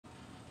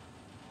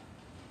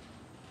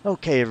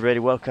Okay, everybody,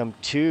 welcome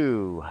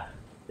to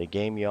the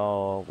game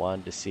y'all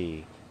wanted to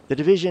see, The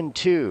Division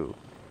 2.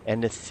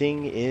 And the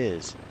thing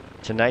is,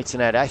 tonight's the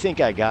night. I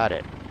think I got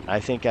it. I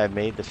think I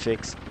made the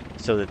fix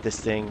so that this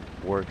thing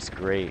works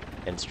great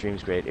and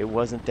streams great. It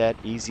wasn't that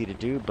easy to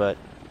do, but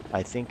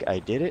I think I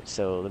did it.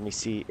 So let me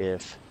see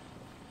if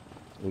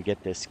we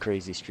get this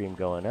crazy stream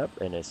going up,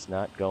 and it's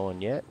not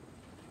going yet.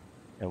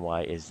 And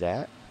why is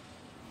that?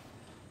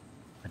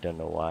 I don't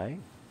know why.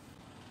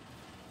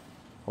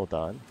 Hold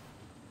on.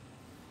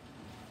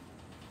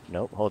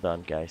 Nope, hold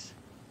on, guys.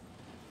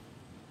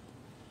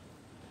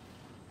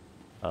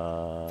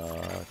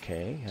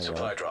 Okay. Hello.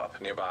 Supply drop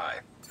nearby.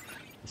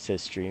 It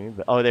says streaming,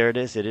 but oh, there it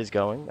is. It is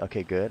going.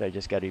 Okay, good. I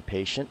just got to be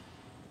patient.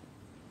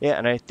 Yeah,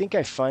 and I think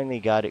I finally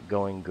got it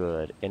going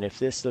good. And if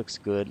this looks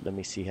good, let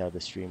me see how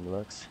the stream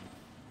looks.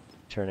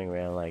 Turning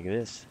around like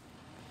this,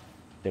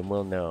 then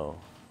we'll know.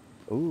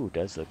 Ooh,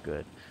 does look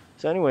good.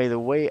 So anyway, the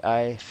way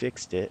I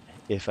fixed it,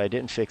 if I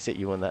didn't fix it,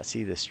 you will not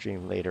see the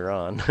stream later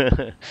on.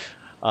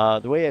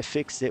 The way I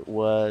fixed it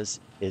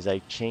is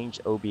I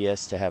changed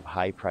OBS to have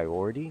high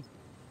priority,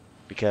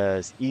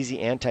 because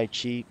easy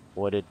anti-cheat,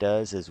 what it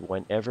does is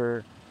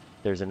whenever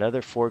there's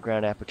another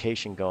foreground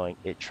application going,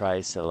 it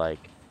tries to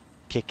like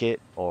kick it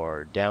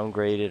or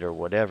downgrade it or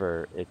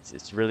whatever.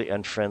 It's really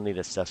unfriendly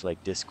to stuff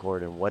like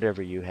Discord and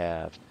whatever you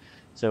have.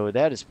 So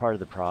that is part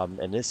of the problem.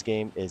 And this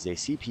game is a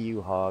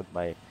CPU hog.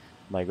 My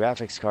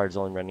graphics card is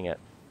only running at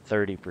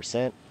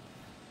 30%.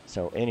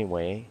 So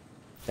anyway,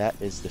 that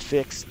is the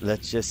fix.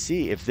 Let's just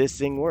see if this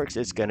thing works.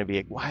 It's going to be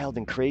a wild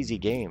and crazy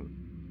game,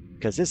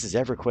 because this is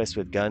EverQuest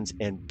with guns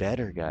and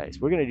better, guys.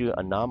 We're going to do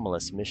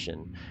anomalous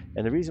mission.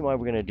 And the reason why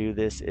we're going to do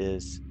this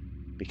is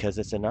because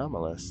it's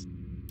anomalous,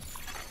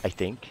 I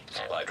think.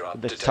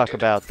 Let's talk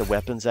about the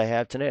weapons I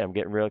have tonight. I'm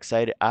getting real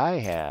excited. I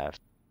have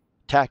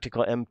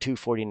Tactical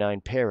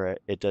M249 Para.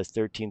 It does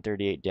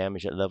 1338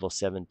 damage at level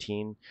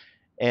 17.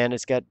 And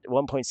it's got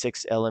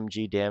 1.6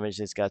 LMG damage.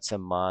 It's got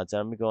some mods.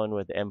 I'm going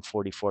with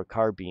M44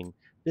 Carbine.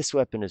 This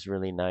weapon is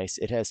really nice.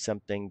 It has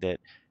something that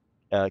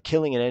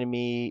killing an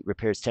enemy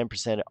repairs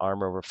 10%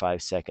 armor over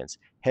 5 seconds.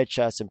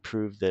 Headshots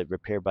improve the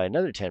repair by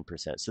another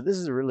 10%. So this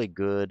is a really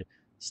good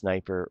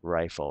sniper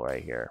rifle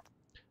right here.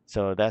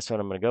 So that's what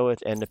I'm going to go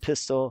with. And the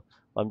pistol,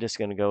 I'm just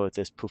going to go with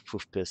this poof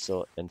poof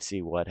pistol and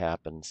see what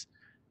happens.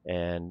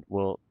 And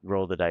we'll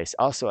roll the dice.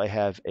 Also, I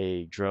have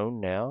a drone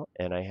now,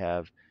 and I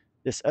have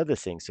this other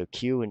thing. So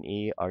Q and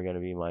E are going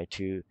to be my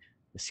two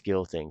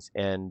skill things.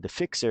 And the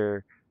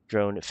fixer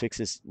drone, it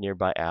fixes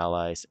nearby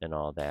allies and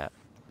all that.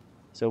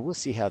 So we'll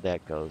see how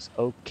that goes.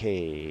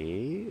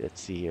 Okay, let's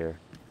see here.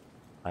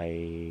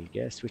 I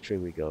guess which way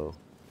we go?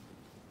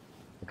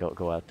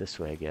 Go out this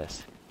way, I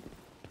guess.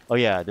 Oh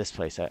yeah, this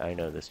place. I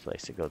know this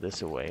place. To go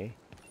this way.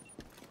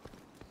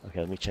 Okay,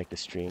 let me check the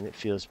stream. It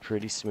feels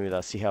pretty smooth.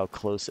 I'll see how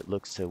close it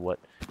looks to what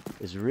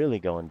is really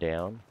going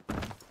down.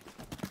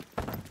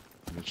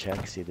 Let me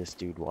check. See this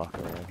dude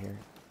walking around here.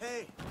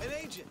 Hey, an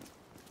agent.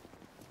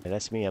 Yeah,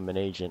 that's me. I'm an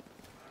agent.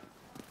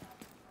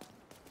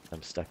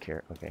 I'm stuck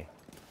here. Okay.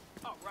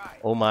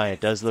 Oh my, it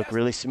does look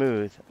really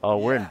smooth. Oh,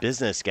 we're in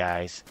business,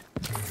 guys.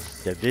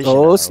 Division.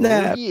 Oh,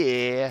 snap. Oh,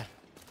 yeah.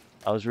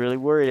 I was really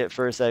worried at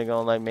first. I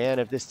going like, man,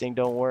 if this thing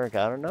don't work,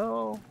 I don't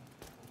know.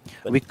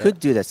 But we could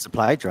do that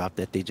supply drop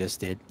that they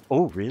just did.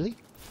 Oh, really?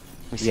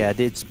 Yeah,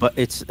 it's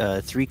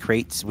 3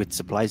 crates with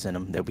supplies in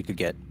them that we could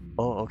get.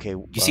 Oh, okay.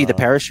 You see the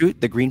parachute,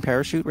 the green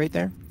parachute right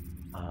there?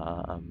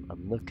 I'm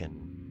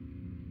looking.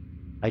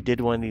 I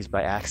did one of these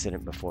by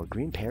accident before.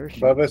 Green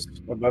parachute. Above us,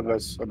 above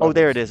us. Above Oh,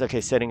 there us. it is.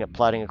 Okay, setting up,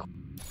 plotting.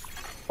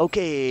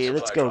 Okay,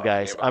 let's go,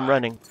 guys. I'm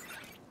running.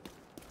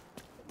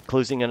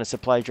 Closing on a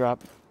supply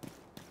drop.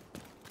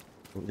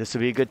 This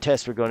will be a good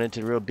test. We're going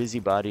into the real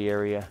busybody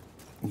area.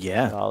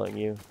 Yeah. Following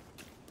you.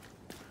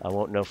 I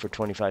won't know for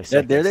 25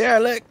 seconds. There they are,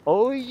 look.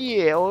 Oh,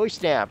 yeah. Oh,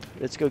 snap.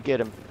 Let's go get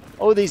them.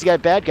 Oh, these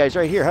bad guys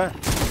right here, huh?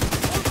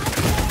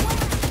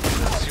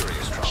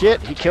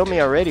 Shit, he killed me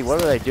already.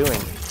 What are they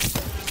doing?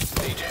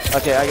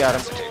 Okay, I got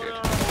him.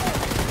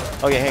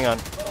 Okay, hang on.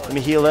 Let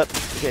me heal up.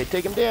 Okay,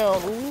 take him down.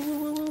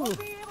 Ooh.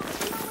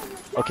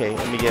 Okay,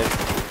 let me get...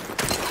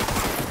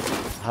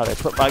 How'd I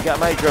put... I got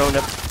my drone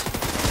up.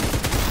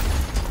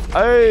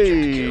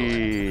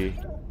 Hey!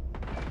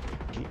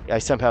 I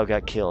somehow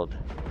got killed.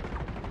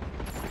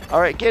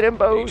 Alright, get him,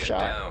 bow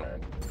shot.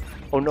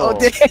 Oh no.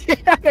 Oh,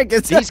 I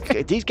guess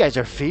these guys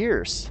are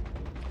fierce.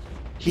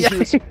 He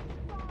was...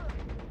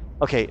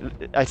 Okay,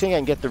 I think I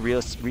can get the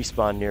real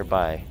respawn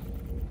nearby.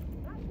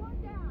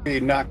 He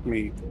knocked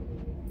me.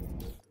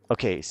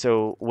 Okay,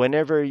 so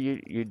whenever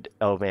you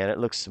oh man, it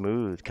looks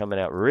smooth, coming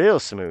out real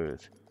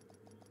smooth.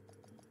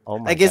 Oh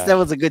my I guess gosh. that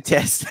was a good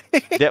test.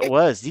 That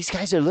was. These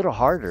guys are a little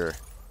harder.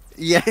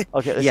 Yeah.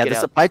 Okay, let's yeah, get the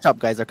out. supply drop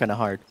guys are kind of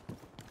hard.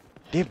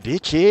 They're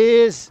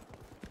bitches.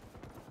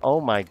 Oh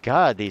my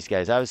god, these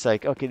guys. I was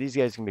like, okay, these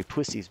guys can be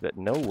pussies, but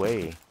no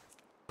way.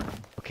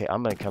 Okay,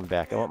 I'm gonna come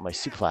back. I want my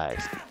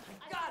supplies.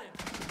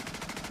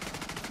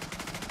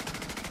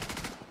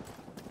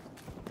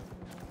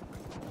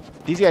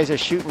 These guys are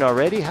shooting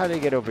already? How did they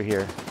get over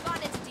here?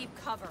 Gone into deep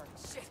cover.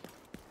 Shit.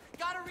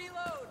 Gotta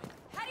reload.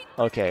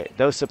 Okay,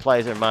 those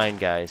supplies are mine,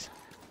 guys.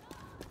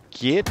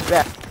 Get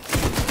back.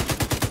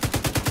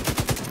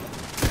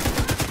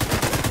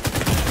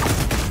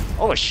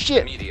 Oh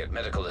shit! Immediate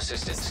medical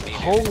assistance needed.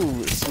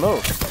 Holy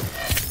smoke!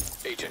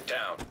 Agent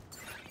down.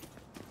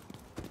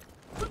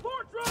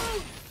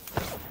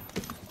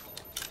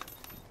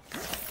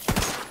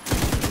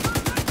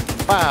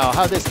 Wow,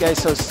 how this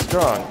guy's so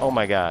strong? Oh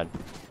my god.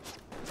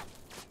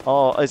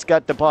 Oh, it's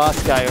got the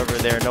boss guy over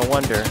there. No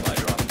wonder. Supply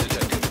drop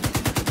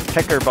detected.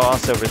 Pecker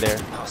boss over there.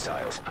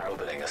 Hostiles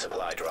opening a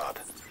supply drop.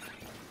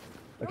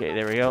 Okay,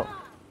 there we go.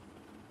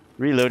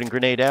 Reloading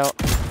grenade out.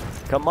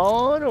 Come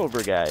on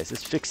over, guys.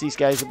 Let's fix these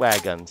guys'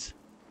 wagons.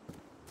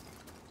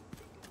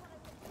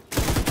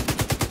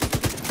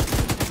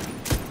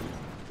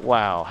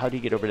 Wow, how do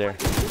you get over there?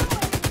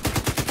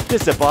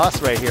 This is a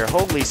boss right here.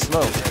 Holy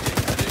smoke.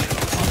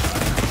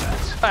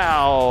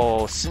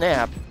 Ow,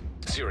 snap.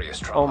 Serious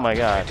trauma. Oh my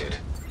god. Detected.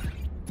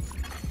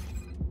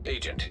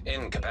 Agent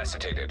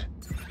incapacitated.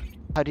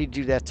 How did you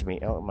do that to me?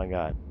 Oh my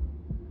god.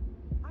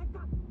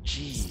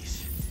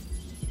 Jeez.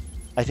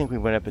 I think we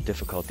went up a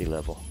difficulty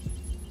level.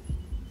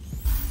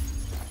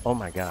 Oh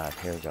my god,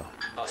 here we go.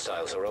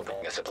 Hostiles are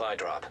opening a supply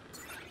drop.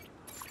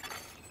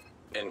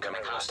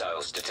 Incoming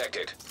hostiles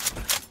detected.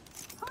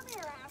 Come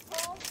here,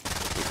 asshole.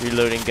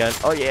 Reloading gun.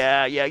 Oh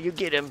yeah, yeah, you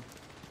get him.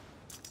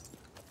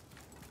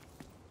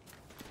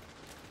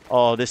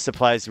 Oh, this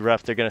supply's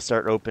rough. They're gonna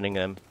start opening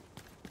them.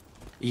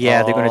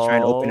 Yeah, they're gonna try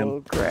and open Oh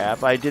them.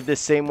 crap. I did the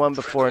same one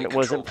before and it Friendly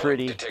wasn't control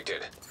point pretty.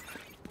 Detected.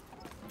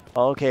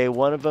 Okay,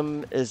 one of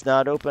them is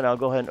not open. I'll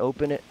go ahead and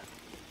open it.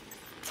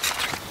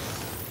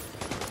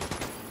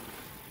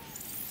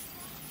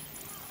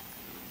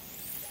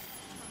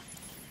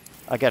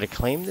 I gotta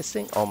claim this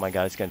thing? Oh my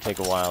god, it's gonna take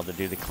a while to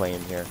do the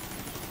claim here.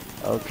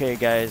 Okay,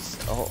 guys.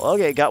 Oh,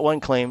 okay, got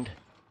one claimed.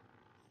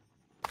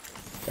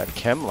 Got a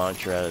chem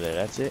launcher out of there.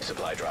 That's it.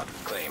 Supply drop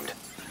claimed.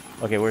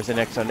 Okay, where's the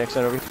next one? Next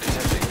one over here.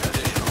 Detecting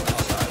additional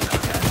hostile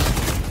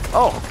contacts.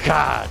 Oh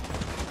god!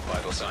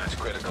 Vital signs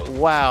critical.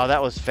 Wow,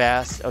 that was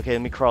fast. Okay,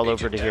 let me crawl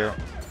over to Agent here.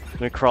 down.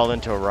 Let me crawl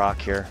into a rock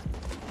here.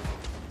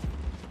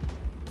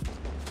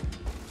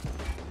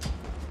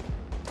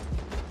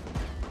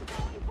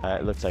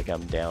 It looks like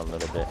I'm down a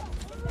little bit.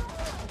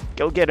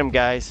 Go get him,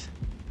 guys.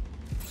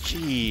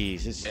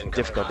 Jeez, this is Incoming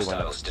difficult to win.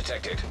 hostiles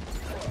detected.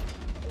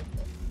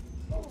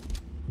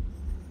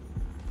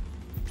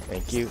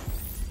 Thank you.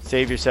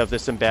 Save yourself.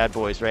 There's some bad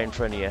boys right in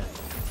front of you.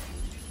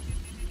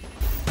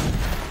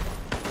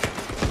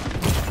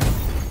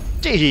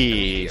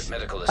 Immediate Jeez.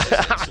 medical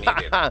assistance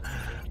needed. I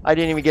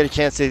didn't even get a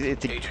chance to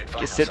Agent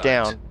vital sit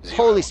down. signs, 0.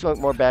 Holy smoke,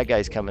 more bad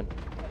guys coming.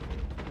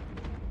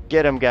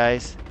 Get him,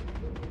 guys.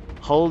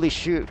 Holy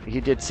shoot, he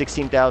did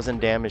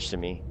 16,000 damage to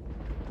me.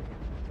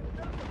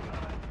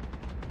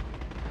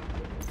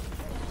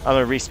 I'm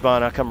gonna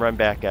respawn. I'll come run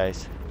back,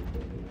 guys.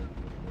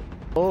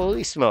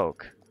 Holy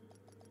smoke.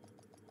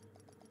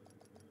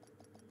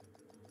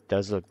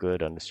 Does look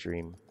good on the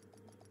stream.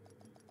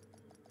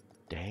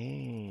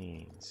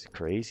 Dang, it's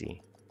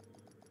crazy.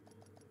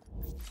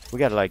 We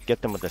gotta like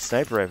get them with a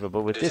sniper rifle,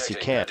 but with this you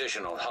Detecting can't.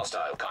 Additional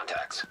hostile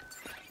contacts.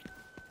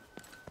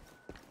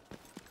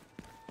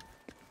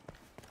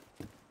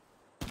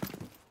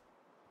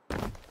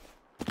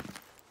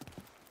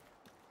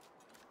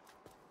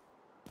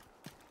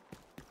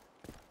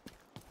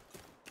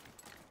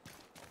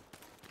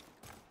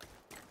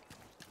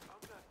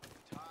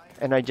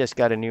 And I just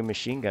got a new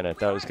machine gun. I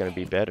thought it was gonna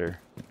be better.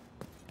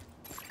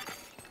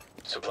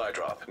 Supply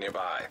drop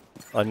nearby.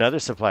 Another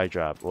supply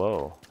drop.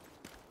 Whoa.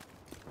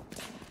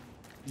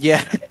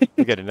 Yeah.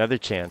 We got another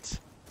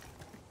chance.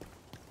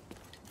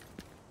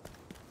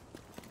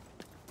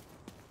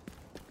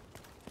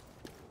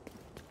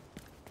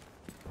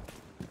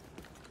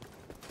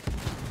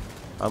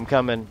 I'm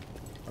coming.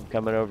 I'm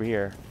coming over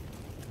here.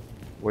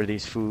 Where are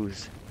these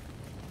foos?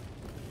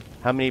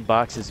 How many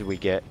boxes did we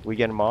get? We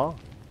get them all?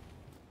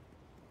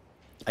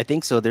 I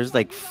think so. There's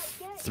like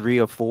 3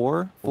 or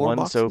 4. One's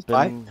boxes,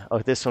 open. 5? Oh,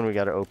 this one we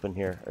gotta open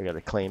here. I gotta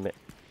claim it.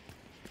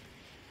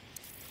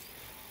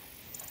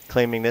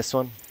 Claiming this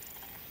one.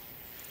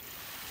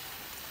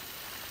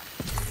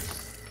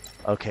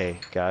 Okay,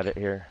 got it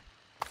here.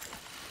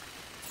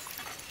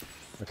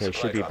 Okay,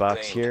 Supply should be a drop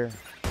box claimed. here.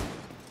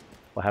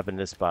 What happened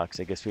to this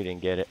box? I guess we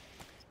didn't get it.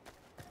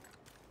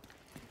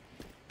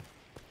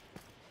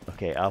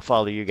 Okay, I'll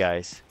follow you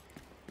guys.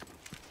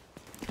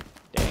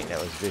 Dang, that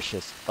was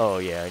vicious. Oh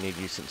yeah, I need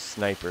to use some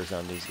snipers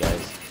on these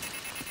guys.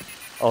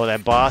 Oh,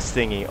 that boss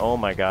thingy. Oh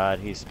my god,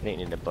 he's a pain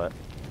in the butt.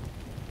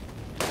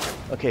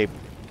 Okay,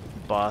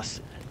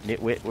 boss.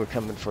 Nitwit, we're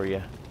coming for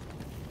you.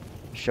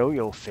 Show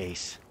your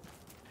face.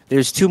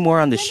 There's 2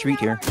 more on the street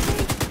here.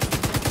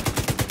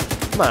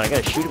 Come on, I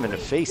gotta shoot him in the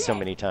face so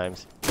many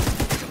times.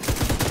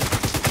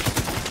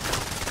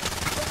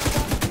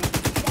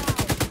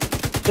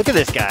 Look at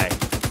this guy.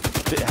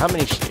 How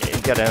many?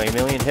 He got a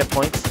million hit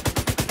points.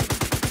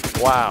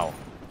 Wow.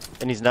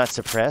 And he's not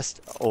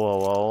suppressed.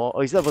 Oh,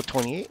 he's level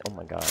 28. Oh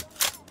my god.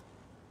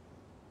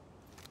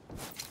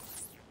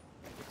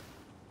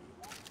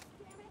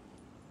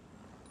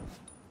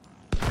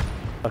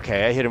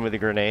 Okay, I hit him with a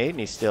grenade and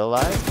he's still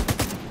alive.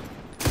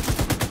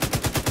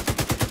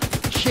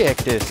 Check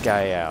this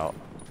guy out.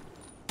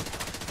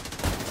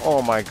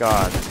 Oh my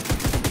god.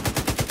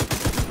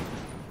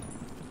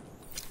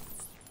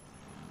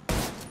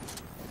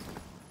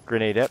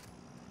 Grenade up.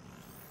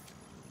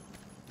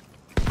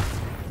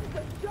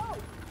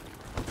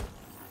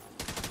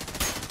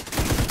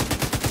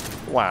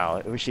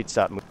 Wow, I wish he'd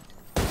stop moving.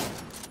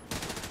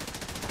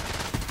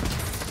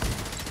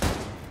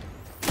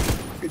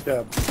 Good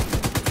job.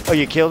 Oh,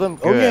 you killed him?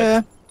 Good. Oh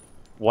yeah.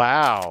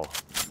 Wow.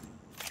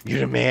 You're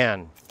the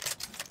man.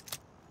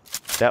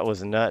 That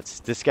was nuts.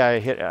 This guy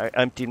I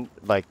emptied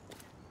like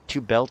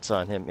 2 belts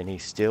on him and he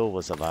still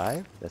was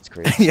alive? That's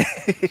crazy.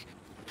 Yeah.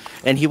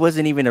 And he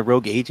wasn't even a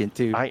rogue agent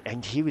too.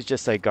 And he was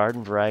just a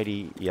garden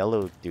variety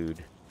yellow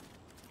dude.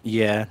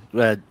 Yeah.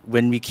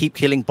 When we keep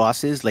killing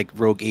bosses, like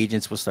rogue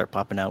agents will start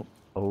popping out.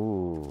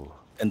 Oh.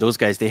 And those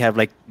guys, they have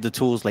like the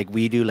tools like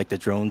we do, like the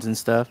drones and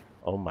stuff.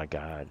 Oh my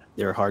god.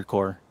 They're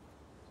hardcore.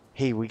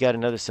 Hey, we got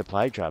another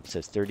supply drop. It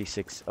says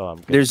 36. Oh, I'm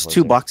good. There's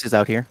 2 boxes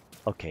out here.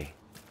 Okay.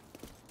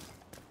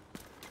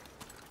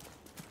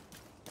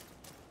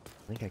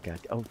 I think I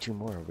got 2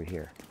 more over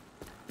here.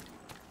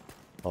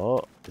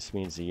 Oh, this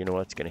means that you know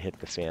what's gonna hit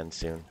the fan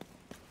soon.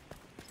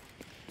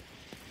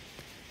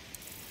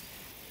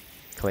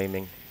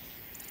 Claiming.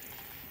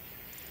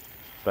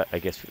 But I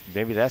guess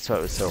maybe that's why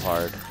it was so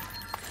hard.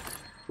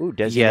 Ooh,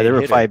 Yeah, there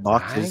were 5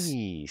 boxes.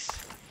 Nice.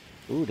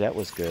 Ooh, that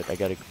was good. I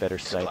got a better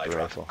Supply sniper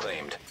drop rifle.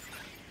 claimed.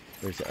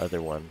 Where's the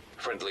other one?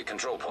 Friendly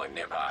control point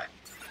nearby.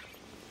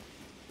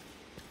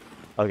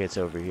 Okay, it's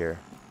over here.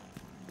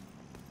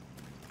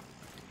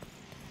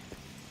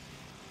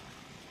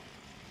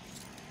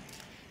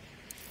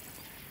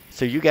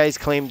 So you guys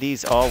claimed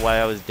these all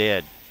while I was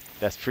dead.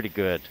 That's pretty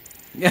good.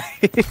 Yeah.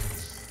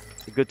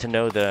 Good to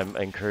know that I'm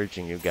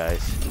encouraging you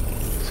guys.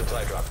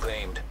 Supply drop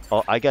claimed.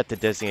 Oh, I got the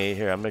designated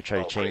here. I'm gonna try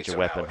to All change crates the are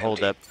weapon. now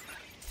Hold empty. up.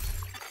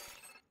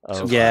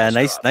 Oh, Yeah,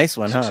 Supplies nice dropped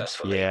one, huh?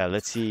 successfully. yeah.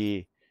 Let's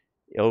see.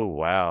 Oh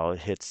wow, it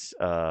hits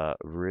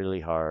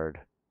really hard.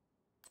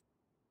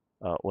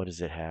 What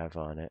does it have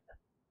on it?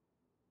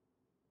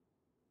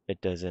 It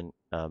doesn't.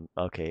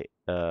 Okay.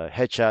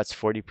 Headshots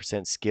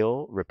 40%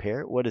 skill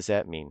repair. What does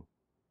that mean?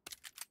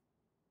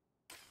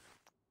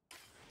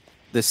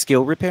 The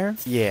skill repair.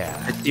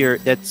 Yeah.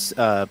 That's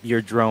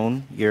your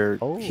drone, your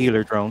Oh.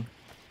 healer drone.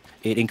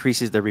 It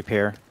increases the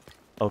repair.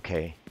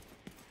 Okay.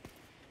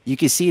 You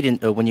can see it in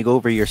when you go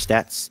over your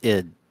stats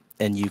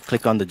and you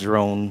click on the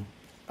drone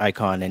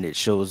icon and it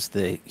shows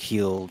the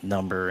heal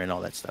number and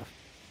all that stuff.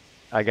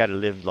 I gotta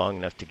live long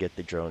enough to get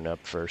the drone up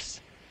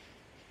first.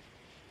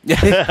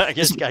 Yeah. I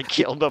just got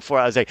killed before.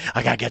 I was like,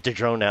 I gotta get the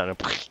drone out.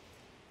 And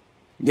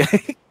Yeah.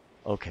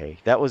 okay,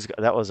 that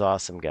was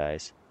awesome,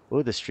 guys.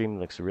 Oh, the stream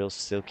looks real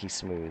silky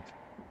smooth.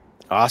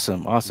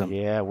 Awesome.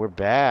 Yeah, we're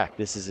back.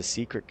 This is a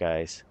secret,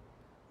 guys.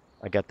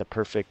 I got the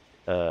perfect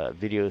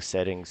video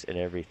settings and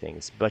everything,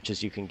 as much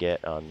as you can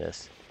get on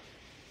this.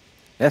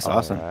 That's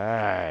awesome. All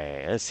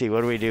right, let's see.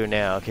 What do we do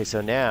now? Okay,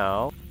 so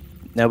now.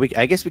 Now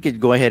I guess we could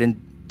go ahead and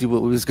do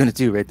what we was gonna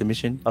do, right? The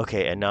mission.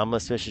 Okay,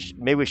 anomalous mission.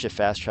 Maybe we should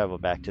fast travel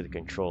back to the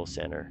control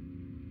center.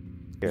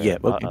 Here, Yeah,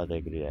 okay.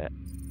 they could do that.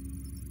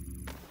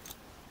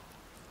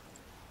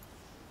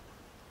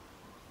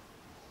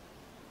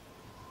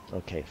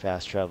 Okay,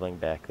 fast traveling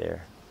back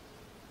there.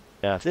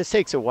 Now, if this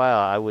takes a while,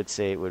 I would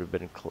say it would have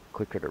been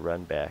quicker to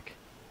run back.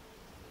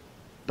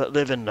 But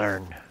live and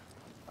learn.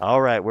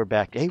 All right, we're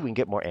back. Hey, we can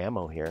get more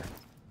ammo here.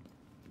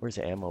 Where's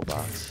the ammo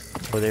box?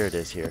 Oh, there it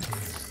is here.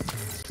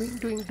 Dwing,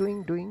 dwing,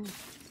 dwing, dwing.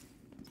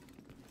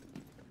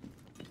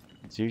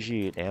 It's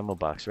usually an ammo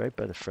box right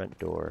by the front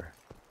door.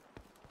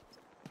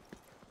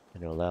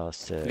 And it'll allow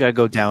us to... You gotta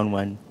go down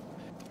one.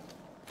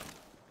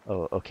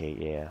 Oh, okay,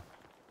 yeah.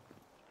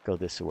 Go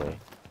this way.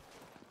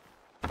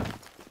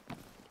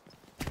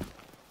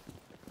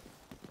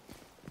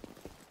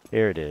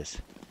 Here it is.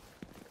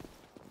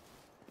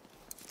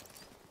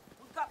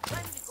 We've got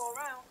plenty to go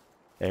around.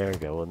 There we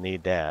go. We'll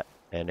need that.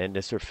 And then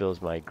this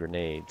refills my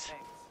grenades.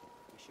 Thanks.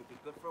 We should be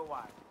good for a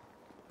while.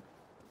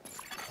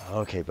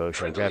 Okay, Boshan,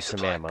 Friendly grab some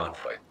supply ammo.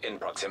 convoy in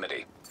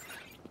proximity.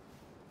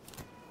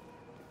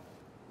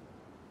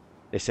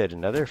 They said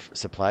another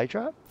supply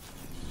drop?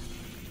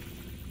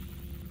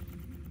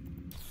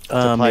 It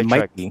truck.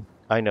 might be.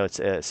 I know it's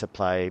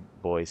supply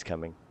boys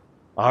coming.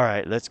 All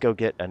right, let's go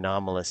get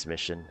anomalous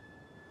mission.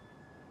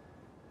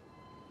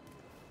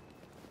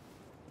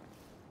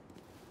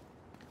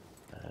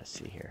 Let's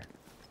see here.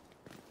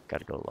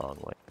 Gotta go a long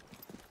way.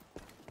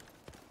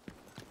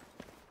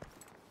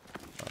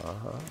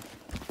 Uh-huh.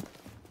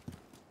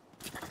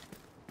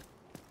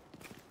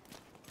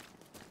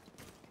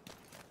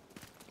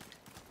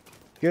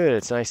 Good,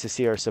 it's nice to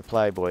see our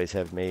supply boys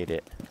have made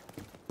it.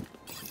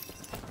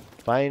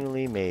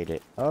 Finally made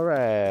it.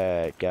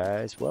 Alright,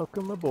 guys,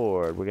 welcome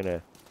aboard. We're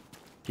gonna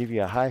give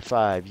you a high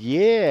five.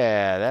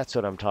 Yeah, that's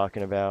what I'm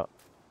talking about.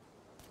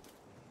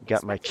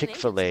 Got my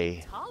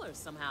Chick-fil-A. Taller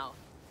somehow.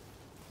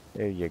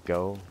 There you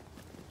go.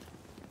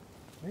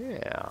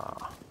 Yeah.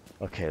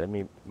 Okay, let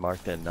me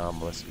mark the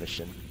anomalous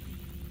mission.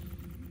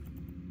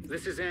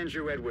 This is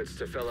Andrew Edwards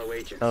to fellow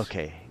agents.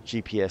 Okay,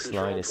 GPS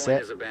Control line point is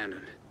set. is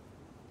abandoned.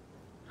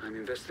 I'm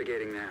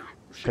investigating now.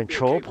 Should be a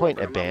Control cakewalk, point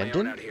but I'm on my own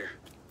abandoned? out here.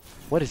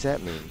 What does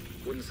that mean?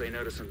 Wouldn't say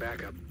no to some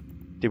backup.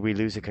 Did we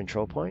lose a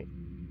control point?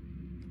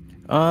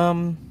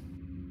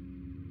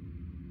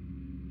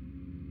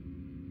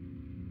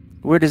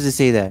 Where does it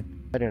say that?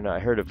 I don't know. I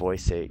heard a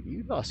voice say,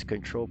 "You lost a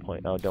control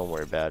point." Oh, don't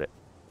worry about it.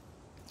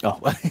 Oh,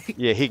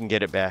 Yeah, he can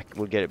get it back.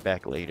 We'll get it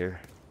back later.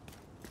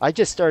 I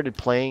just started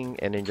playing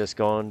and then just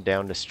going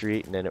down the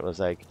street, and then it was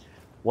like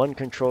one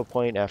control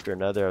point after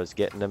another. I was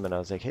getting them, and I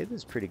was like, "Hey, this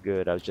is pretty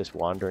good." I was just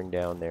wandering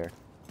down there.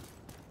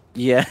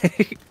 yeah.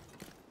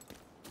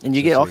 And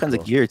you That's get all really kinds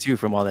cool. of gear too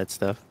from all that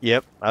stuff.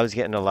 Yep, I was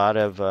getting a lot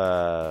of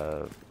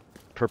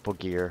purple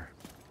gear.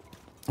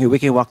 Yeah, we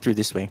can walk through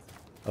this way.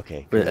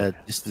 Okay, But good.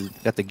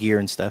 got the gear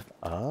and stuff.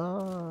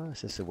 Ah,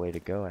 is this the way to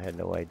go? I had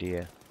no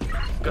idea. Got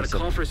a Awesome.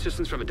 call for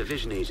assistance from a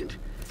division agent.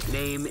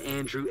 Name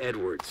Andrew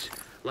Edwards.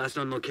 Last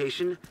known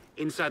location,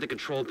 inside the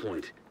control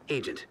point.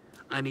 Agent,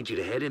 I need you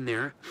to head in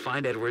there,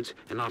 find Edwards,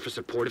 and offer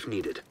support if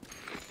needed.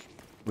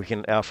 We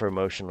can offer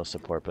emotional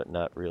support, but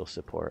not real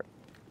support.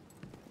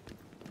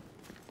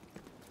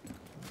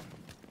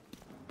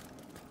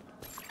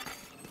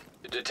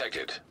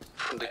 Detected.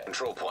 From the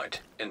control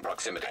point in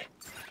proximity.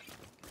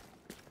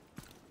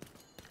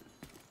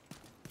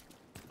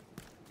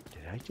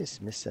 Did I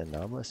just miss the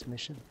anomalous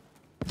mission?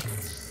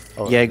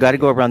 Oh, Yeah, you got to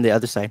go around the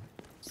other side.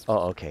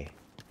 Oh, okay.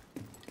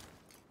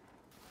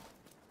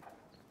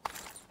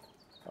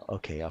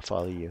 Okay, I'll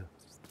follow you.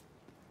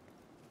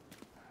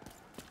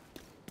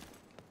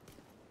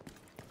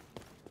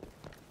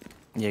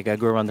 Yeah, you got to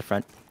go around the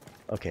front.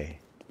 Okay.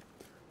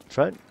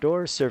 Front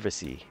door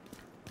servicey.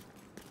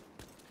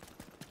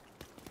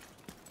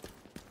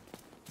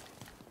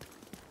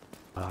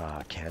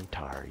 Ah,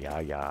 Kantar,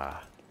 yeah.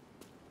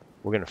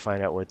 We're gonna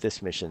find out what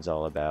this mission's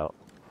all about.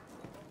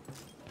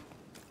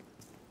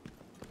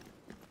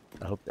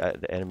 I hope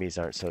that the enemies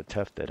aren't so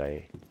tough that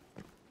I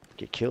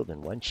get killed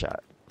in one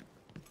shot.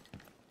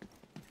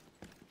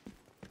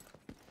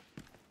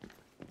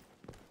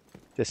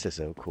 This is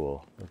so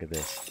cool. Look at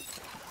this.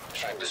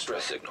 Track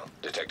distress signal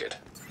detected.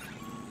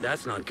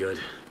 That's not good.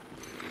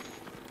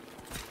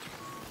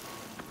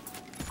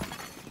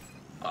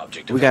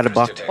 Object We got a effectors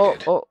box.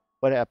 detected. Oh,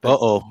 what happened?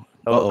 Uh-oh.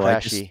 Oh, Uh-oh.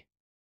 crashy.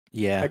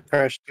 Yeah. I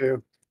crashed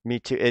too. Me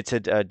too. It's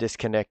a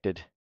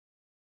disconnected.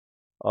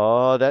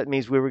 Oh, that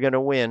means we were gonna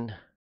win.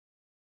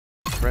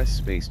 Press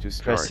space to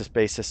start. Press the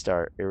space to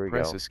start. Here we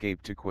Press go.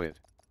 escape to quit.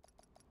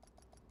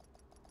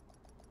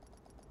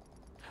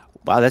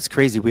 Wow, that's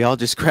crazy. We all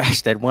just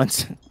crashed at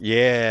once.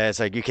 Yeah, it's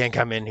like you can't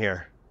come in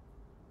here.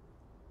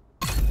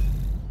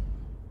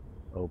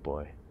 Oh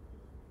boy.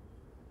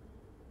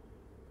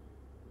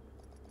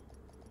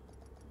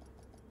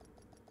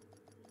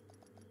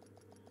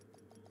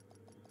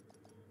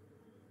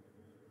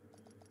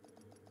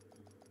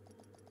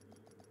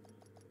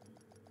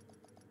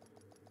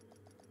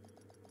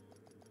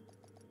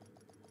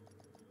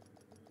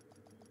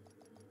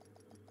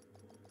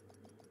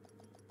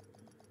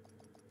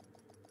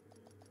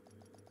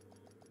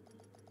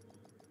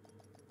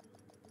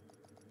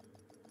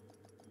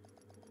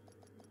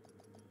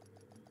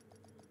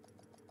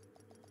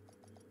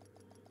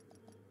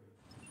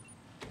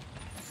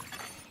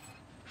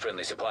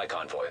 Friendly supply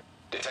convoy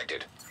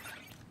detected.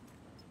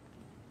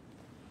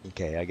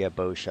 Okay, I got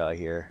Bowshot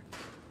here.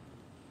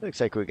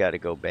 Looks like we gotta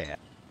go back.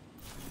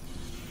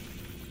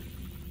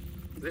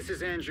 This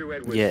is Andrew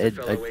Edwards Yeah, to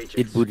fellow agents.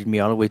 it booted me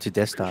all the way to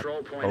desktop.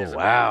 Control point Oh is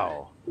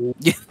wow.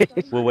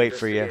 We'll wait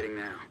for you. Investigating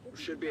now.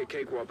 Should be a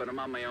cakewalk, but I'm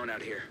on my own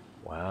out here.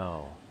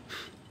 Wow.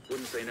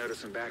 Wouldn't say no to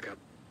some backup.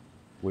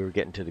 We were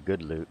getting to the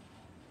good loot.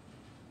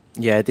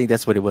 Yeah, I think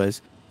that's what it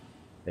was.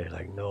 They're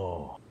like,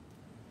 no.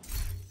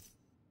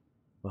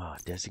 Wow,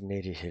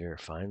 designated hitter.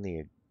 Finally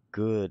a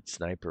good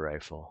sniper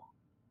rifle.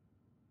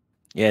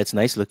 Yeah, it's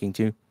nice looking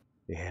too.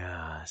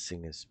 Yeah, this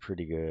thing is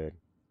pretty good.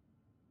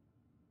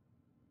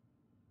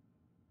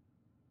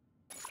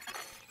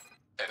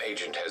 An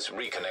agent has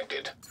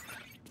reconnected.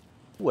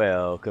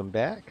 Welcome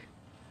back.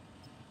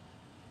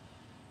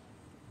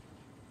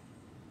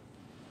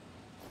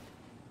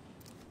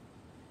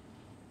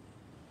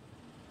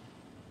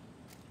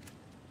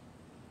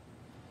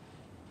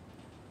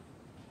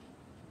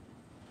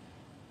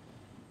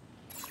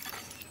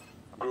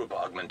 Group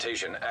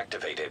augmentation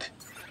activated.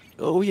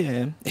 Oh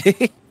yeah.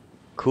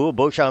 Cool.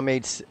 Bowshot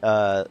made.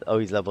 Oh,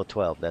 he's level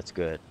 12. That's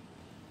good.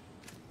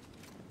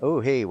 Oh,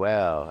 hey,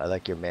 wow. I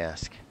like your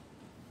mask.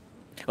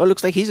 Oh,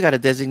 looks like he's got a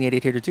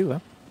designated hitter too, huh?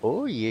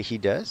 Oh, yeah, he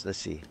does. Let's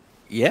see.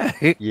 Yeah.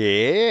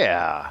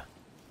 Yeah.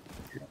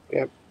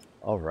 Yep.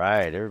 All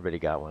right, everybody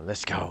got one.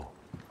 Let's go.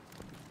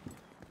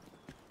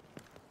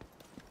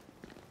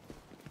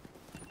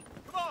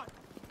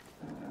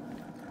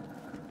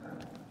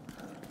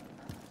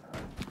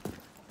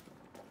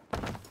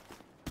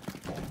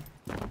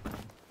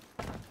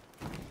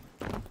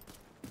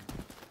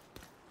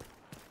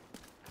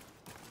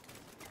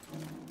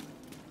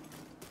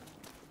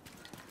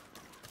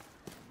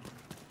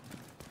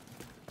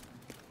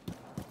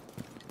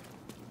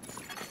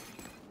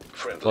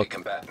 Friendly Well-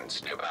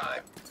 combatants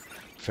nearby.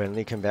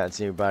 Friendly combatants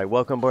nearby.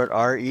 Welcome aboard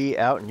RE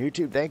out on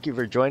YouTube. Thank you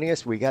for joining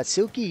us. We got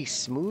silky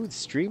smooth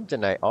stream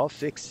tonight. All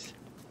fixed.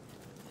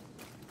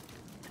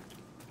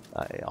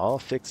 All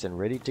fixed and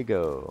ready to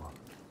go.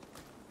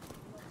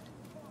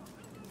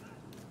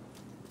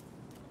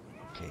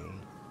 Okay.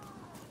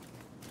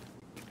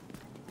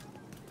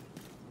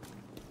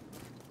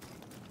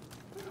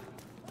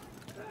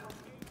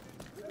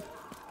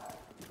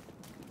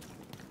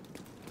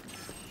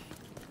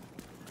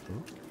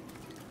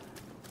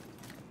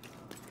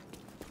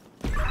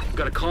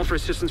 Got a call for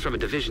assistance from a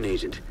division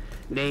agent.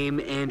 Name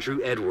Andrew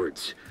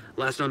Edwards.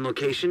 Last known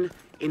location,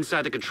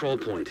 inside the control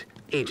point.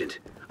 Agent,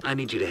 I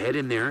need you to head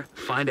in there,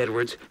 find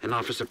Edwards, and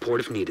offer support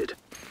if needed.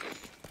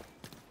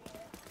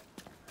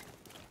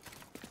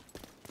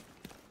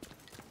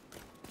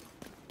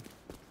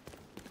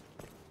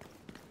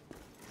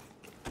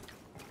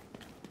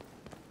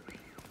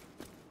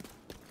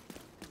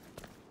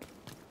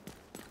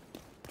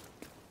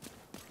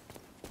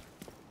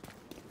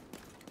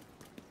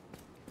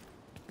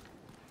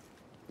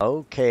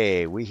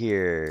 Okay, we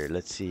here.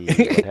 Let's see what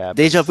happens.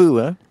 Deja vu,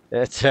 huh?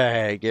 That's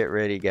alright. Get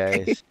ready,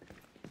 guys.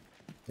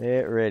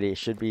 Get ready.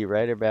 Should be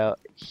right about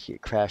here.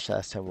 Crash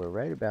last time. We're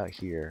right about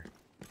here.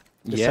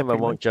 This time I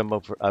pretty won't much. jump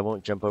over. I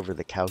won't jump over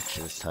the couch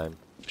this time.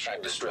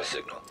 Track distress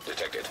signal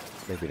detected.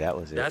 Maybe that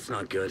was it. That's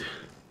not good.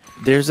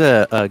 There's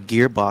a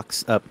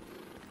gearbox up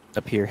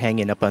here,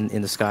 hanging up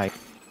in the sky.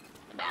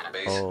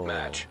 Database Oh.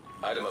 match.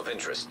 Item of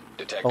interest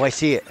detected. Oh, I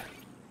see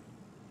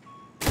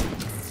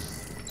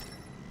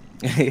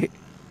it.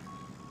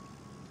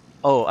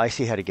 Oh, I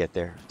see how to get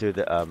there through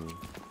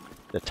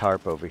the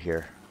tarp over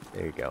here.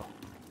 There you go.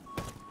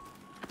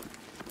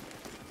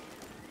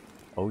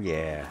 Oh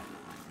yeah.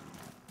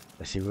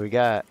 Let's see what we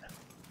got.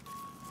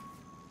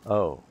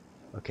 Oh,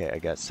 okay. I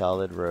got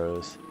solid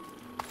rose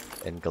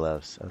and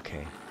gloves.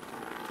 Okay.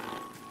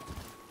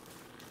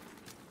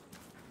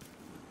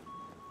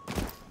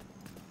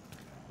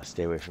 I'll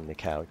stay away from the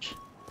couch.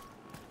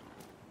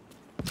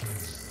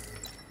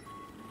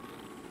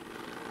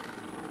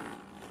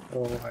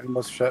 Oh, I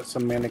almost shot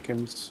some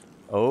mannequins.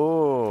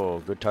 Oh,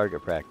 good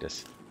target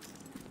practice.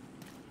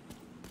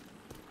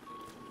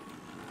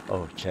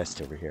 Oh,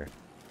 chest over here.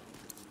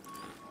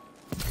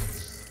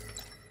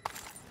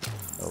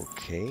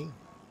 Okay.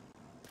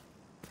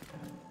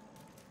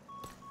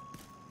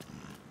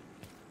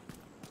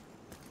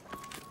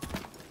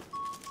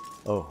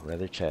 Oh,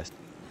 another chest.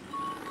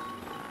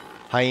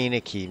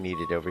 Hyena key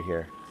needed over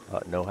here.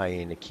 No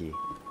hyena key.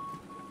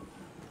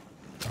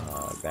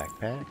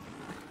 Backpack.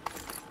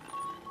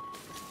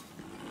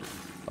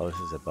 Oh, this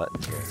is a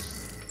button here.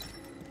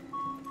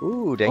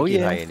 Ooh, Denki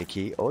yeah. hyena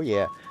key. Oh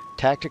yeah.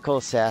 Tactical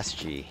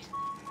SASG.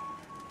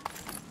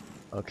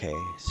 Okay,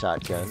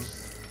 shotgun.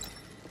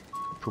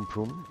 Poom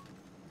poom.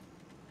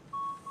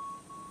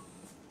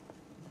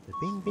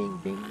 Bing bing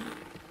bing.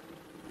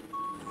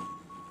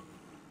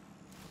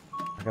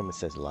 How come it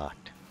says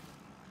locked?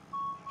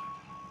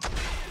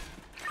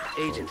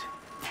 Agent,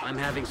 I'm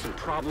having some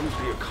problems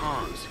with your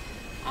comms.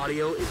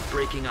 Audio is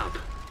breaking up.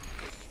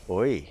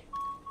 Oi.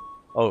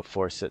 Oh,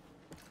 force it.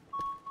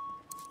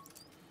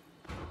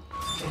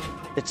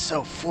 It's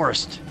so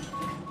forced.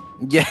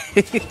 Yeah.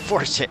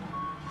 Force it.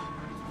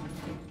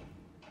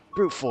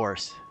 Brute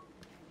force.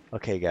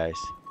 Okay, guys.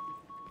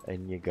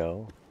 And you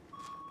go.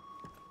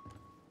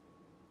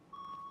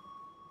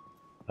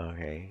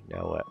 Okay,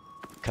 now what?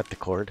 Cut the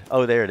cord.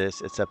 Oh, there it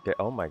is. It's up there.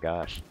 Oh my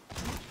gosh.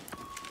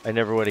 I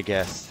never would have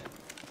guessed.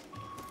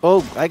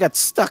 Oh, I got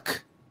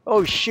stuck.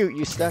 Oh shoot,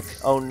 you stuck?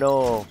 Oh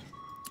no.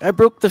 I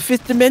broke the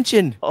 5th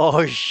dimension.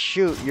 Oh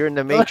shoot, you're in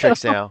the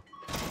Matrix now.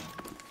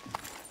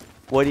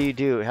 What do you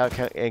do? How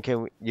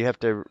can you have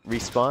to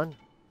respawn?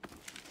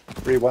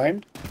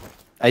 Rewind?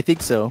 I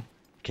think so.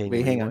 Can Wait,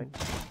 you hang on. rewind?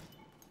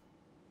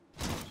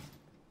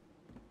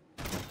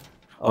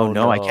 Oh,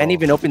 no, I can't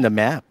even open the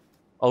map.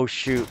 Oh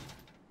shoot.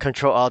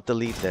 Control Alt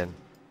Delete then.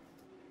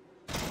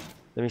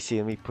 Let me see.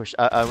 Let me push.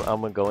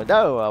 I'm gonna go in.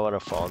 No, I want to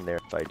fall in there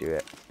if I do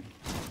it.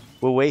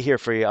 We'll wait here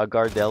for you. I'll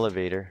guard the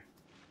elevator.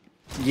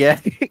 Yeah.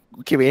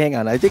 Okay, wait, hang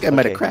on. I think I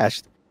might have Okay.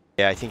 crashed.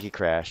 Yeah, I think he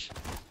crashed.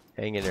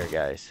 Hang in there,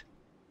 guys.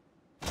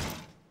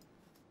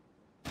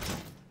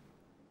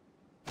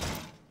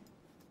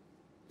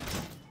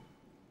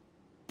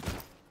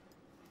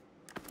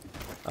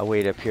 I'll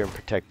wait up here and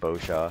protect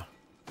Boshaw.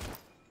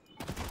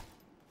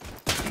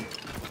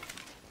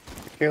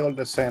 Killed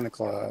the Santa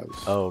Claus.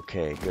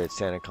 Okay, good.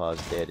 Santa Claus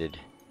deaded.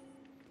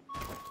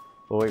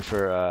 We'll wait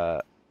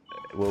for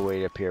we'll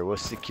wait up here. We'll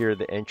secure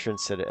the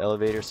entrance to the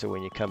elevator so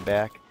when you come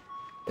back,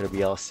 it'll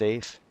be all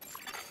safe.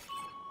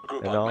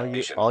 Group And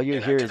augmentation all you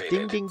hear is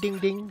ding inactivated. ding ding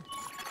ding.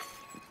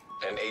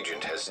 An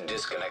agent has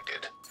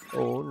disconnected.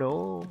 Oh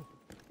no.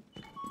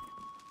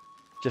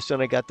 Just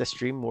when I got the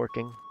stream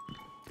working.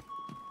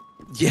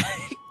 Yeah.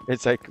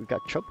 It's like we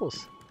got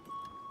troubles.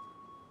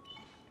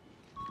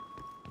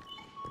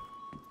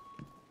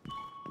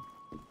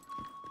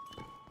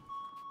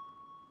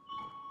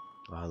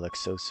 Oh, it looks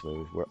so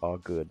smooth. We're all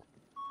good.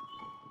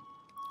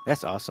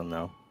 That's awesome,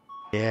 though.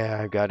 Yeah,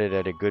 I got it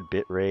at a good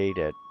bit rate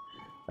at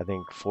I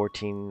think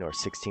 14 or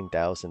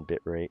 16,000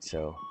 bit rate,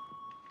 so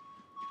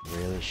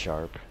really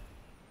sharp.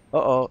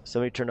 Uh-oh,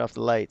 somebody turned off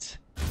the lights.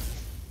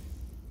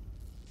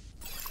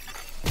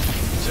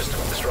 System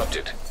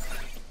disrupted.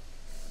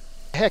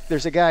 Heck,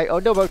 there's a guy. Oh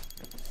no,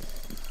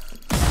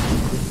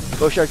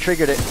 Boshar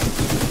triggered it.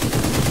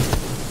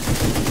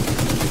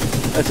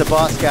 That's a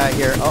boss guy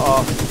here.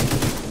 Uh-oh.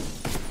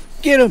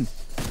 Get him!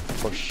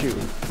 Oh shoot.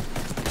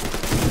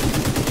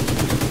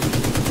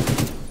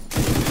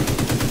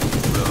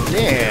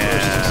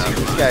 Damn,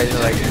 these guys are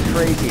like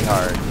crazy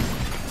hard.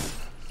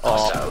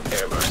 Hostile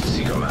airburst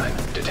seeker mine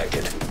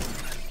detected.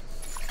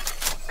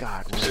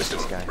 God, where's System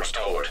this guy?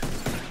 restored.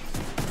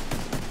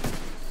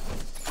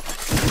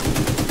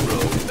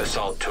 Rogue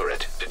assault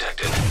turret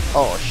detected.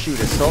 Oh shoot,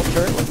 assault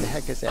turret? What the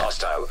heck is that?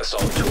 Hostile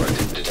assault turret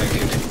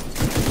detected.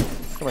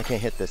 Come on, I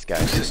can't hit this guy.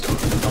 System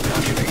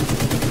malfunctioning.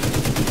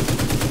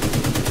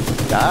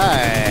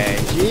 Die!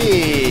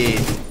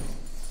 Jeez!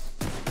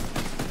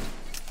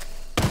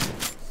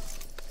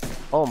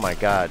 Oh my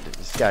god,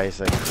 this guy is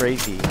like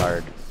crazy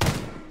hard.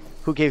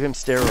 Who gave him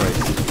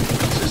steroids?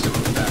 System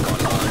back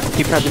online.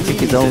 He probably took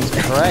his own.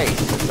 Jesus Christ!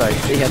 It's like,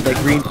 They had that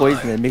green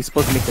poison that makes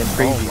supposed to make them oh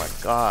crazy. my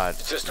god.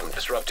 System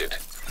disrupted.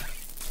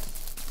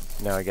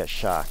 Now I got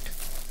shocked.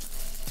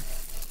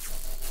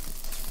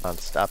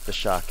 Stop the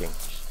shocking.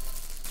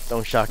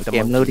 Don't shock the Okay,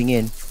 I'm monkey. loading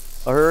in.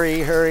 Oh, hurry,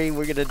 hurry,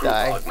 we're gonna Group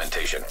die.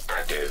 augmentation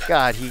active.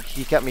 God,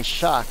 he got me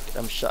shocked.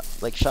 I'm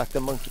shocked, like shock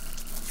the monkey.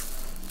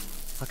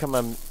 How come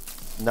I'm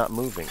not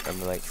moving? I'm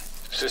like,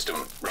 System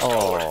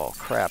restored. oh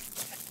crap.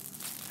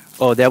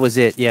 Oh, that was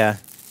it. Yeah,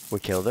 We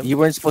killed him? you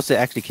weren't supposed to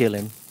actually kill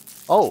him.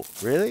 Oh,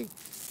 really?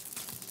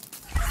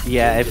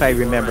 Yeah, if I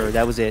remember,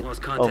 that was it.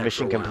 Lost contact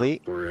mission for a while,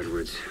 complete? Poor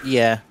Edwards.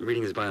 Yeah.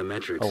 Reading his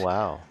biometrics. Oh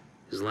wow.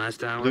 His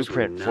last hours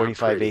Blueprint, were not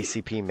 45 pretty.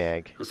 ACP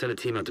mag. I'll send a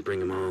team out to bring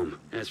him home.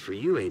 As for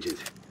you, Agent,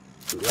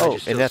 I'm glad Oh, you're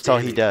still and that's all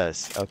he standing.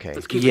 does. Okay.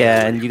 Let's keep it Yeah,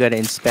 that and way. you gotta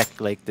inspect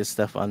like this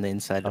stuff on the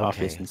inside the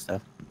office Okay. and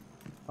stuff.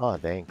 Oh,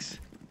 thanks.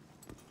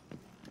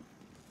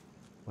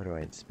 What do I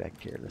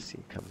inspect here? Let's see,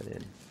 coming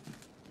in.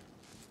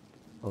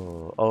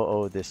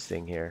 Oh, this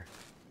thing here.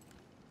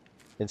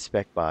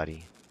 Inspect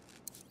body.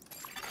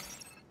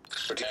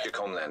 Strategic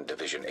Homeland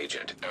Division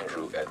Agent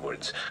Andrew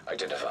Edwards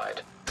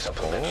identified.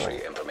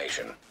 Supplementary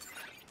information.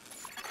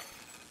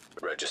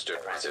 Registered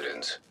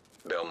residence,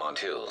 Belmont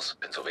Hills,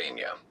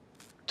 Pennsylvania.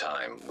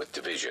 Time with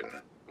division,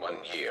 1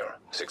 year,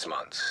 6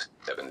 months,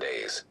 7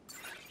 days.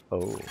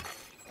 Oh,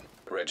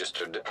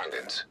 Registered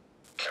dependents,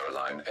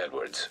 Caroline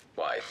Edwards,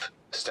 wife,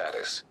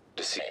 status,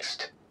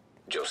 deceased.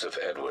 Joseph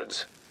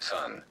Edwards,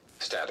 son,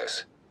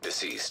 status,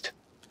 deceased.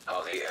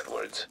 Holly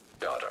Edwards,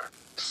 daughter,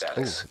 ooh,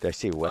 status. I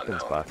see a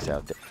weapons unknown. box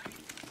out there.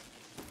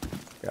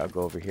 Here, I'll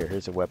go over here.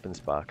 Here's a weapons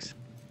box.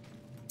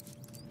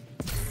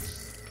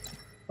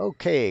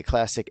 Okay,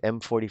 classic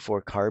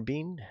M44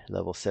 carbine,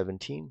 level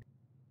 17.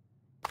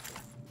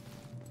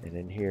 And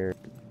in here,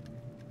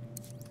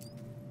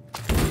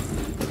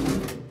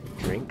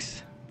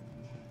 drinks.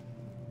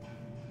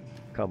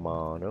 Come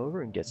on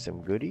over and get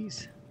some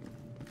goodies.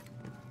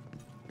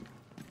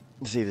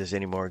 Let's see if there's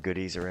any more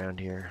goodies around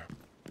here.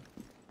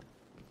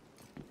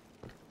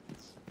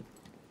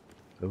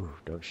 Ooh,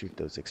 don't shoot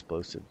those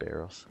explosive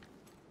barrels.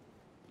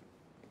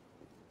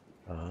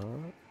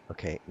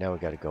 Okay, now we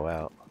gotta go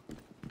out.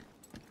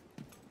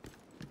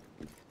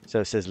 So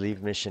it says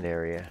leave mission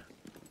area.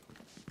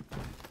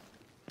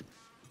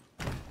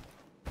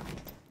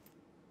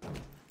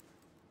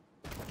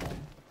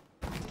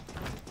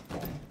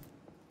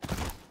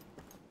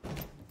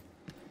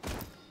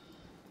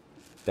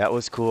 That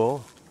was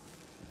cool.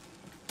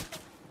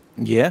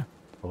 Yeah.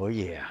 Oh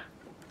yeah.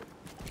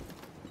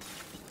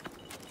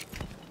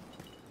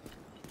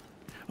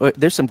 Oh,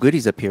 there's some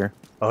goodies up here.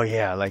 Oh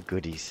yeah, I like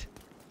goodies.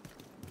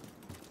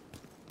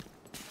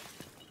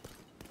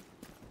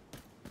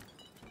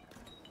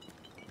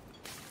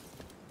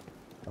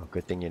 Oh,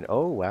 good thing you know.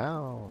 Oh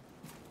wow.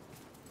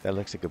 That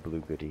looks like a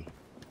blue goodie.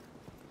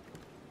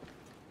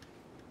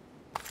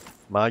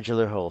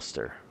 Modular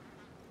holster.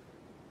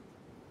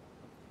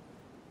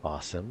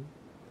 Awesome.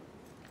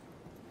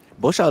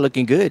 Bosha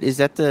looking good. Is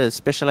that the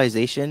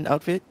specialization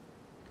outfit?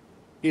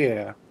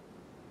 Yeah.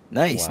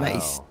 Nice,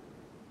 nice. Wow.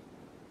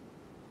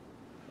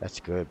 That's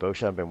good.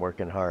 Boshan been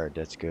working hard.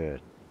 That's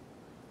good.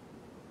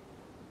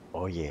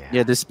 Oh yeah.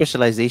 Yeah, the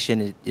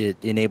specialization it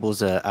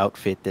enables a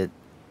outfit that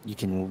you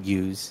can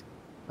use.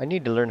 I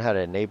need to learn how to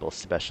enable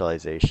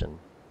specialization.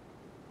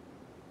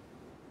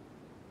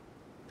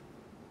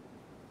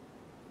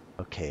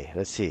 Okay,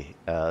 let's see.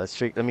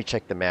 Let me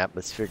check the map.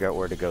 Let's figure out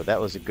where to go. That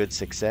was a good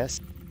success.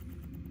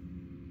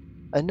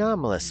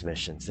 Anomalous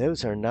missions.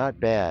 Those are not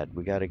bad.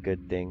 We got a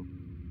good thing.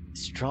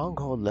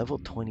 Stronghold level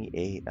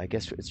 28. I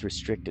guess it's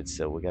restricted,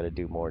 so we got to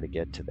do more to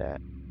get to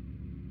that.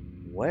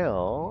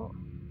 Well,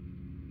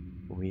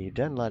 we've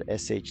done a lot of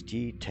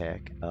SHD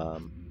tech.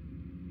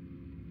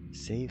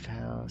 Safe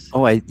house.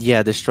 Oh,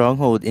 yeah, the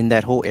stronghold in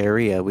that whole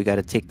area. We got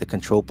to take the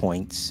control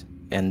points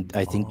and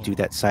I think do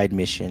that side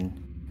mission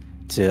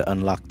to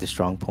unlock the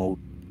stronghold.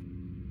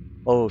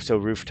 Oh, so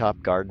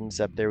rooftop gardens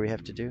up there we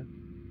have to do?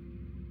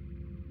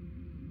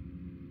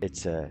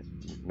 It's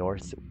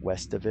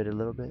northwest of it a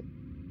little bit.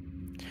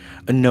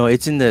 No,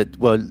 it's in the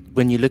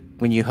when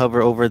you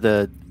hover over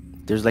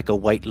there's like a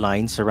white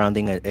line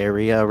surrounding an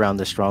area around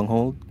the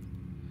stronghold.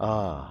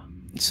 Ah,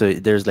 So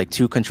there's like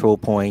 2 control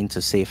points,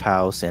 a safe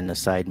house, and a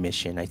side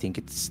mission. I think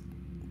it's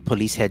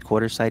police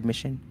headquarters side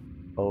mission.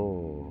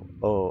 oh.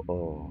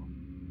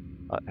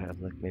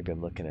 Maybe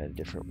I'm looking at a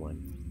different one.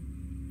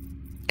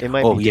 It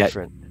might Oh, be yeah.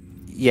 different.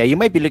 Yeah, you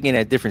might be looking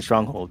at a different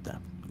stronghold,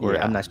 or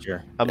Yeah. I'm not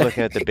sure. I'm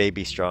looking at the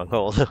baby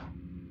stronghold.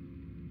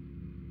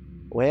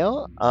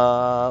 Well,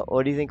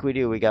 what do you think we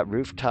do? We got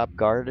rooftop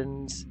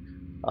gardens.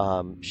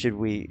 Should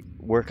we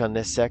work on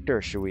this sector,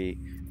 or should we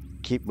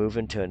keep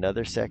moving to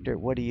another sector?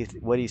 What do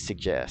you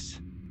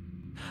suggest?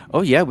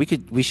 Oh yeah,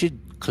 we should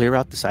clear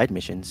out the side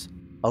missions.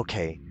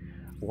 Okay.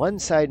 One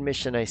side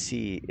mission I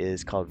see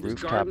is called There's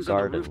rooftop gardens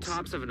on the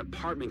rooftops of an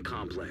apartment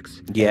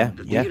complex. Yeah,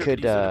 The yeah. theater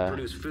Could, could use it to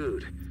produce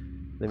food.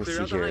 Let me Clear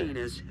see out the here.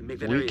 hyenas and make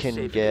that We area can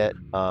safe get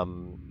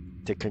again.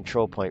 the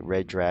control point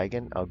Red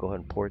Dragon. I'll go ahead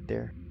and port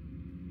there,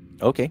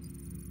 Okay.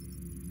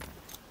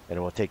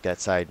 and we'll take that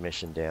side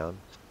mission down.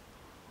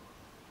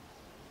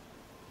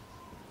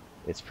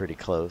 It's pretty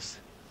close.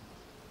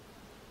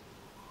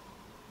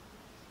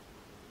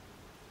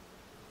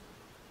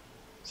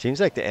 Seems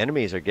like the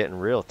enemies are getting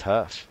real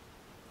tough.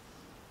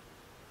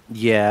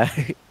 Yeah.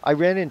 I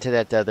ran into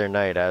that the other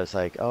night. I was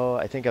like, oh,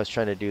 I think I was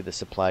trying to do the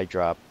supply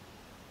drop,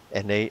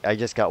 and I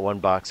just got one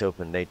box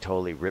open. They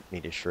totally ripped me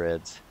to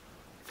shreds.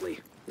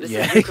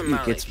 Yeah,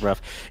 it gets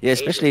rough. Yeah,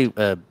 especially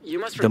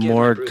the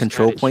more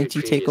control points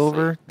you take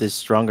over, the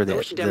stronger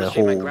the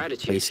whole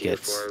place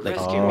gets. Like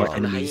more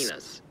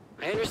enemies.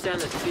 I understand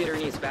that the theater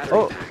needs battery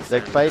Oh, packs.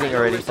 they're fighting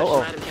already.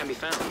 Oh,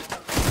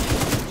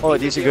 Oh,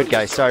 these are good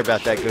guys. Sorry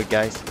about that, good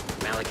guys.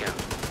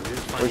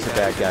 Where's the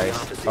bad guys?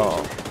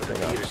 Oh,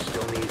 hang on.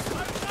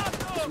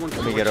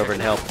 Let me get over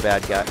and help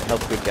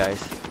good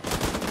guys.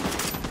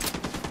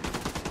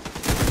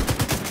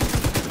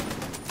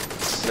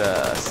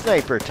 It's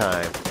sniper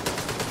time.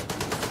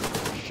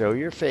 Show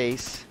your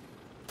face.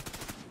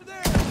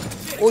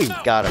 Oh, you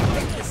got him.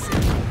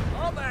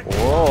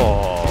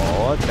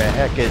 Whoa, what the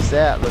heck is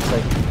that? Looks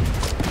like...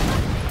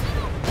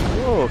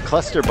 Whoa,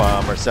 cluster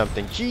bomb or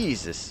something.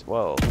 Jesus,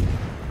 whoa.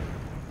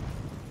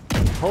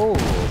 Oh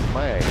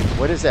my,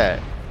 what is that?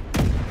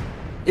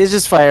 It's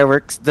just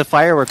fireworks. The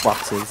firework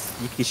boxes.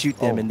 You can shoot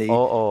them and they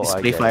I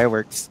display get it.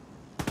 fireworks.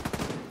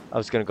 I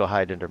was gonna go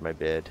hide under my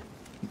bed.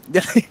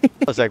 I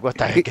was like, what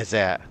the heck is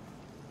that?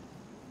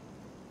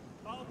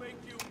 I'll make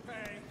you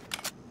pay.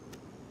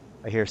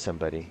 I hear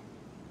somebody.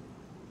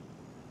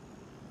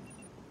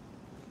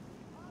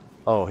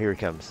 Oh, here he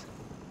comes.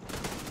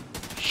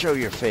 Show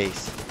your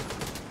face.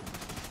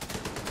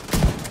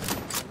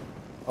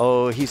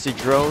 Oh, he's a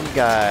drone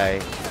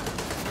guy.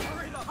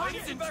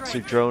 It's a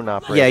drone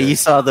operator. Yeah, you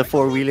saw the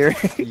 4-wheeler.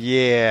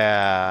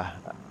 Yeah,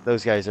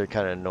 those guys are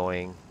kind of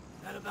annoying.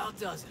 That about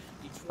does it.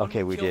 Each one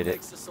Okay, we kill did it.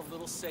 makes us a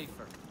little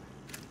safer.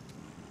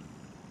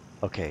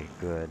 Okay,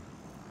 good.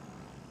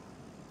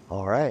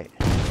 All right.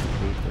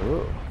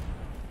 Ooh.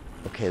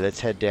 Okay, let's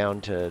head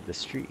down to the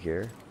street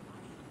here.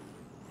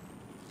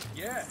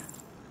 Yeah.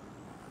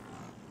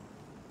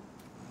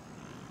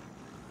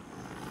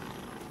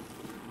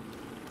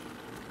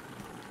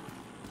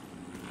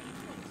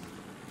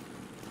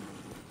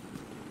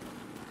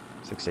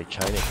 This looks like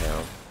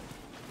Chinatown.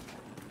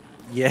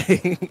 Yeah.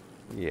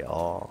 Yeah.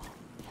 Oh.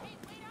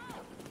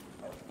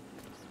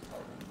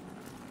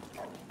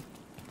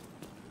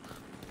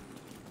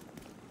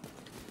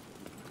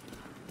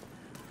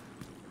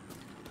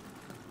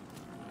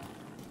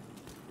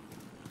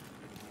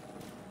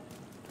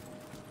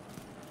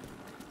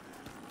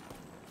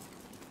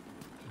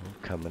 I'm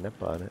coming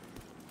up on it.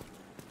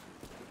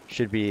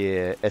 Should be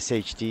a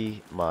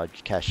SHD mod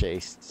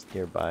cache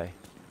nearby.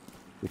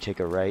 We take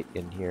a right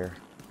in here.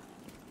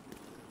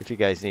 If you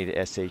guys need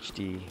a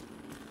SHD,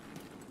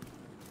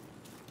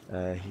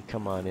 you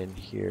come on in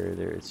here.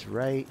 There, it's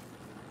right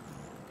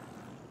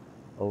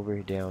over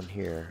down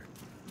here.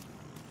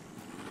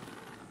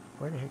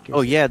 Where the heck is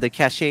Oh it? yeah, the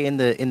cache in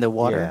the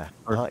water.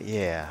 Yeah.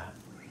 Yeah.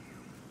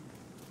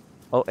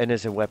 Oh, and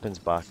there's a weapons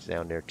box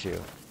down there too.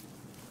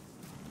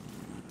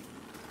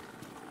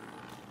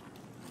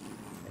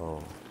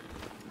 Oh.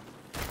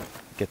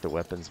 Get the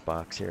weapons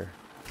box here.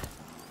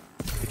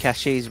 The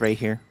cache is right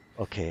here.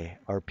 Okay,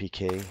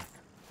 RPK.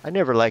 I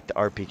never liked the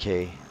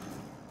RPK.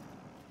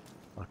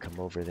 I'll come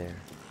over there.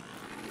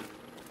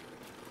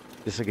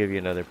 This will give you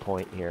another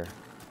point here.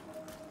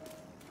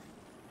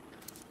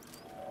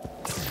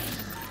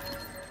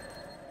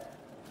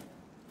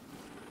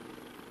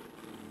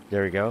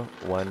 There we go.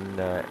 One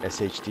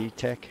SHD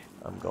tech.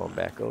 I'm going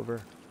back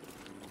over.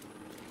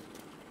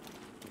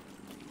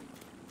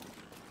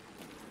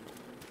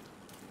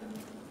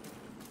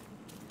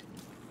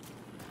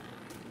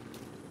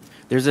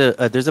 There's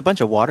a bunch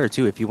of water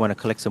too. If you want to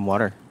collect some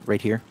water,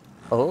 right here.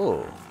 Oh.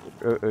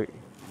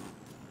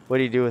 What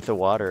do you do with the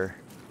water?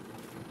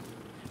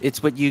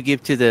 It's what you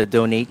give to the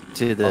donate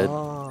to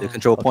the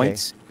control okay.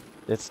 points.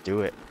 Let's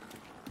do it.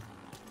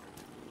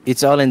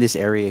 It's all in this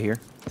area here.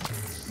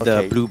 The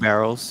Okay. blue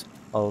barrels.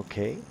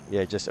 Okay.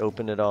 Yeah, just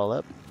open it all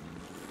up.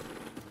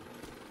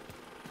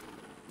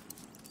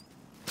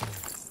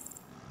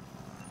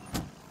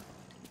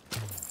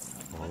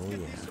 Oh yeah.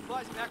 These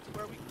supplies back to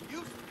where we can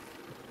use them.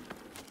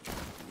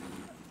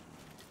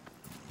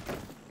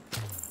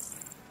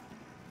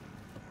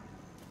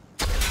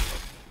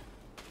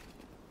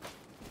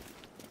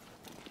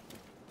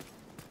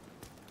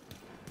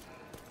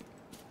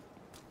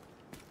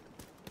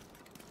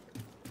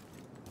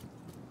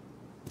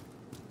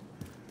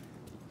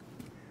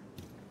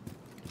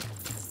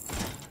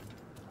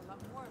 A lot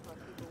more of our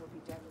people would be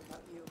dead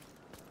without you.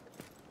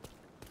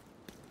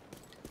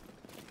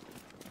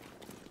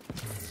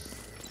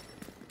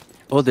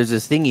 Oh, there's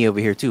this thingy over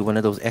here too. One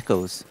of those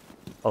echoes.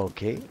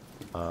 Okay.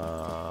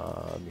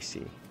 Let me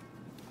see.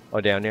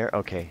 Oh, down there?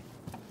 Okay.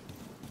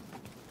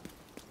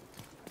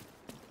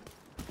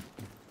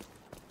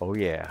 Oh,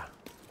 yeah.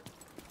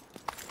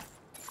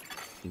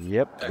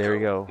 Yep, there we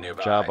go.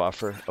 Nearby. Job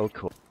offer. Oh,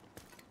 cool.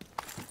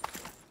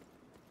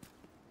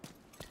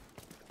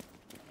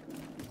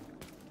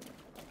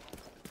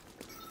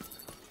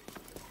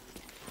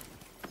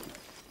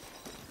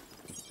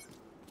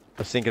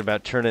 I was thinking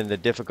about turning the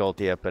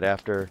difficulty up, but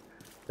after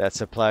that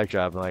supply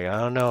job, I'm like, I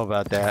don't know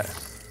about that.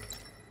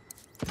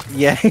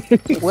 Yeah.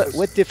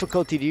 What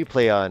difficulty do you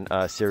play on,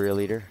 Serial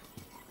Leader?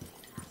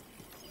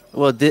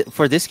 Well,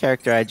 for this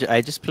character,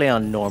 I just play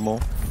on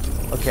normal.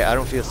 Okay, I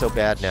don't feel so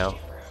bad now.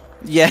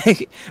 Yeah,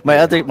 my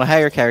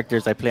higher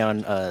characters I play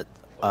on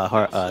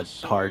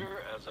hard.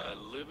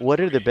 What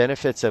are the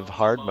benefits of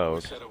hard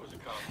mode?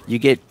 You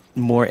get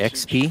more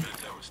XP.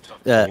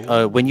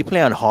 When you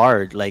play on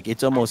hard, like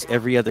it's almost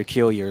every other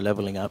kill you're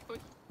leveling up.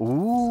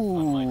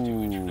 Ooh.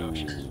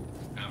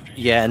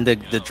 Yeah, and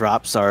the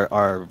drops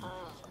are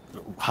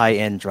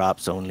high-end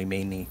drops only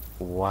mainly.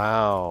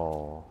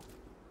 Wow.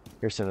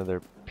 Here's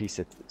another piece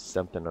of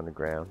something on the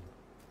ground.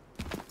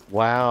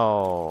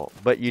 Wow.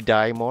 But you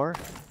die more?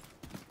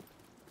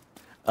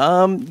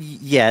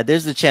 Yeah,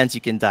 there's a chance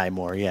you can die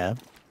more, yeah.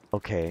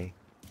 Okay.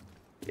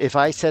 If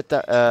I set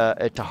the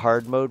it to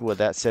hard mode, will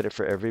that set it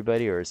for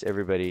everybody, or is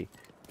everybody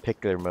pick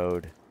their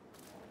mode?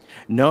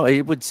 No,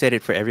 it would set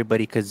it for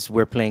everybody because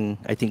we're playing.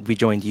 I think we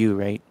joined you,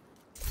 right?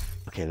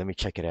 Okay, let me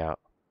check it out.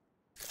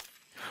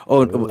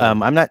 Oh, Ooh.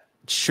 I'm not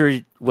sure.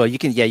 Well, you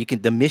can. Yeah, you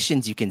can. The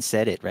missions you can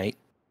set it, right?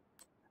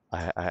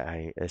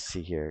 Let's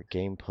see here.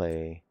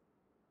 Gameplay.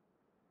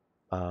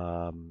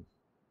 Let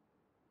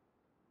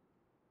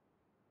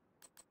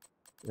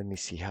me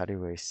see. How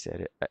do I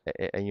set it?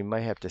 And you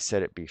might have to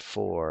set it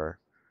before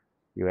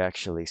you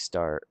actually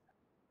start.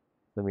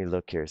 Let me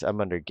look here. So I'm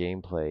under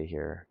gameplay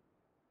here.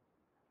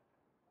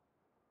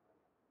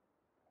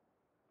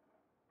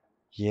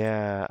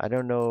 Yeah, I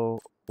don't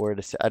know where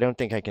to set. I don't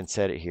think I can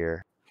set it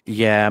here.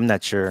 Yeah, I'm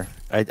not sure.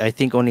 I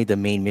think only the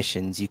main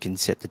missions you can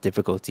set the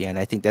difficulty, and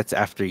I think that's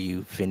after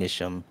you finish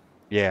them.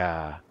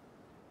 Yeah.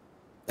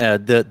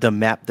 The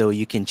map though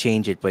you can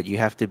change it, but you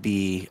have to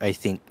be. I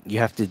think you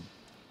have to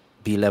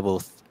be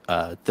level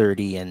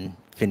 30 and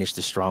finish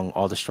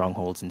all the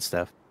strongholds and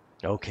stuff.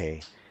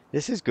 Okay.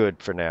 This is good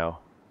for now.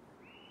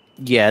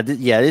 Yeah,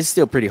 yeah, it's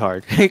still pretty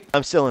hard.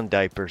 I'm still in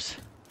diapers.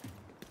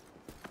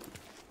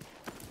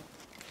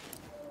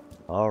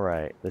 All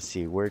right. Let's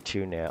see. Where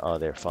to now? Oh,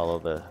 there. Follow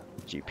the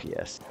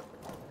GPS.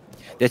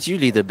 That's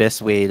usually the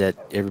best way that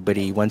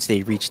everybody, once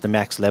they reach the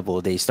max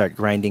level, they start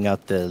grinding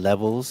out the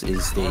levels.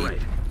 Is they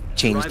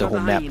change the whole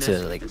map to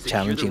like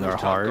challenging or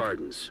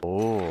hard.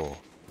 Oh.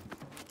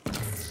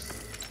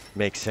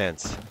 Makes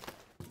sense.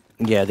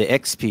 Yeah, the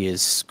XP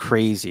is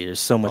crazy.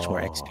 There's so much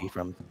more XP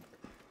from.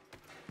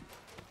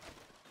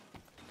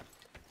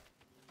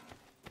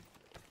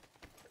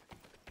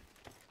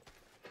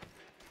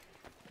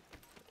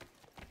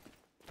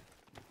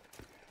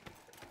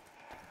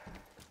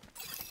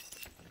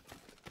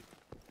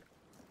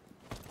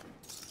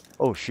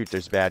 Oh shoot,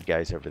 there's bad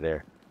guys over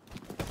there.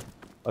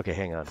 Okay,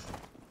 hang on.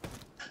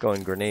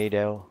 Going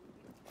Grenado.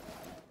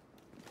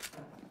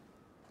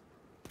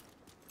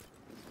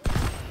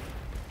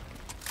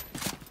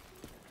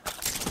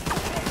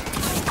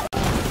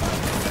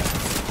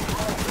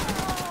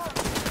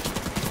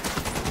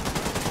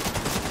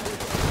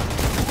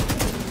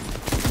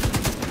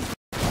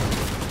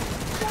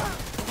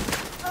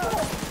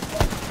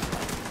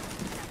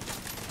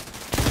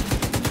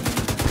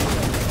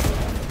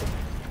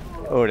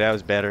 Oh, that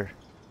was better.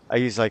 I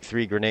used like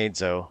 3 grenades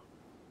though.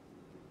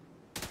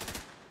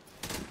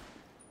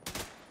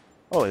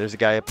 Oh, there's a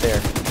guy up there.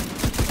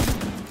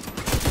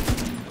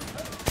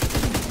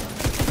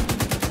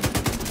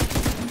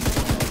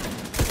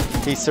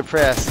 He's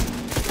suppressed.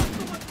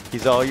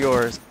 He's all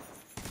yours.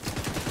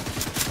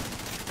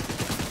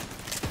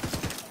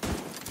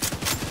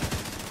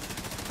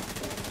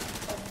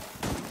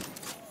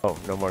 Oh,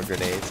 no more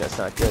grenades. That's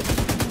not good.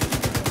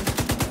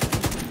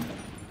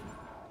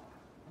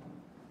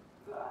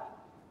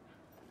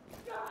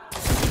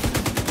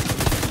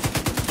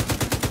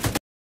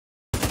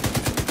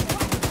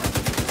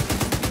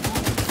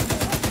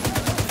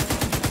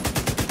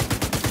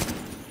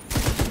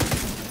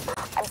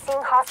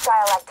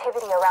 hostile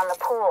activity around the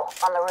pool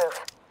on the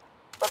roof.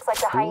 Looks like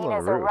the Pool on the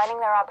hyenas are roof. running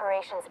their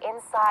operations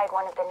inside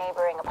one of the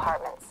neighboring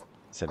apartments.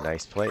 It's a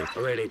nice place.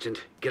 All right,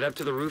 Agent. Get up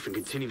to the roof and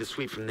continue the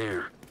sweep from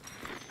there.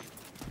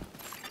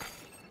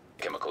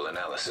 Chemical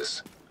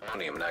analysis.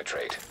 Ammonium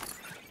nitrate.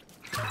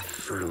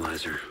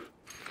 Fertilizer.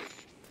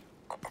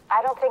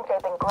 I don't think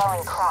they've been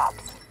growing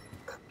crops.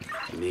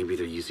 Maybe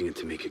they're using it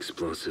to make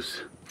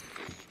explosives.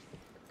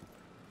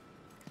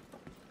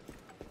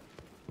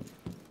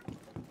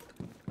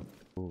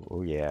 Ooh,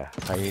 oh yeah,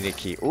 hyena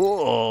key.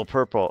 Ooh,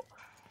 purple.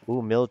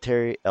 Ooh,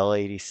 military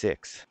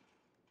L86.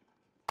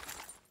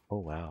 Oh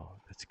wow,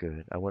 that's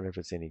good. I wonder if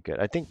it's any good.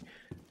 I think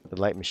the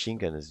light machine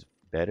gun is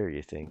better.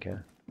 You think, huh?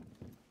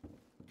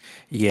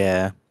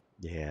 Yeah,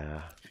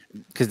 Yeah.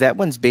 because that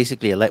one's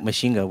basically a light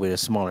machine gun with a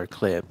smaller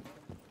clip.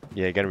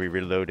 Yeah, you gotta be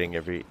reloading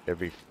every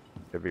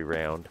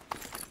round.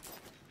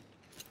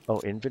 Oh,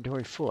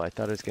 inventory full. I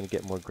thought I was gonna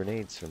get more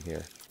grenades from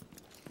here.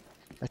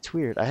 That's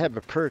weird. I have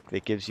a perk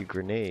that gives you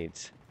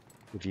grenades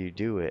if you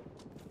do it.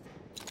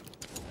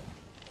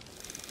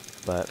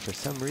 But for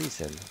some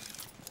reason,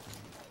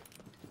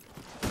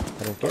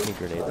 I don't get any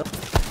grenades.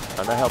 Oh,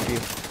 I'm gonna help you.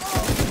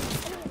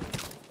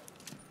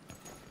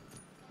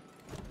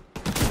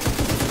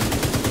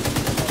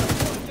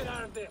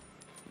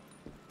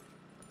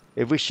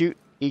 If we shoot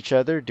each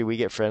other, do we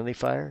get friendly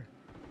fire?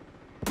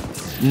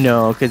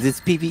 No, because it's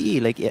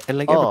PvE, like Oh,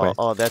 EverQuest.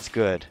 oh, that's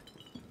good.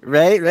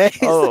 Right, right.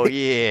 Oh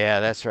yeah,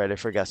 that's right. I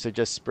forgot. So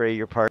just spray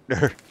your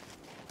partner.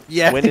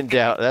 Yeah. When in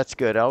doubt, that's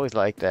good. I always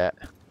like that.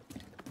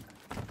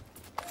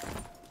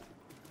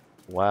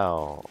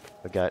 Wow,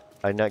 I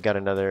got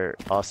another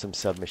awesome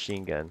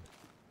submachine gun.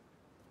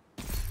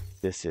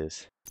 This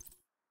is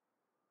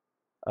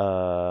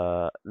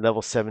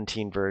level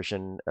 17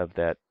 version of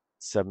that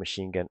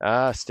submachine gun.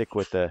 Ah, stick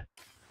with the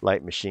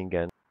light machine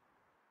gun.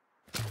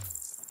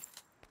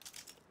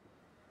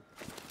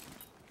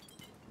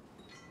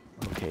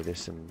 Okay,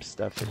 there's some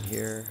stuff in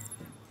here.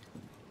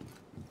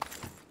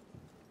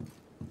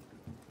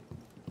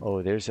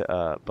 Oh, there's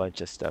a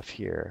bunch of stuff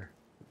here.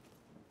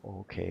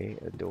 Okay,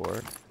 a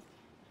door.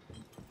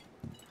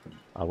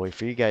 I'll wait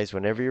for you guys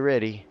whenever you're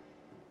ready.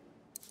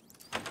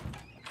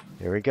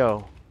 Here we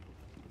go.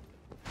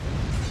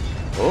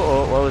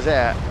 Oh, what was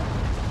that?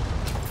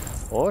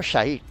 Oh,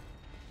 shite.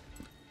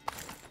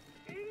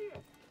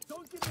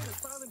 Don't give me the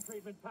silent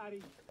treatment,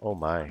 Patty. Oh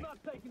my. I'm not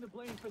taking the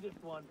blame for this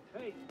one.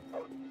 Hey,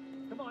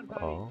 come on,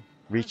 Patty. Oh,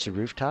 reach the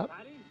rooftop?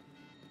 Patty?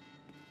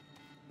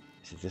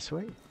 Is it this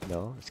way?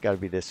 No, it's got to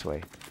be this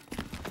way.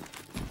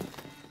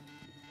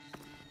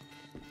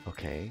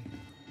 Okay.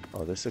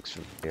 Oh, this looks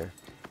familiar.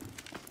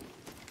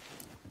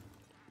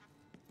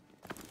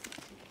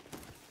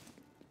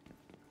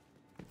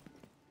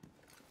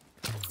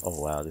 Oh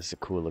wow, this is a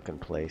cool looking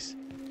place.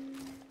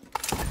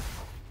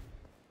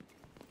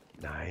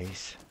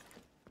 Nice.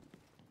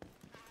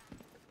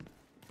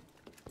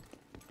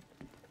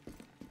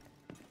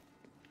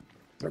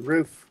 The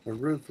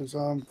roof is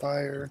on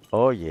fire.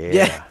 Oh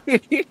yeah.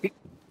 Yeah.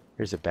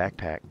 Here's a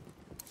backpack.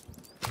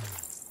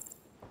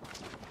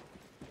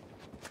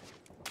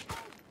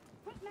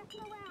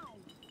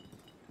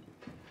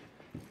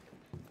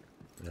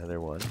 Another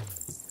one.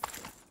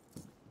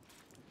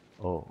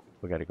 Oh,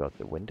 we gotta go out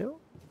the window?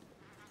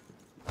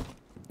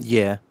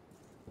 Yeah.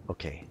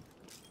 Okay.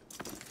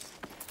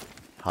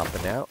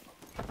 Hopping out.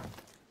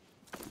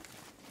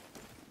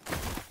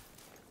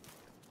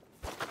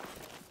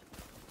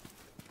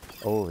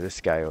 Oh, this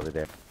guy over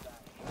there.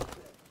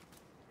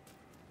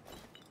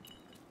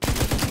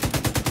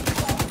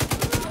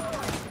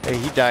 Hey,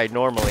 he died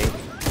normally.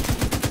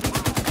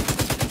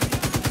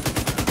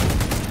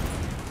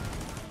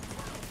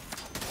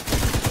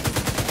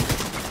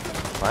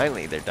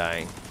 Finally, they're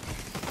dying.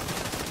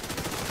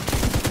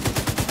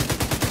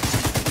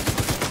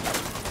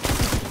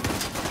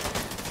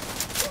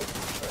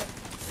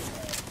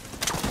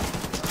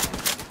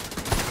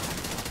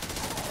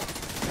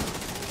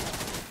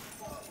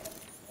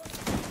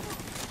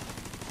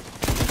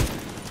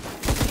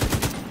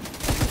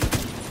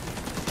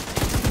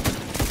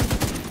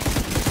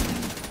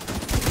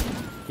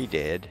 He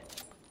did.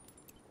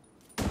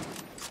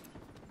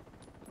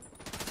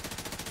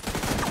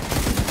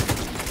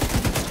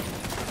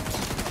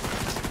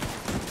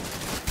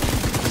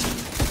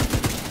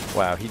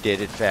 Wow, he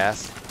did it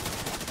fast.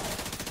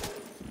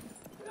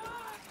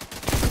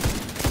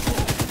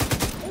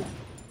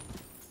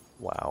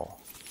 Wow.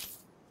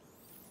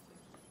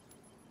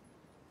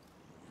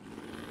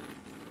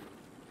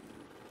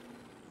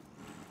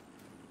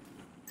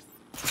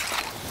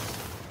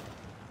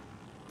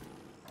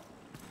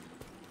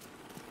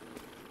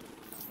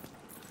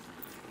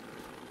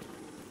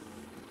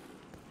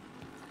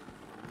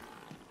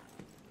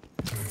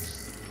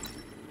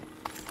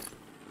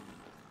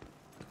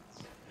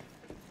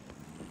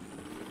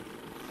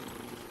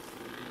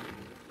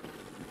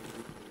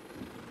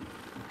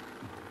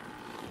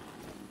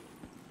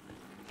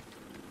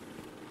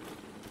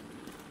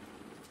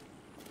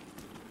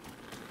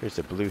 Here's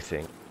a blue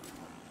thing.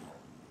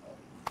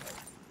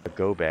 A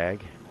go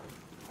bag.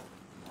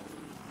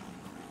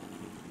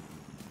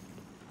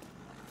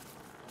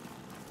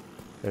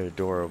 There's a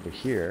door over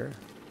here.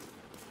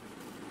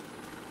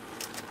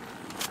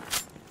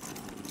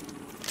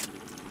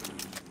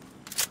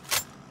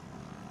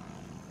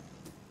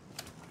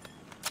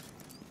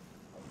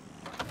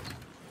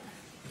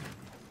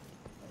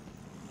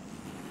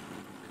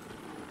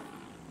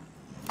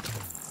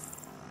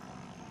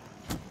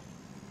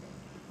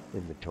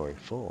 Inventory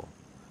full.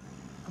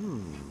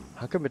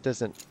 How come it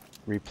doesn't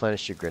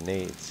replenish your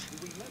grenades?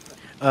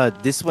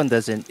 This one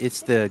doesn't.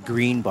 It's the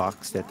green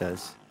box that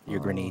does your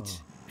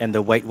grenades. And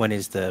the white one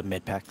is the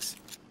med packs.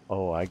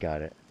 Oh, I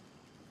got it.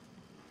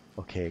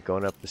 Okay,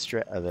 going up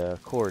the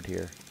cord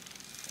here.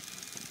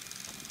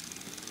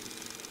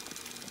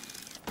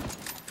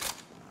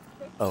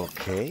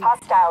 Okay.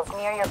 Hostiles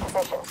near your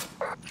position.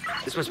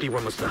 This must be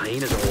where most of the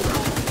hyenas are holed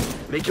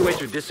out. Make your way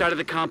through this side of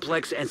the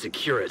complex and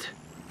secure it.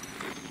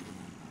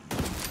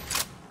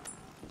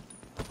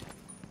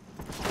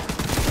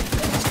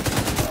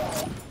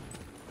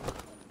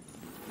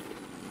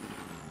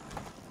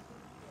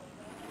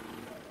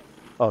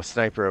 Oh,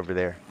 sniper over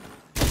there.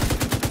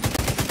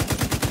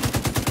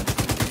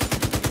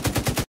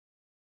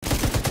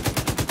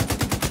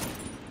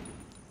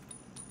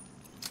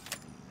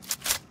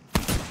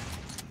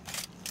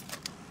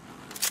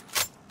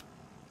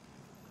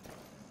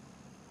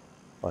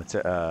 Oh, it's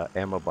a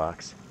ammo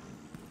box.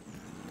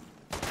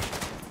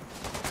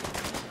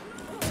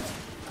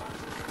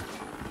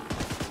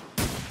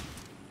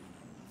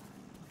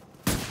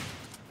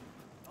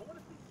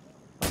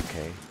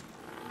 Okay.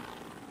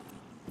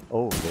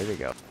 Oh, there they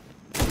go.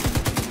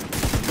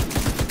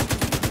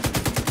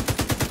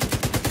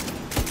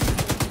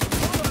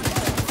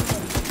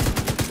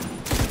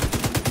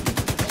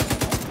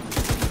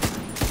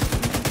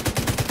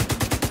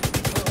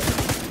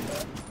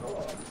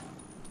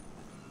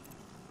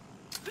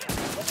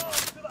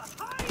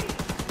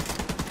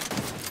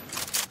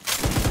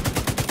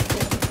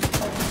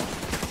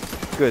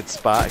 Good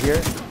spot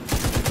here.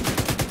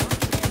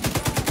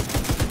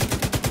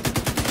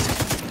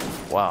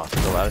 Wow,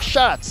 took a lot of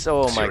shots.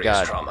 Oh my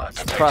god.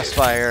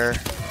 Crossfire.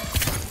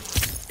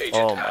 Agent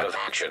out of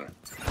action.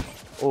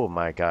 Oh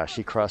my gosh,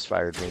 he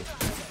crossfired me.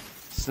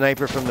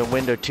 Sniper from the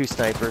window, 2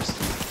 snipers.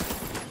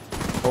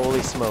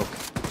 Holy smoke.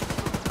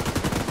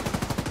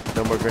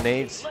 No more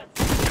grenades.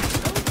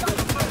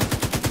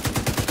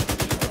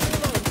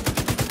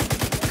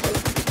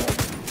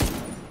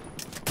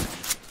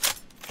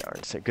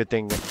 Darn, so good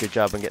thing, good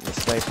job on getting the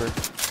sniper.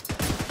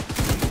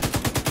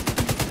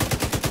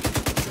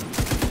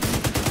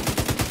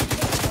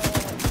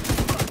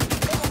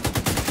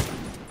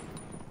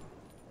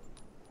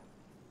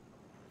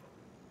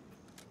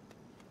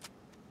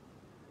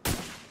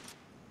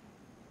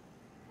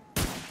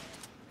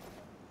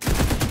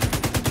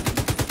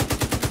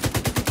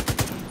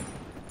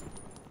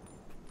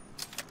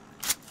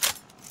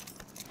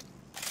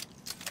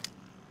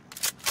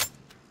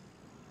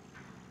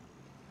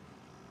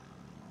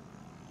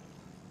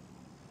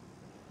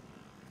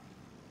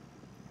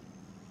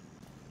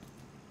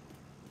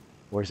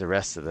 Where's the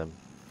rest of them?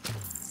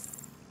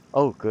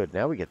 Oh, good.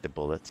 Now we get the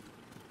bullets.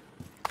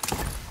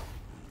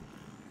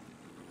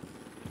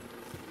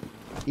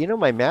 You know,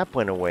 my map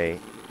went away.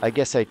 I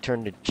guess I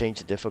changed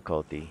the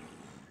difficulty.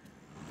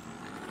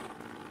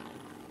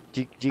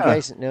 Do you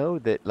guys know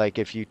that, like,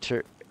 if you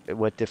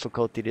what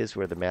difficulty it is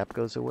where the map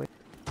goes away?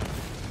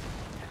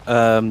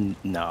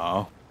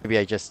 No. Maybe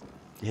I just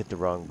hit the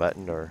wrong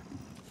button, or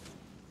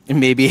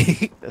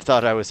maybe I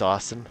thought I was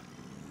awesome.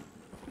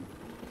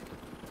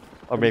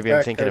 Or maybe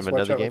I'm thinking of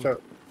another game.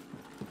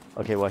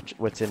 Okay,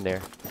 what's in there?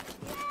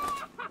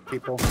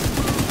 People.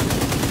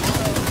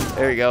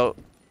 There you go.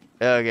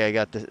 Okay, I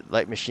got the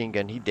light machine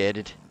gun. He did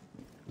it.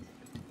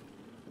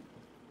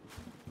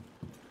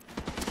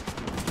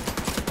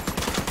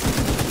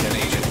 An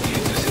agent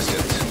needs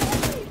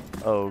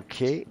assistance.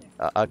 Okay,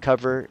 I'll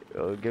cover.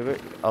 Give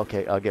it.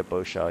 Okay, I'll get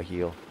Boshaw a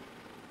heal.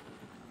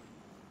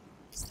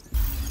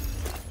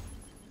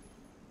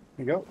 Here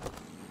you go.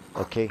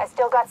 Okay. I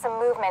still got some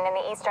movement in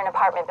the eastern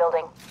apartment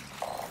building.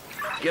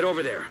 Get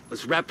over there.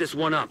 Let's wrap this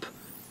one up.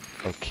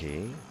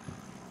 Okay.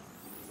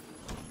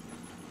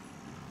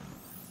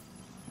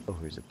 Oh,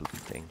 here's a blue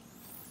thing.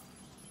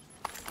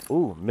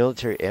 Ooh,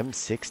 military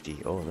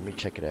M60. Oh, let me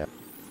check it out.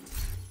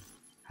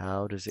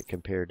 How does it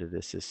compare to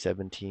this? Is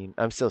 17?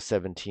 I'm still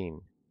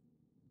 17.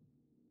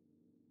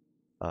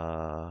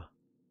 Oh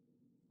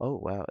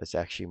wow, it's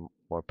actually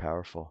more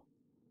powerful.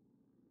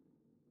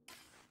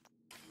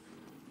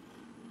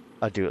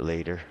 I'll do it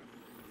later.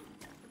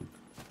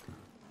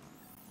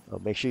 Oh,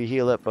 make sure you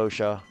heal up,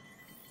 Boshaw.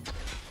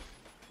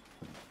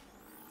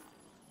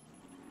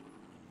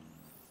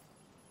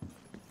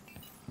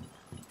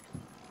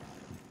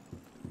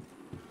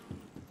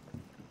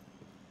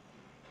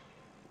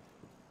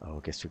 Oh, I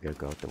guess we gotta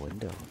go out the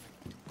window.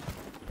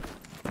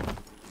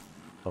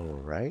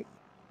 Alright.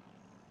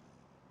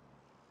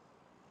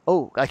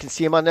 Oh, I can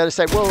see him on the other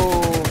side.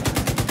 Whoa!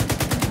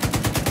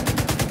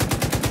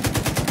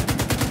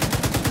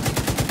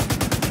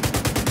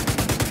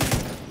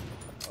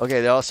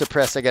 Okay, they're all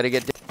suppressed. I gotta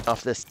get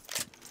off this.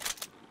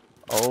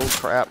 Oh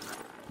crap.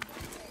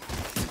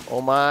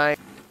 Oh my.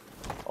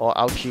 Oh,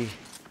 ouchie.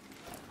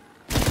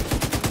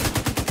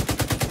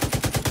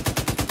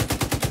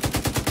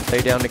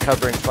 Lay down the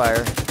covering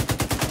fire.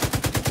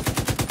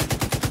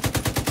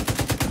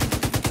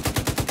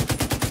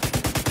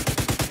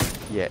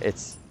 Yeah,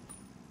 it's...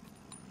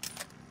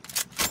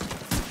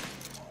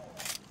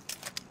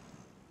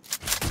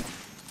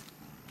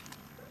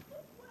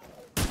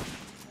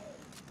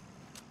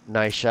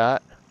 Nice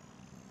shot.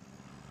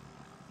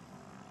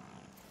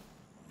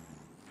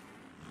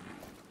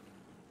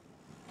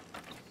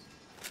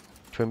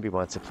 Twimby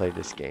wants to play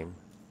this game.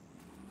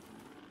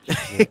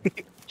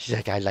 She's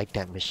like, I like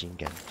that machine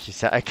gun. She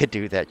said, I could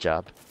do that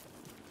job.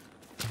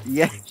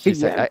 Yeah. She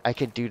said, I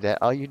can do that.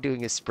 All you're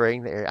doing is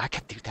spraying the air. I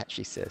can do that,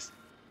 she says.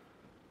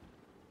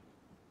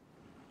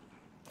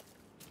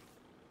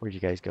 Where'd you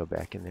guys go?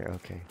 Back in there?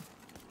 Okay.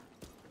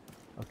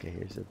 Okay,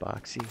 here's the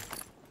boxy.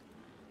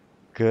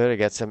 Good, I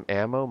got some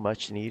ammo,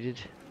 much needed.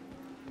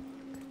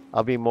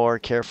 I'll be more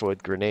careful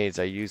with grenades.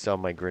 I used all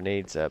my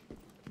grenades up.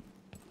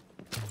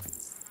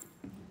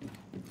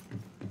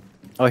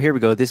 Oh, here we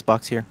go. This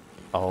box here.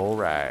 All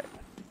right.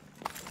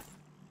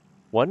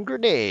 One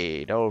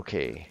grenade.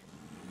 Okay.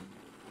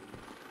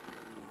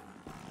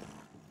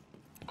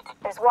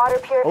 There's water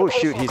purification. Oh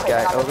shoot, he's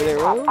got over there.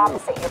 Rooftop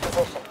opposite your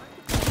position.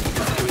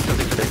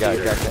 The guy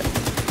got that.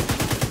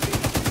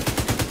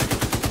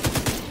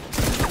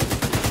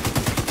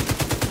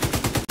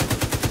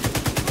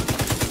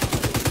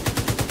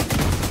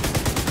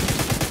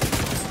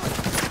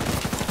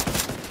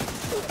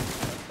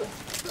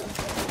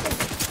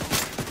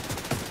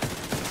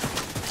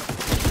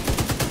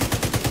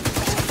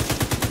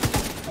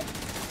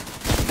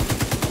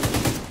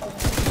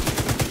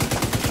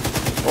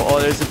 Oh,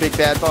 there's a big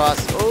bad boss.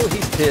 Oh,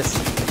 he's pissed.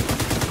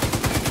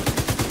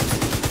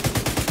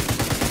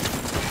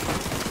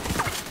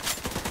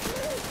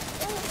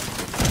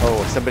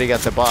 Oh, somebody got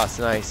the boss.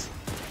 Nice.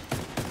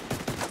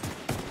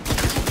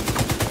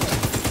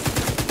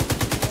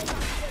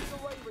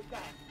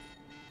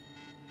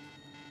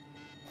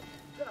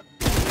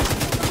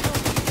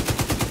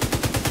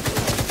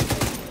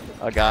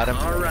 I got him.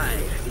 All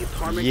right. The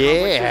apartment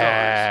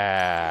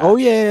Yeah. Oh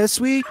yeah,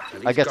 sweet.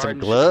 I got some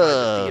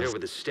gloves.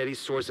 With a steady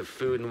source of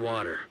food and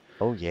water.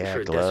 Oh yeah,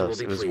 Sure, Dessa gloves.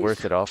 will It be was pleased.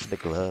 worth it all for the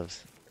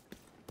gloves.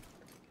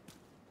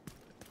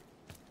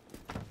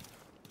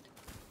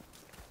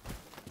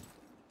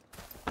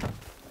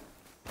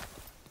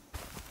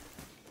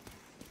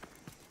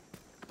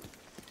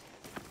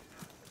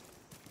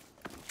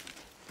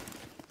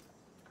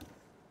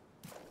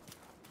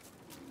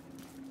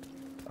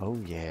 Oh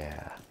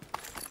yeah.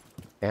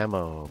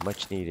 Ammo,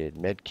 much needed.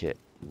 Med kit,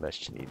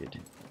 much needed.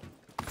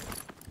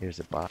 Here's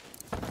a box.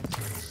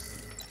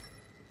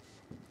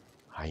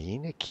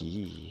 Hyena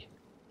key.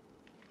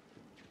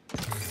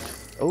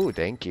 Oh,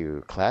 thank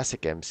you.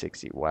 Classic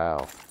M60.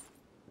 Wow.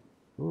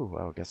 Ooh,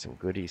 wow, got some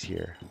goodies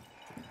here.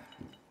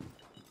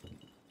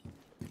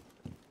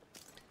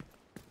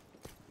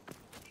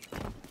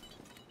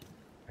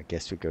 I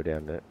guess we go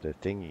down the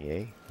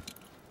thingy, eh?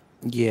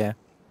 Yeah.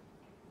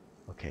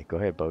 Okay, go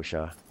ahead,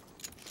 Bosha.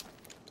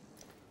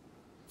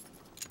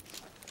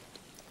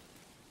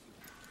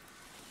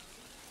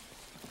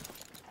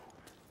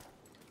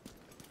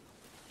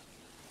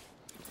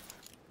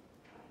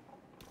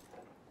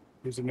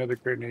 Here's another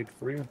grenade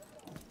for you.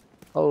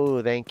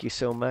 Oh, thank you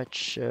so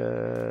much.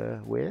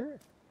 Where?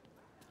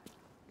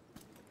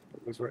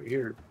 It was right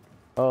here.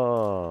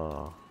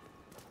 Oh.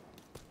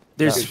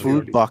 There's Not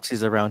food food.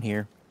 boxes around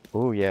here.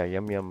 Oh, yeah,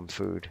 yum yum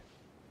food.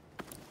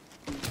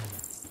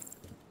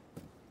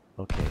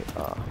 Okay,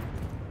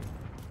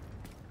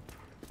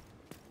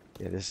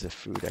 yeah, this is the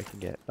food I can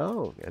get.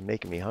 Oh, it's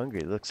making me hungry.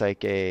 It looks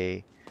like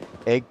a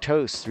egg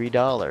toast,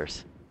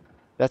 $3.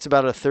 That's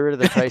about a third of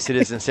the price it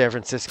is in San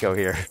Francisco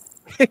here.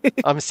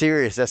 I'm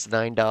serious, that's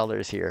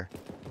 $9 here.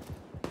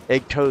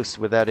 Egg toast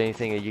without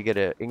anything. You get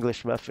an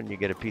English muffin, you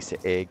get a piece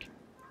of egg.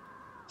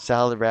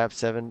 Salad wrap,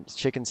 7.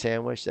 Chicken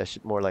sandwich,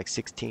 that's more like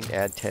 16.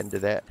 Add 10 to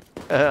that.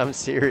 I'm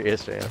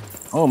serious, man.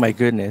 Oh my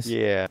goodness.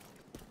 Yeah.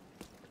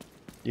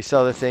 You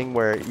saw the thing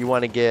where you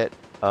want to get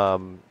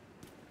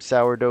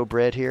sourdough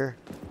bread here?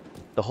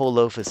 The whole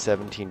loaf is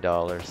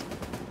 $17.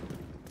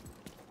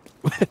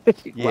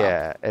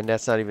 Yeah, and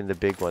that's not even the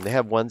big one. They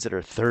have ones that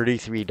are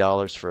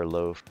 $33 for a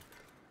loaf.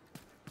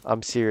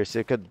 I'm serious.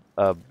 It could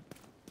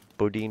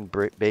Bodine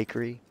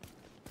Bakery.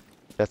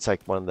 That's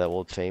like one of the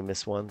old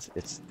famous ones.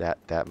 It's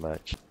that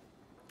much.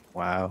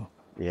 Wow.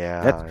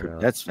 Yeah,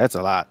 That's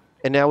a lot.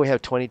 And now we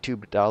have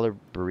 $22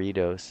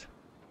 burritos.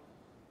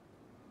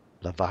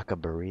 La Vaca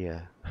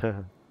Burrilla.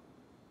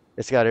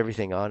 It's got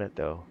everything on it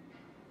though.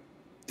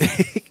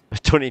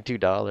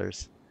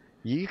 $22.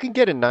 You can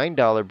get a $9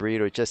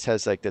 burrito. It just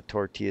has like the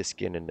tortilla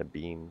skin and the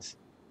beans.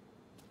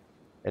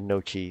 And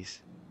no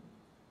cheese.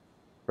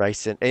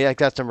 Rice in I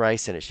got some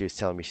rice in it. She was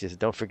telling me. She said,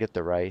 don't forget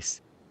the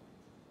rice.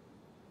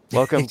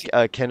 Welcome,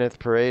 Kenneth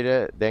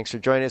Pareda. Thanks for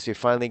joining us. We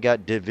finally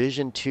got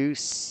Division 2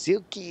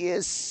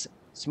 Silkiest.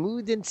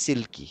 Smooth and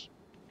silky.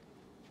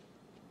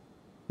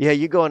 Yeah,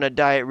 you go on a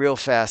diet real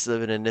fast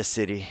living in this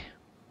city.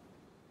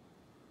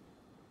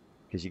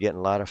 because you're getting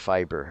a lot of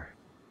fiber.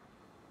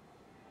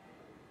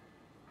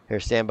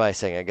 Here, stand by a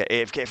second. I got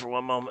AFK for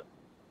one moment.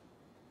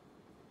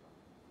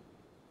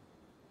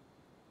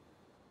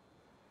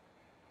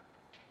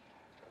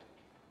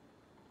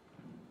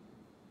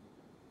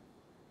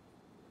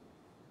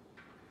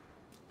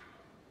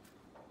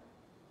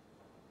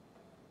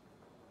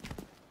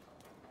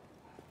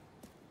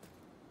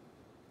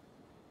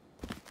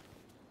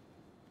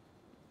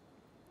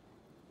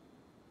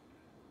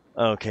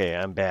 Okay,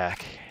 I'm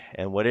back.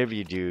 And whatever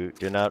you do,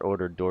 do not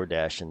order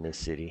DoorDash in this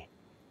city.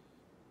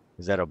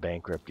 Because that'll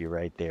bankrupt you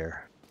right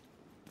there.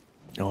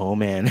 Oh,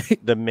 man.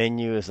 The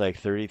menu is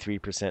like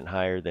 33%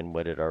 higher than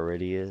what it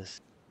already is.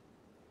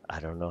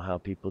 I don't know how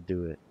people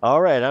do it.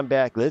 All right, I'm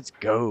back. Let's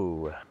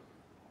go.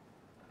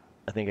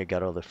 I think I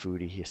got all the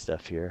foodie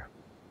stuff here.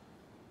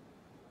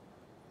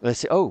 Let's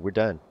see. Oh, we're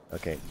done.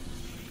 Okay.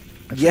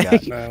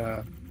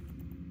 Yeah.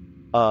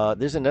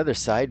 There's another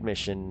side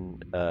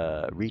mission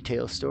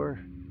retail store.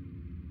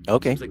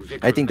 Okay.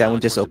 I think that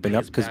one just opened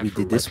up because we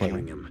did this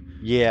one.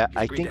 Yeah,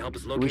 I think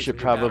we should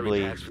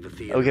probably...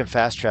 we can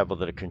fast travel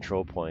to the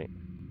control point.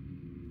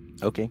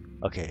 Okay.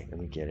 Okay, let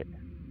me get it.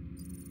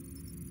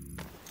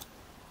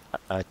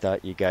 I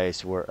thought you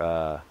guys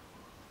were...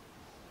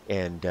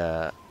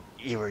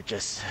 you were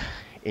just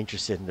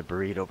interested in the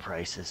burrito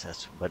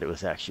prices. But it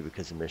was actually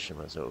because the mission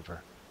was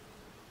over.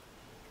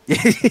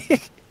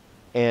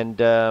 And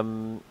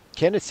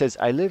Kenneth says,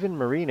 I live in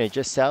Marina,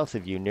 just south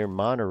of you, near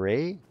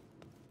Monterey.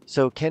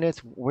 So, Kenneth,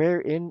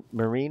 where in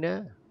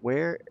Marina?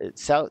 Where?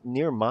 South,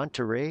 near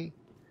Monterey?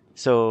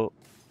 So,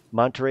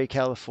 Monterey,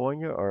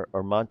 California,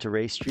 or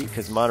Monterey Street?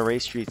 Because Monterey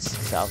Street's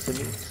south of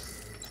me.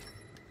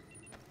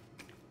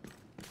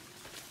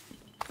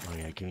 Oh,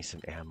 yeah, give me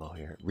some ammo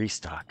here.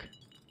 Restock.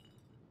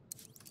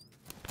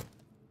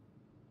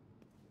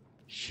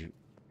 Shoot.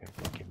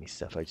 Give me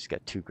stuff. I just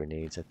got 2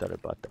 grenades. I thought I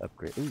bought the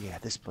upgrade. Oh, yeah,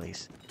 this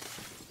place.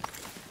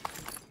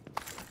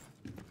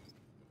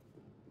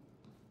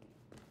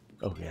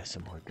 Oh, yeah,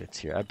 some more goods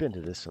here. I've been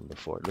to this one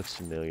before. It looks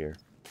familiar.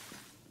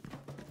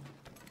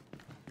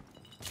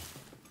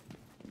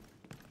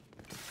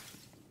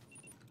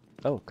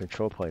 Oh,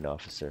 control point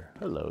officer.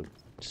 Hello,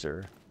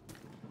 sir.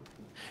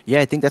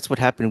 Yeah, I think that's what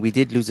happened. We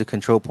did lose a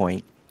control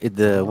point.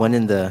 The one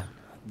in the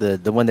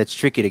one that's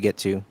tricky to get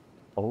to.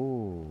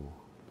 Oh.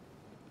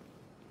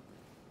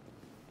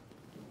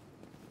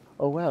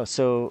 Oh, wow.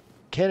 So,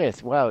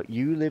 Kenneth, wow,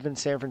 you live in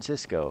San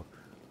Francisco.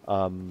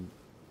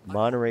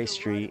 Monterey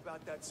Street,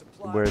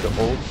 where the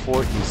old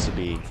fort used to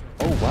be.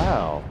 Oh,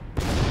 wow.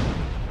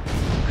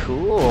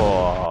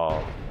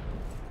 Cool.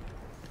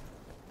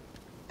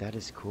 That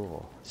is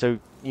cool. So,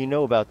 you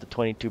know about the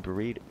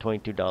 $22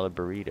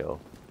 burrito.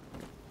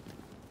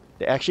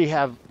 They actually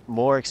have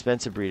more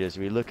expensive burritos.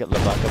 We look at La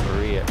Vaca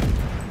Burrito.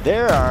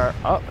 There are...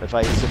 Oh, if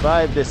I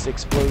survive this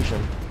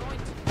explosion...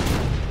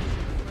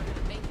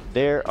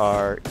 There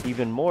are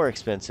even more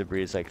expensive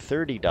burritos, like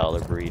 $30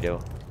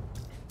 burrito.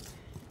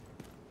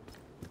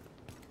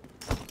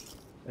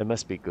 It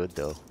must be good,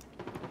 though.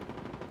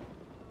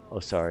 Oh,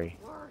 sorry.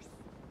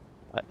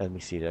 Let me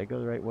see. Did I go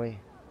the right way?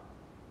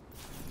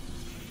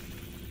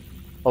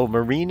 Oh,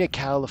 Marina,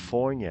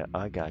 California.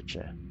 I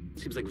gotcha.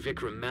 Seems like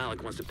Vikram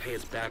Malik wants to pay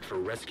us back for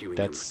rescuing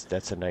him.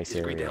 That's a nice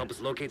area. He's agreed to help us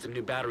locate some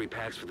new battery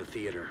packs for the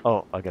theater.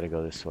 Oh, I gotta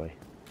go this way.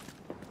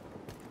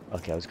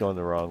 Okay, I was going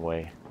the wrong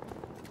way.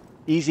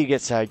 Easy to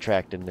get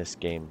sidetracked in this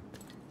game.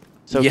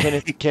 So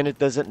yeah. Kenneth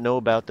doesn't know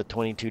about the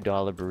 $22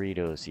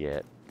 burritos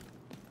yet.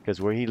 Because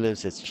where he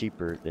lives, it's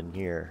cheaper than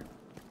here.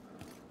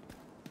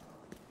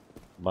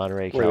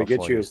 Monterey, California. Where they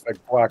get you is like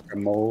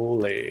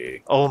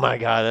guacamole. Oh my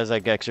god, that's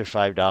like extra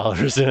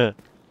 $5.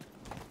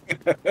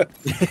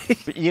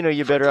 But, you know,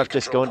 you're better off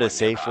just going to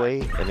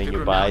Safeway and then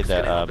you buy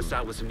the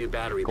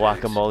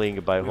guacamole and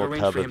you buy a whole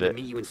tub of it.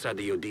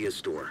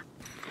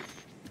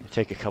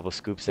 Take a couple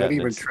scoops out. Don't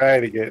even try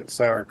to get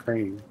sour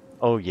cream.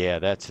 Oh yeah,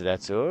 that's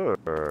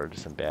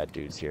some bad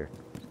dudes here.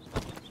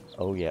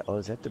 Oh yeah, oh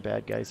is that the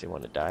bad guys? They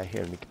want to die?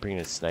 Here, let me bring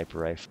in a sniper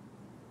rifle.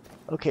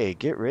 Okay,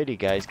 get ready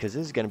guys, because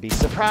this is going to be a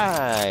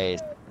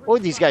surprise! Oh,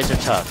 these guys are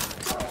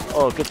tough.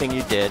 Oh, good thing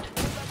you did.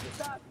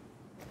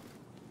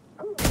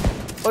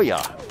 Oh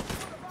yeah.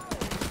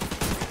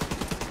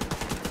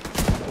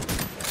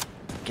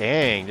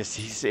 Dang,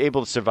 he's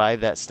able to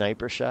survive that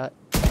sniper shot?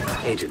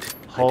 Agent,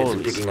 I did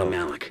some digging on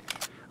Malik.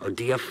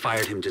 Odia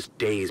fired him just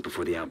days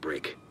before the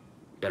outbreak.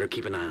 Better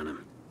keep an eye on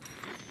him.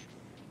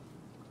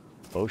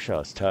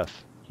 Boshaw's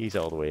tough. He's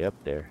all the way up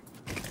there.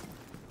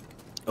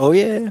 Oh,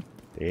 yeah.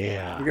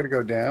 Yeah. You gotta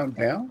go down?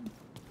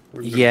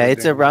 Yeah,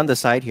 it's down? Around the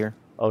side here.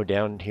 Oh,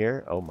 down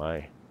here? Oh,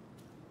 my.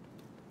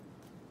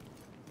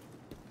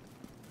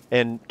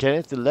 And,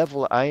 Kenneth, the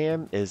level I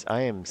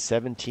am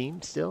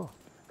 17 still.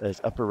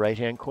 That's upper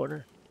right-hand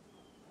corner.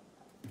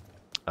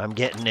 I'm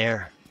getting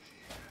there.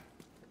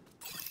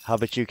 How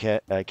about you,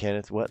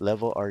 Kenneth? What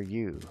level are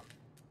you?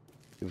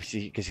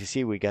 Because you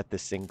see, we got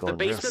this thing going. The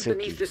basement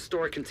beneath this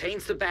store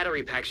contains the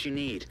battery packs you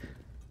need,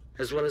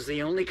 as well as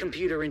the only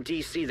computer in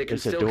DC that can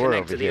still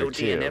connect to the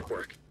ODA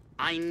network.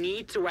 I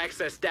need to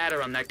access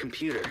data on that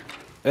computer.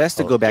 It has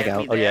to go back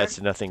out. Oh yeah, it's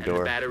a nothing door.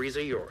 The batteries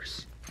are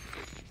yours.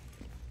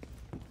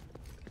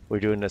 We're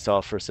doing this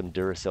all for some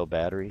Duracell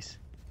batteries.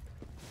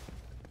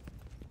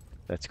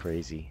 That's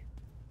crazy.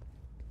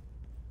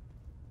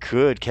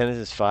 Good, Kenneth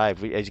is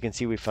 5. As you can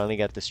see, we finally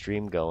got the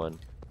stream going.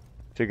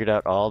 Figured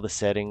out all the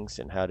settings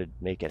and how to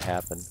make it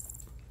happen.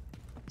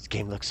 This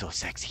game looks so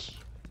sexy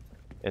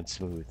and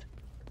smooth.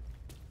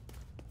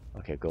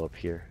 Okay, go up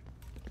here.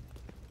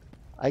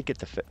 I get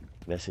the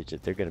message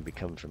that they're going to be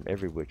coming from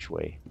every which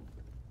way.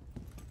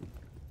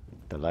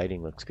 The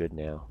lighting looks good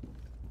now.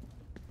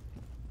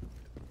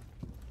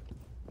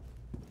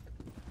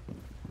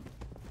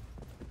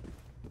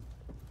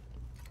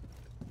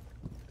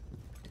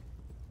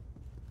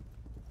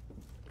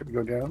 Could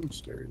go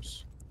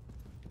downstairs.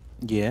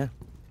 Yeah.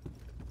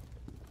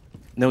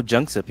 No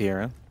junks up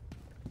here, huh?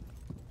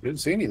 Didn't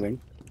see anything.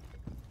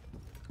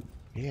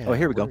 Yeah. Oh,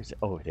 here we go.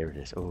 Oh, there it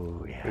is.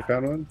 Oh, yeah. We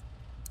found one.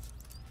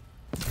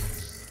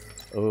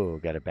 Oh,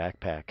 got a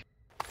backpack.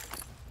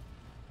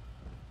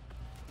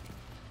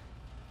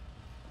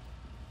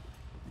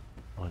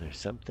 Oh, there's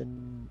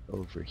something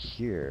over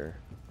here.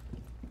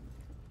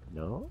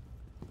 No?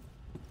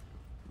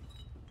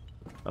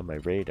 On my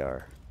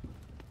radar.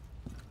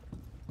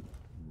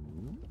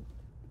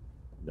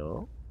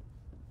 No?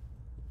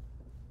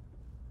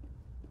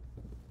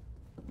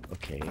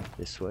 Okay,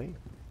 this way.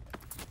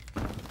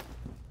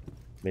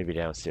 Maybe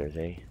downstairs,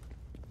 eh?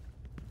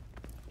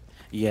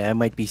 Yeah, I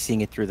might be seeing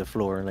it through the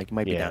floor. Like, it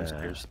might be Yeah.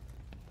 downstairs.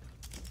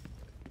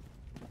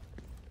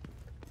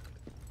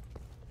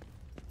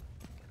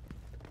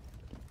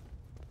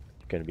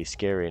 Gonna be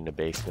scary in the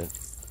basement.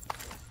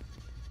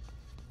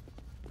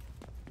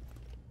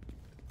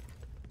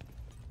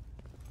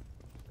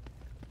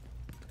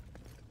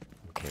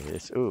 Okay,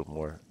 this. Ooh,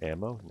 more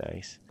ammo.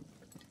 Nice.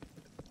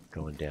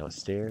 Going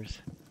downstairs.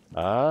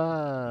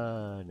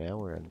 Ah, now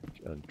we're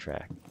on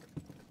track.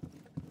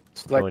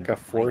 It's like a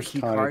forced key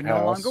haunted card no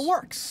house. longer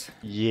works.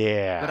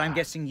 Yeah. But I'm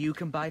guessing you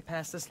can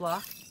bypass this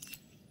lock?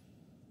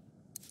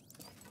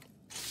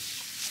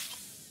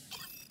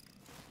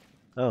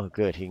 Oh,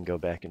 good. He can go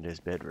back into his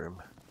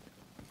bedroom.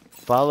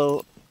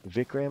 Follow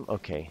Vikram?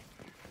 Okay.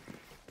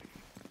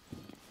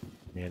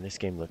 Man, this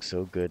game looks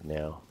so good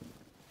now.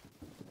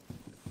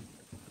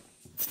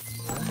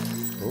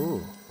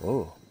 Oh,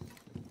 oh.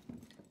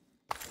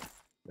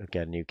 I've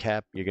got a new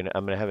cap.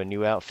 I'm gonna have a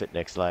new outfit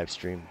next live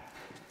stream.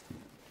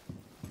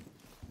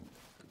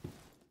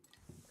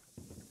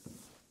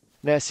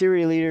 Now,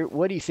 Serial Leader,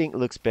 what do you think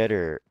looks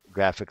better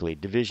graphically,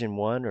 Division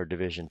 1 or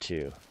Division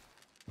 2?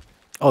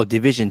 Oh,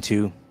 Division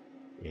 2.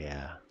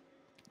 Yeah.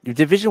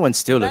 Division 1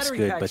 still looks Battery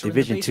good, packs but are in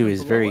the Division 2 basement is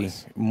below very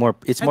us. more.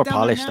 It's Head more down there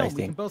polished, now, I we can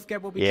think. both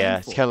get what we Yeah, came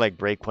it's for. kind of like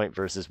Breakpoint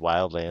versus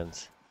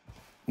Wildlands.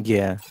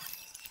 Yeah.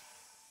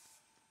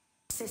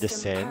 System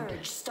Descend.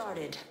 purge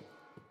started.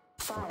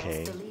 Files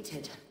Okay.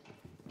 deleted.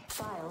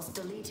 Files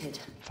deleted.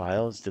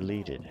 Files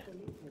deleted.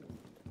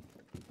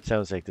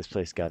 Sounds like this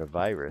place got a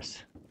virus.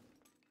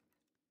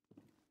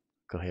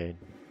 Go ahead.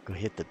 Go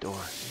hit the door.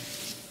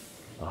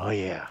 Oh,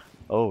 yeah.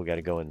 Oh, we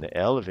gotta go in the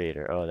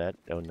elevator. Oh, that.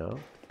 Oh, no.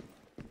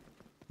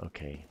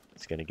 Okay.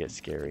 It's gonna get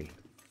scary.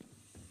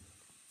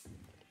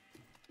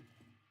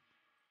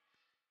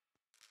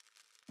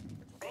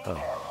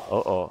 Oh.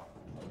 Uh-oh.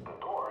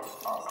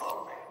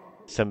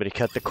 Somebody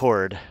cut the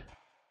cord.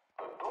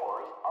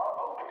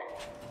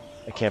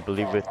 I can't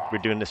believe we're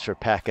doing this for a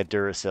pack of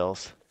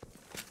Duracells.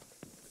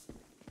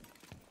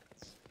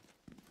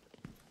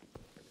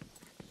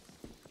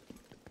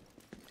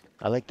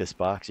 I like this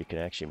box. You can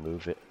actually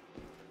move it.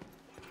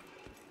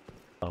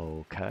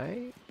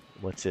 Okay.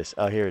 What's this?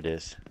 Oh, here it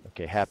is.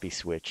 Okay, happy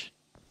switch.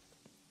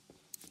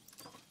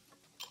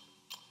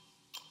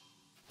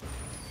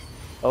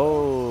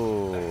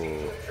 Oh.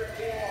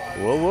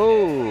 Whoa,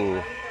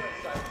 whoa.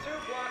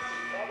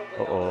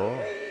 Uh-oh.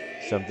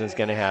 Something's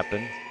gonna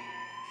happen.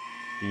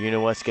 You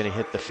know what's gonna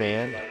hit the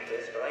fan?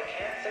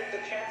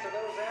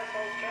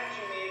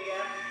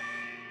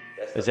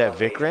 Is that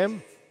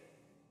Vikram?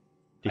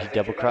 Did he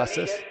double cross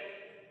us?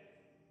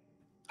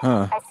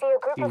 Huh. I see a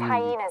group of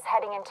hyenas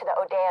heading into the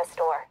Odeya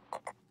store.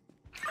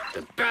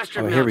 The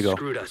bastard Oh, here we mouse go.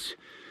 screwed us.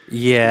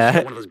 Yeah.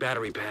 One of those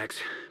battery packs,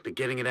 but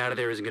getting it out of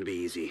there isn't going to be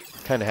easy.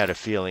 Kind of had a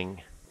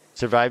feeling.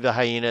 Survive the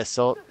hyena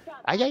assault.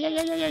 Ah, yeah, yeah,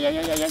 yeah, yeah, yeah,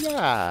 yeah, yeah,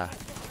 yeah.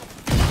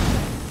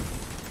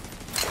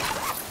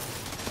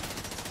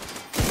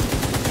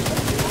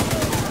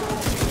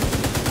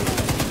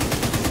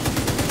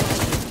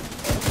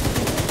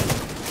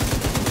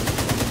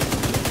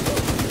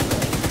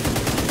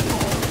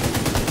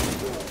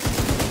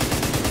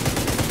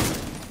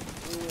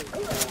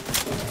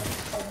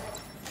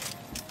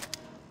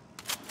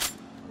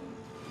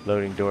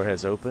 Loading door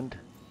has opened.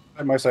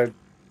 On my side.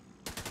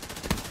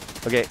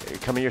 Okay,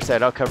 come on your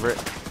side. I'll cover it.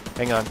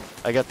 Hang on.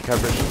 I got the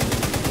coverage.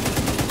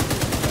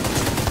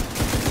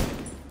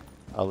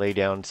 I'll lay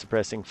down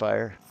suppressing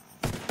fire.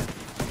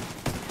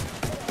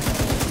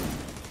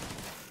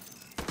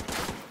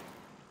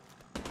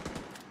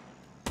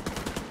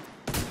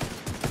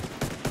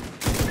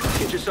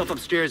 Get yourself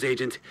upstairs,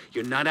 Agent.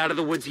 You're not out of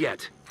the woods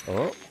yet.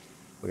 Oh.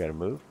 We gotta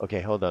move.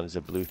 Okay, hold on. There's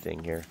a blue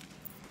thing here.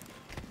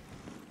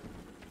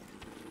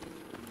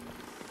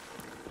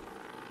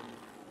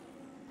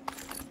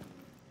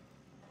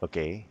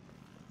 Okay.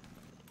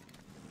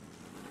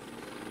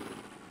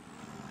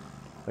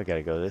 I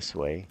gotta go this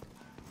way.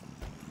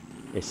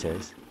 It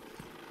says.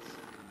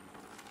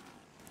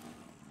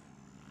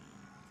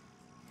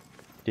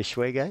 This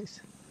way,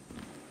 guys?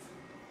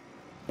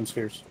 I'm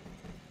scared.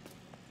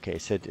 Okay,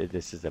 it said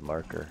this is a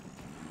marker.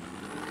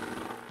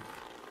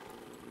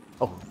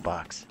 Oh,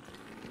 box.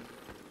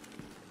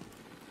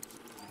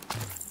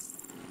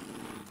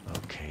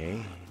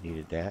 Okay,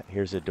 needed that.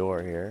 Here's a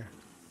door here.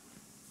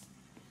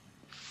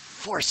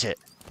 Force it!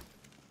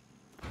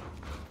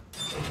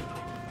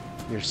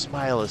 Your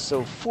smile is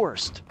so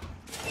forced.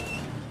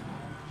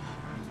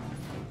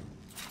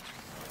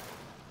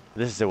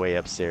 This is the way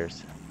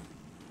upstairs.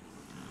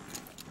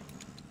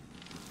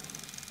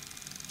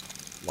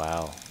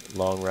 Wow,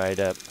 long ride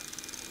up.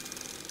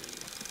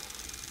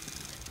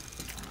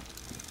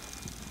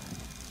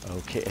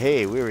 Okay,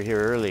 hey, we were here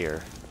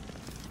earlier.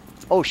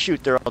 Oh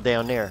shoot, they're all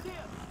down there.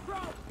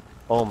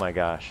 Oh my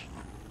gosh.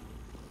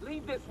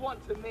 Leave this one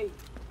to me.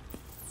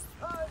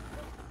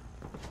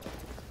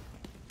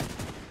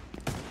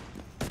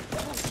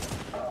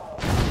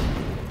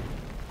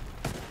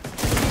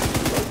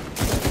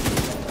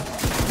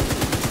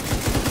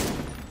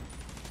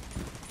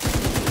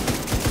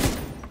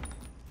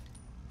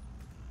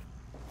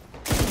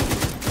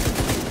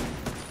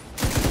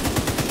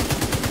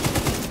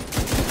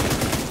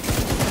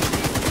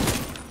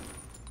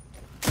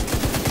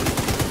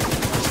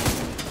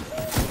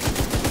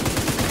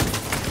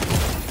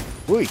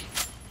 Whee!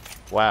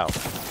 Wow.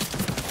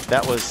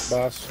 That was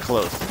Boss.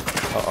 close.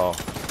 Uh-oh.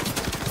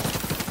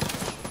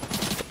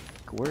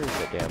 Where is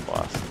the damn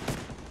boss?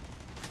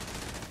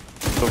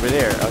 Over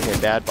there. Okay,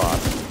 bad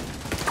boss.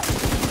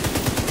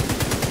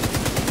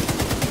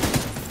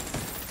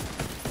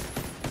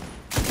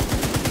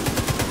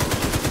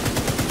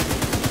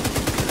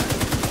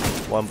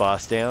 One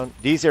boss down.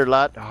 These are a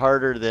lot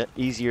harder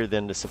easier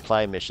than the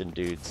supply mission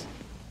dudes.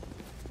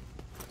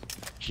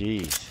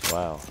 Jeez,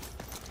 wow.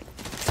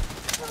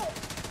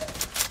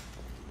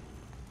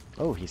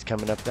 Oh, he's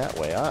coming up that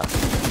way. Ah.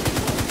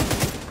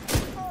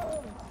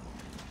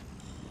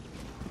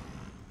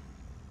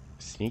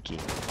 Sneaky.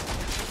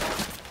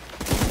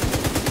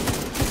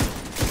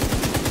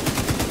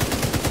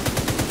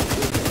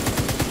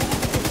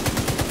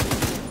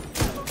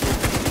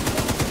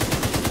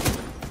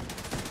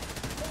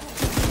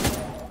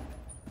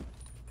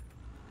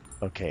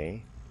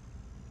 Okay.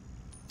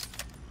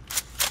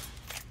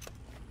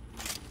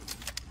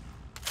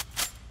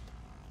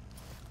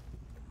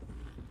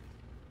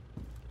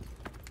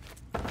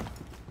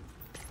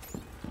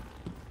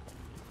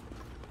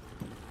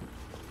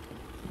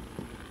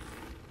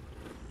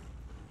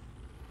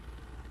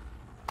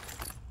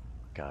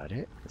 Got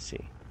it. Let's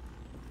see.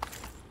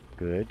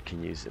 Good.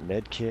 Can use the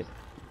med kit.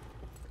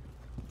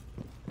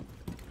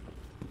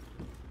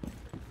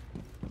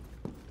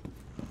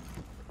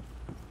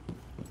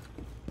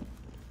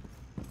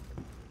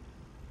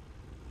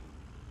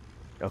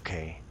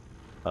 Okay.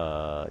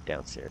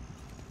 Downstairs.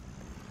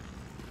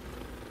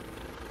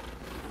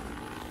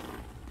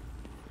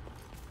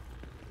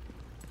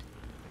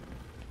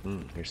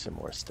 Here's some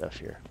more stuff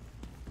here.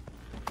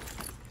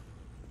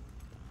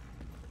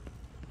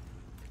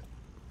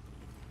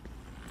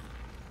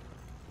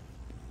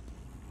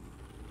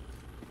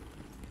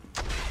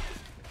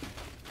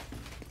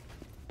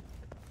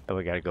 Oh,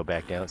 we gotta go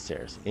back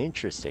downstairs.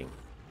 Interesting.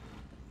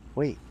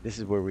 Wait, this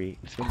is where we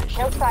finished.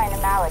 No sign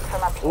of Malik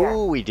from up here.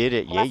 Oh, we did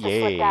it. He must have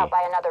slipped out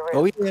by another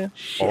route. Oh yeah.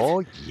 Shit.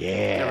 Oh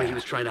yeah. Whenever he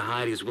was trying to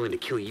hide, he was willing to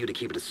kill you to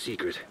keep it a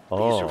secret. But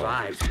Oh. you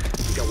survived.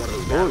 You got one of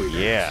those Oh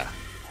battery yeah. packs.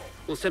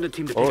 We'll send a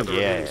team to pick Oh up the yeah.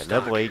 remaining stock.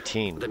 Level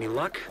 18. With any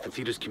luck, the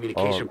feeder's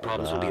communication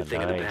problems will be a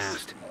thing of the nice.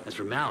 past. As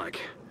for Malik,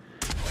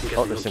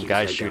 Oh, there's some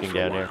guys shooting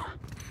down there.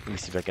 Let me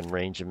see if I can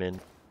range them in.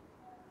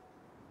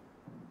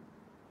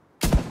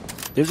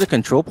 There's a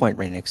control point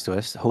right next to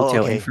us.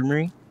 Hotel okay.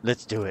 Infirmary.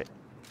 Let's do it.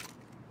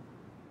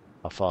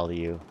 I'll follow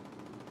you.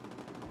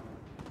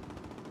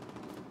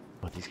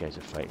 Oh, these guys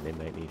are fighting. They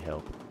might need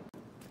help.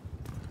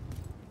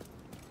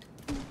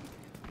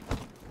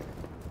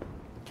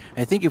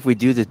 I think if we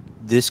do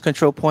this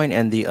control point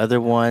and the other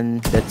one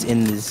that's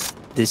in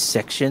this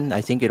section,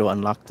 I think it'll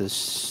unlock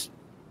this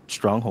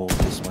stronghold.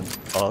 This one.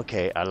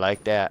 Okay, I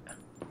like that.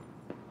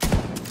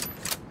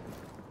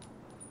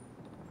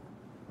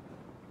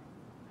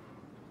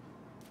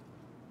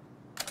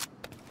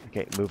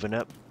 Okay, moving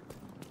up.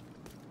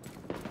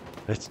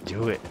 Let's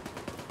do it.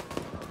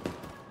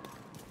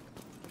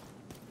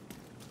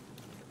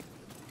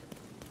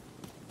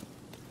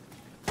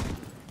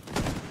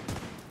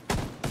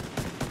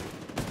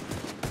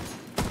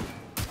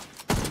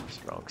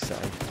 Wrong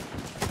side.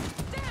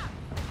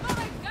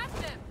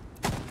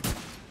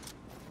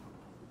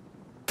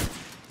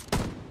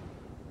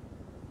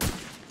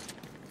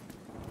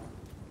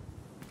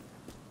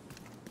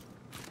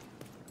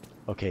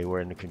 Okay, we're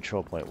in the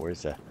control point.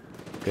 Where's the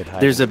good hiding?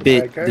 There's a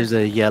bit. Okay. There's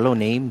a yellow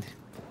named.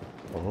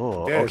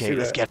 Oh, Yeah, I okay. see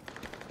Let's that.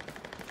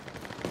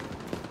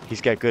 He's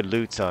got good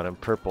loots on him,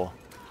 purple.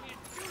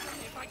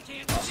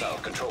 Hostile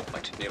control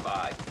point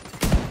nearby.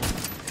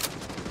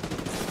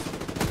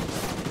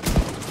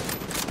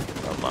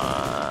 Come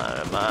on,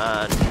 come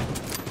on.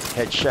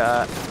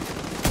 Headshot.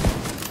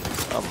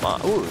 Come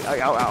on. Ooh,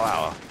 ow, ow,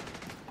 ow.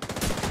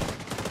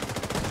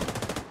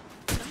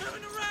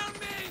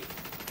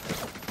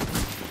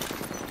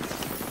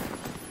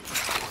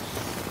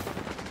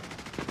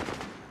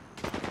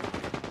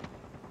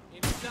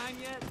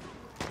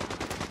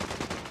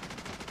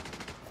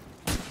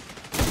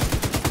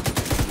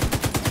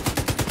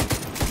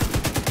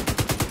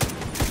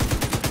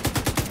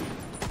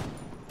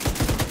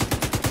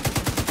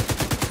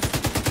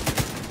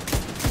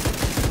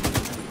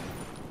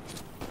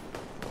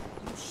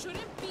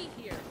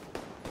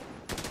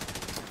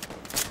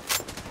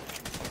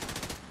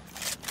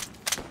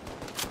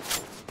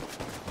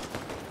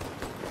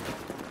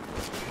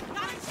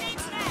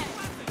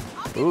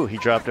 Ooh, he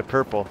dropped a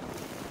purple.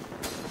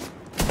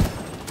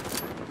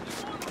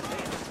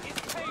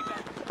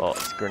 Oh,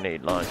 it's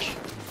grenade launch.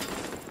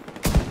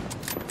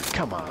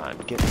 Come on,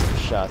 get some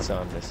shots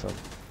on this one.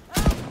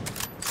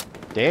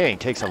 Dang,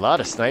 takes a lot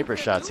of sniper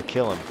shots to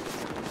kill him.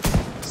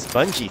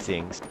 Spongy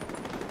things.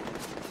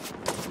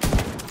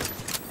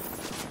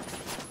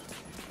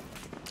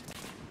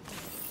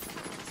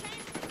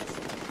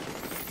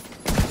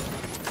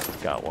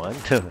 Got one.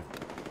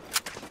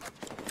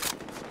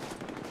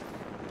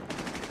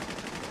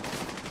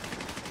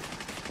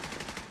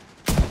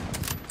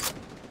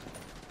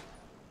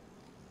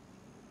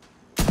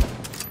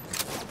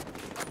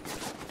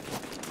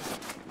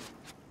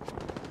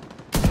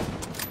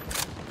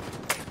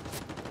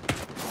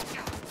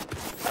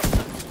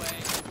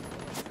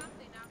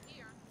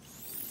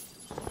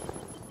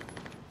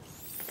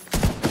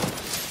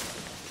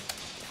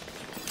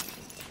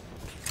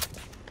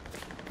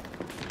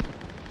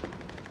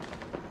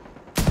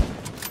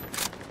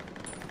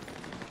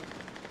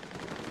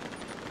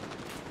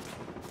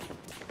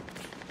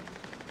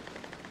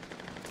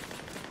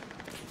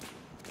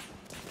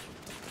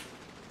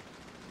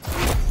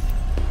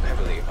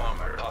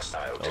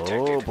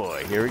 Oh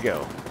boy, here we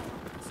go.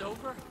 It's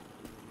over?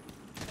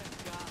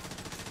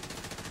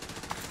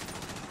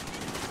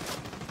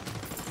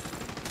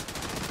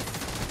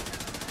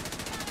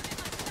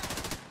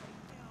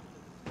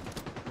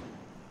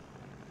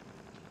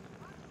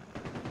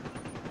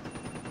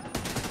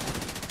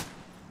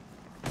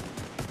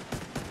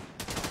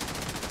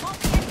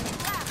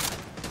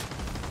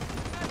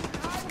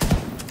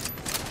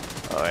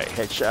 Alright,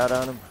 headshot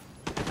on him.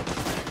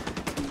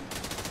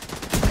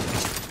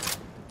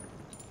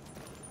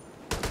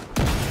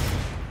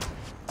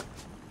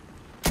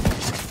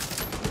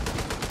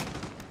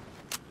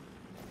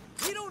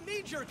 We don't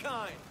need your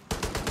kind.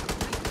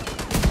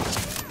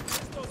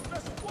 Those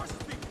special forces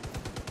people.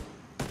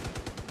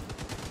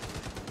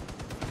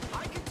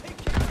 I can take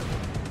care of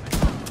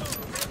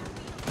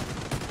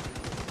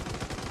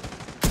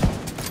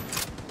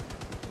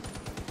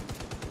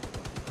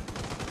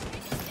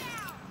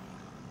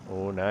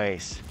Oh,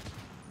 nice.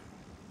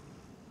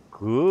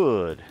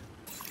 Good.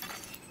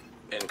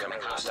 Incoming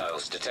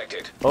hostiles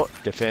detected. Oh,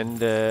 defend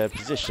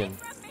position.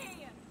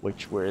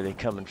 Where are they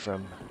coming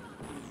from?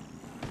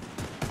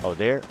 Oh,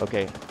 there?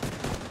 Okay.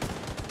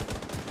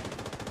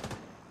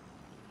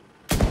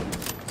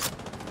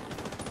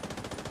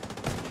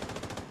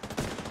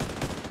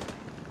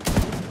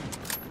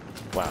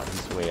 Wow,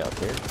 he's way out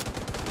there.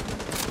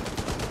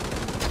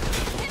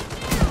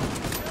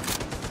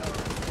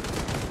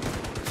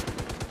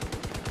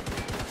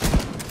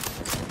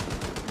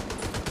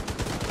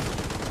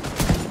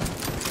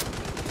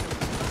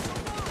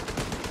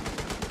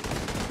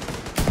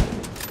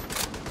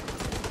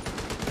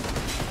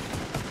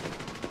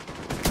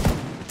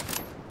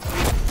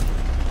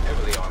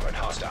 Heavily armored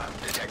hostile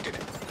detected.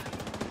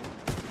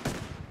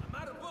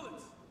 I'm out of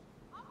bullets.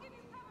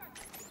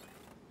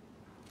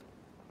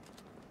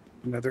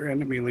 Another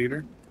enemy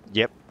leader.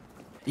 Yep.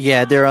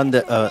 Yeah, they're on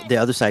the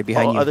other side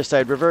behind you. Other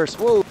side reverse.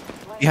 Whoa.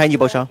 Behind you,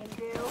 Boshao.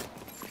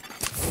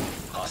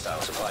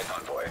 Hostile supply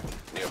convoy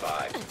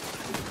nearby.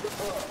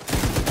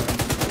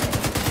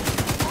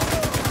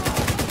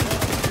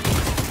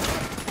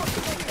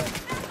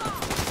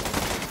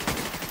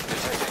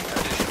 Detecting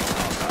additional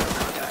hostile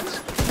contacts.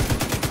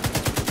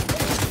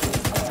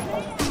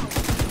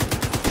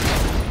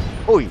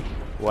 Oi.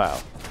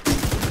 Wow.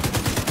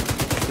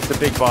 It's the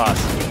big boss.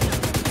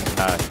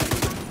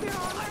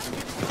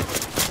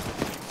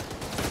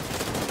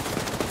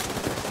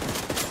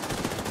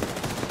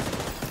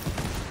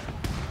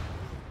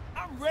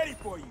 I'm ready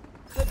for you.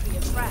 Could be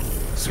a trap.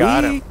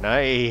 Got him.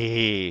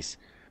 Nice.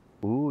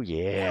 Ooh,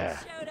 yeah.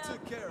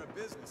 Took care of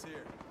business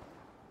here.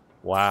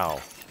 Wow.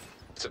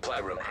 Supply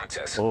room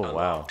access Oh, wow.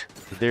 unlocked.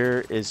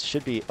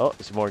 Should be, oh,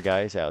 there's more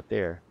guys out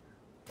there.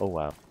 Oh,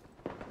 wow.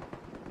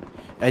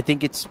 I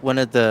think it's one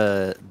of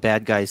the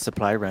bad guys'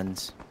 supply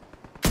runs.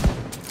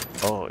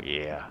 Oh,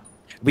 yeah.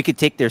 We could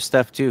take their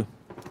stuff too.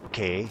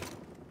 Okay.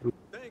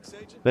 Thanks,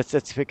 Agent.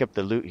 Let's pick up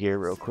the loot here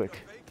real quick.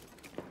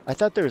 I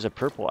thought there was a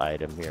purple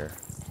item here.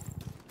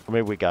 Or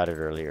maybe we got it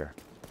earlier.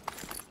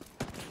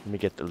 Let me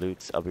get the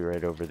loots. I'll be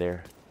right over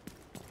there.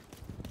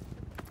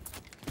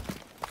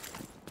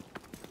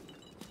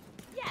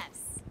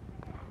 Yes.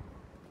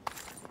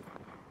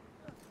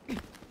 Be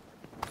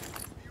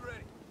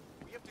ready.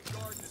 We have to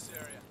guard this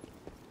area.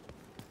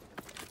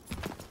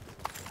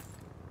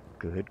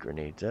 Good.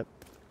 Grenades up.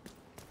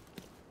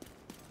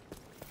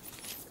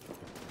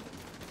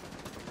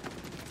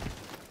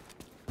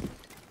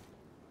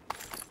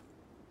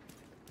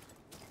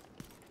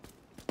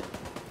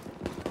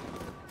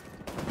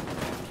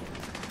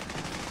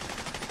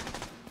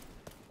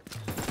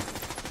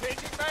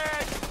 Changing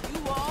mag! You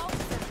all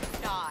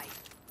die.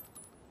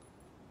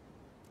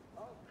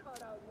 I'll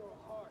cut out your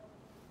heart.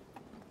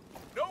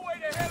 No way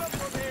to hit them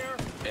from here!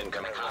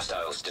 Incoming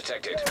hostiles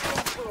detected.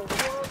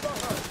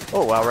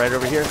 Oh, wow, right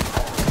over here. Just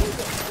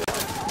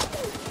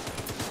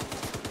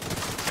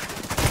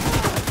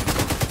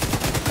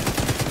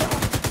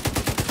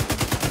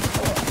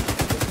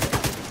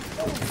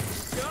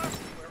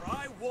where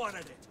I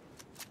wanted it.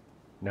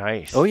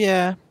 Nice. Oh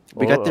yeah,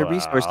 we got their Oh,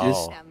 resources.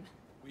 wow.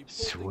 We pulled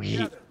Sweet.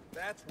 together,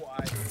 that's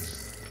why.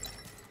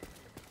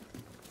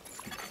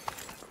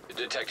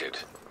 Detected.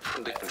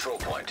 The control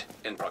point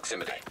in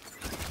proximity.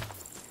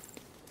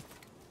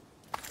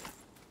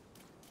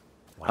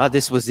 Ah,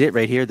 this was it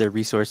right here. Their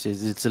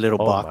resources. It's a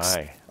little Oh box.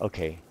 my.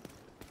 Okay.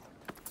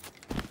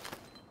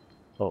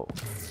 Oh.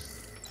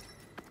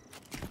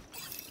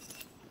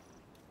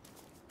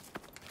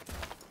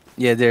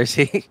 Yeah, there's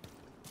he.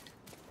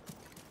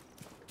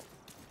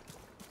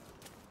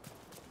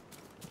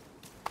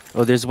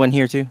 Oh, there's one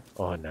here too.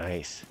 Oh,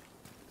 nice.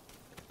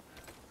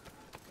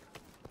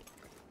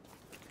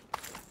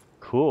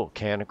 Cool.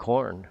 Can of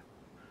corn.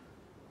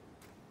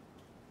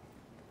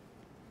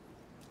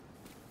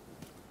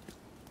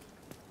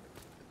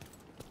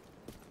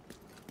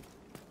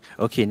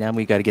 Okay, now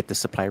we got to get the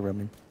supply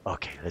room in.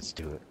 Okay, let's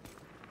do it.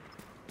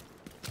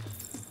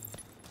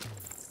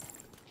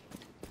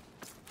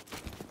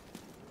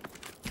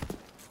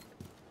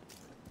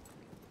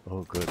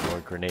 Oh, good.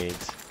 More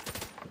grenades.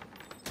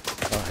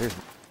 Oh, here's...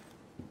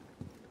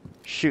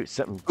 Shoot,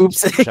 something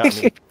Oops. shot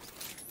me.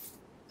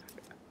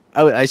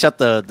 I shot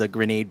the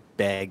grenade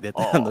bag that's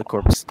on the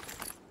corpse.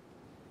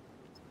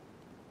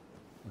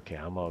 Okay,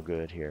 I'm all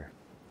good here.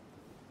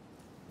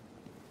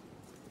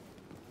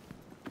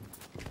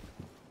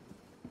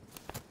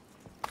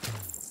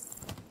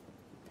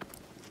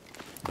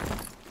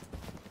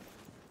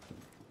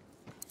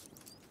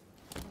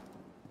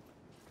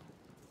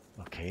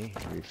 Okay,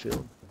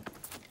 refilled.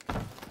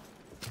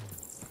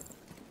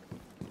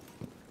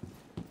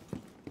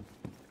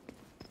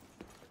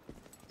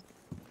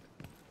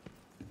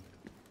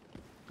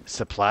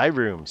 Supply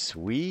room,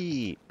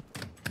 sweet.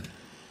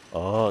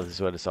 Oh, this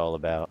is what it's all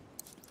about.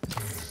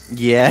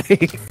 Yeah.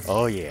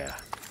 Oh yeah.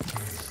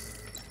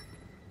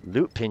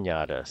 Loot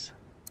pinatas.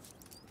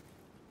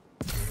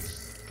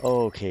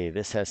 Okay,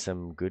 this has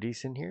some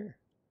goodies in here.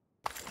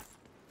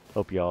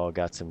 Hope y'all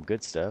got some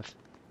good stuff.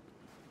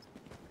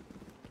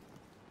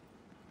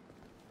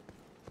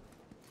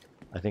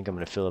 I think I'm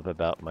gonna fill up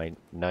about my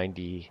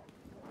 90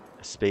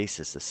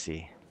 spaces to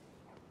see.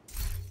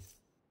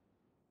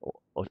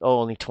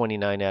 Oh, only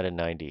 29 out of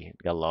 90.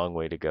 Got a long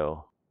way to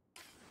go.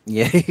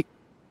 Yeah.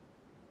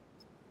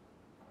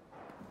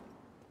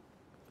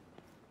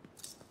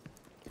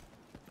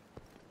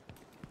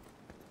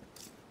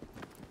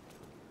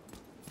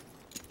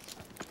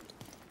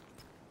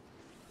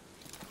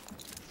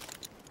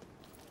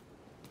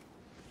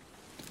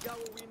 Got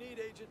what we need,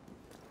 Agent.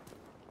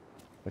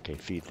 Okay,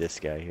 feed this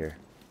guy here.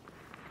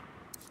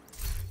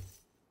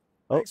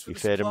 Oh, Thanks for you the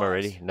fed him supplies.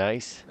 already.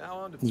 Nice. Now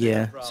on to bigger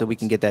Yeah, so we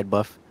can problems. get that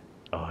buff.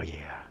 Oh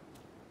yeah.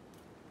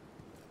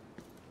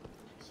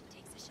 She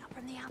takes a shot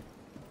from the out.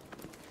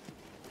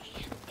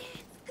 And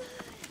it's good.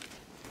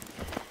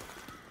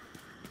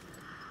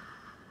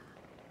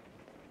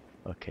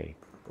 Okay,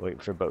 waiting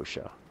for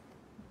Bosha.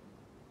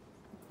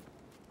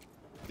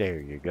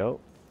 There you go.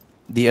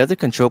 The other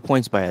control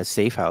point's by a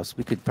safe house.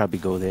 We could probably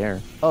go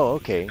there. Oh,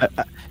 okay.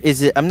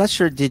 Is it? I'm not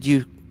sure.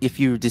 If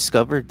you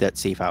discovered that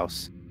safe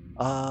house?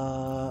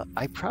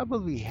 I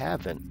probably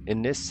haven't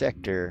in this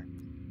sector.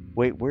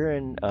 Wait, we're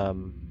in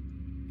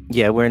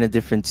Yeah, we're in a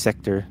different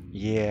sector.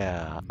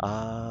 yeah.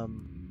 I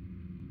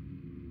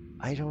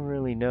don't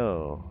really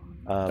know.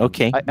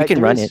 Okay, we can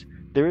run it.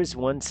 There is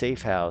one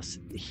safe house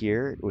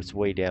here. It's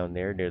way down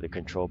there near the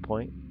control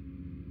point.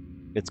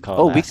 It's called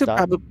Oh, we Last could Stop.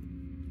 probably.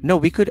 No,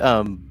 we could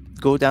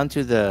go down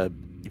to the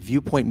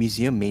Viewpoint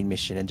Museum main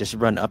mission and just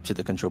run up to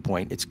the control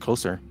point. It's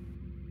closer.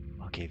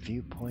 Okay,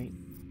 Viewpoint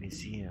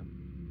Museum.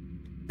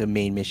 The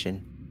main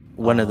mission,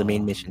 one of the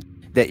main missions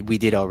that we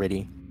did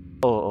already.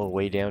 Oh,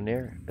 way down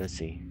there. Let's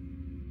see.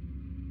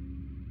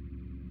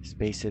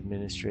 Space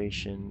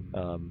Administration,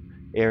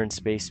 Air and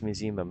Space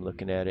Museum. I'm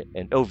looking at it,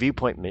 and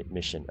Viewpoint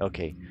mission.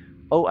 Okay.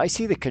 Oh, I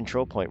see the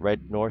control point right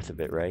north of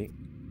it, right?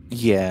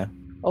 Yeah.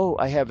 Oh,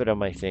 I have it on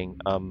my thing.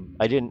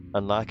 I didn't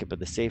unlock it, but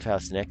the safe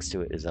house next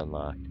to it is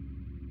unlocked.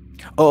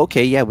 Oh,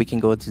 okay. Yeah, we can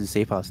go to the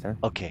safe house there.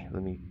 Okay,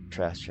 let me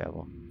fast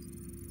travel.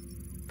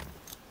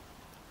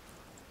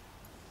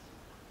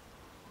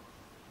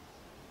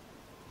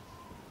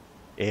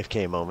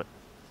 AFK moment.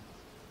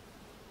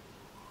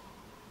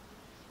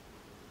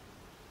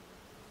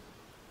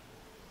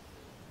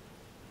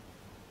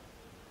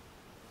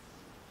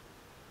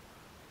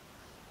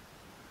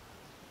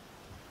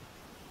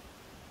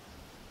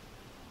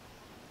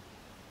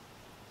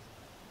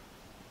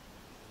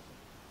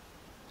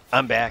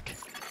 I'm back.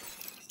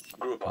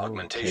 Group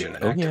augmentation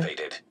Okay.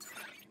 activated.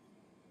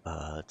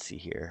 Let's see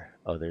here.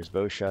 Oh, there's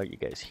Bowshot. You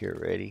guys here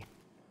ready?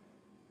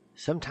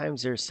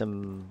 Sometimes there's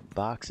some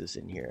boxes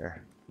in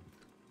here.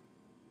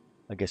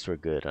 I guess we're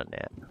good on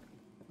that.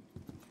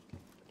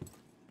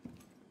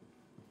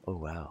 Oh,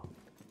 wow.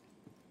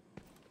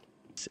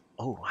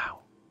 Oh, wow.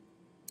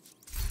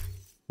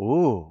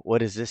 Ooh,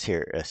 what is this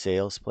here? A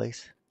sales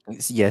place?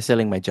 Yeah,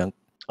 selling my junk.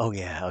 Oh,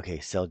 yeah. Okay,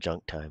 sell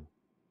junk time.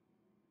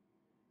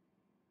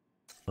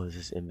 Oh, this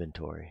is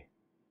inventory.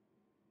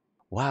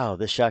 Wow,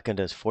 this shotgun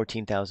does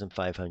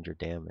 14,500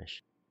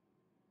 damage.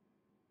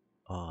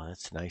 Oh,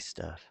 that's nice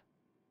stuff.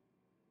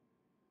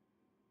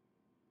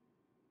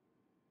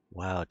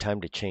 Wow,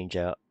 time to change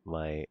out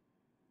my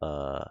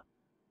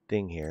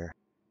thing here.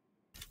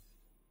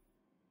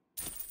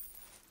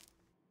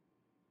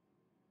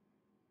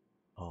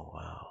 Oh,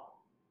 wow.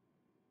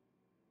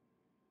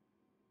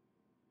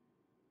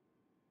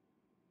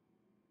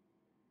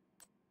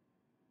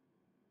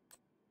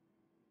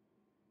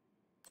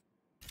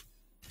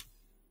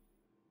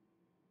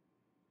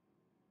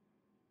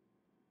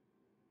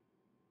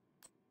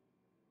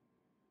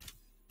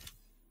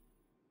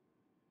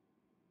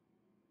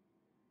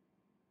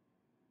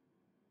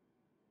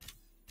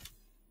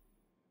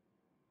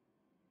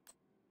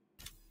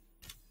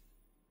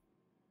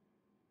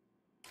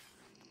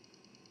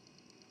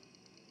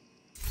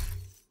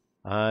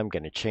 I'm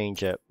going to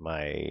change up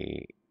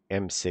my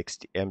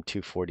M60,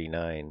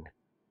 M249.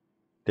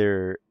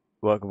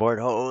 Welcome aboard.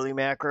 Holy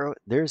macro.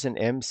 There's an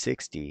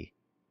M60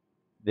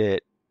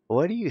 that,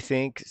 what do you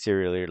think,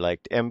 Serially,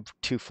 like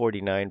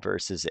M249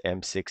 versus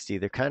M60?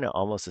 They're kind of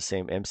almost the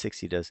same.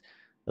 M60 does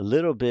a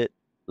little bit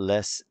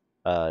less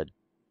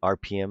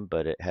RPM,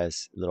 but it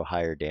has a little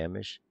higher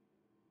damage.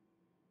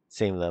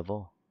 Same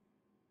level.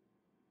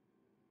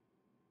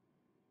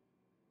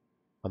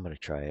 I'm going to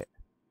try it.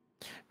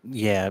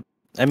 Yeah.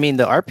 I mean,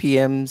 the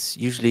RPMs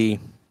usually,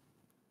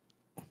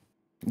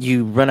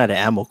 you run out of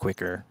ammo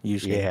quicker,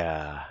 usually.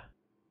 Yeah.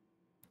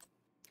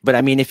 But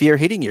I mean, if you're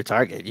hitting your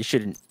target, you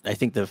shouldn't. I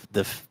think the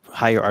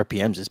higher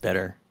RPMs is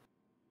better.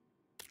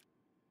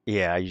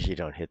 Yeah, I usually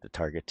don't hit the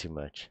target too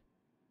much.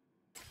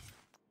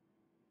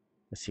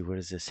 Let's see, what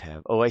does this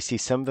have? Oh, I see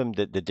some of them,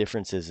 the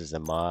difference is the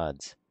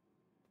mods.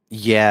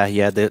 Yeah,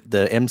 yeah. The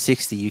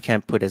M60 you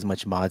can't put as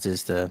much mods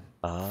as the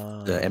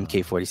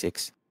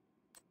MK46.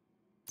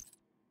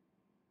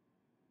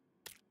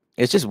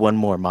 It's just one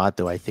more mod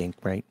though, I think,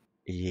 right?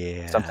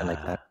 Yeah. Something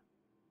like that.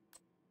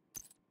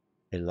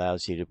 It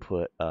allows you to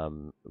put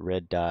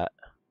red dot.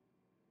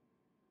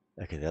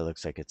 Okay, that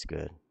looks like it's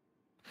good.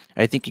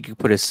 I think you could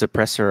put a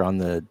suppressor on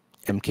the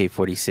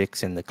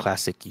MK46 and the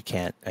classic you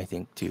can't, I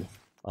think, too.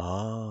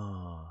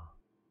 Oh.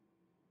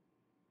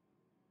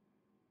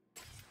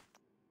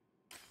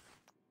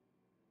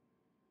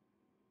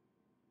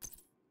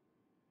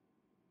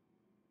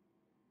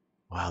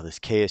 Wow, this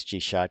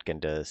KSG shotgun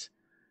does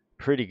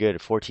pretty good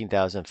at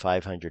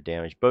 14,500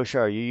 damage. Bosha,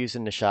 are you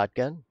using the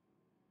shotgun?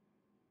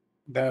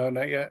 No,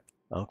 not yet.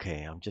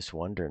 Okay, I'm just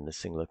wondering. This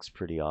thing looks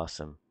pretty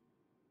awesome.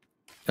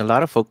 A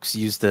lot of folks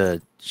use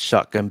the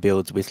shotgun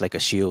builds with like a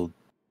shield.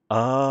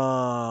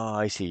 Oh,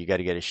 I see. You got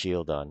to get a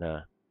shield on,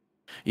 huh?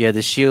 Yeah,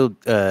 the shield,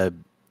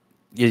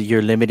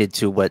 you're limited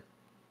to what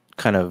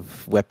kind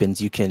of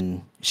weapons you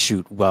can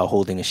shoot while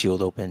holding a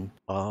shield open.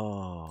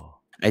 Oh.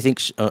 I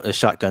think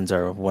shotguns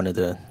are one of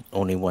the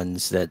only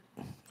ones that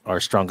are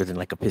stronger than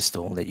like a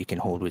pistol that you can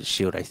hold with a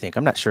shield, I think.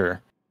 I'm not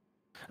sure.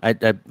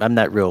 I'm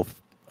not real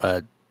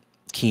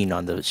keen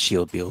on the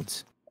shield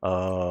builds.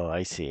 Oh,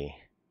 I see.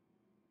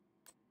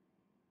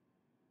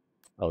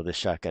 Oh, this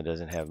shotgun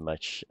doesn't have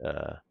much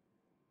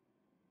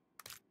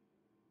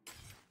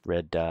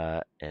red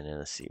dot, and then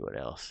let's see what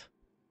else.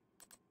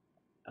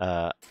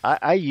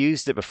 I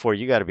used it before.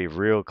 You got to be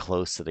real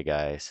close to the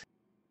guys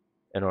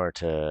in order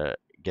to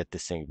get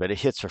this thing, but it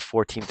hits for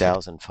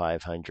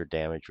 14,500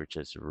 damage, which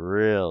is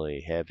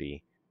really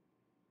heavy.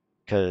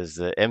 Because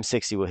the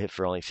M60 will hit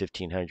for only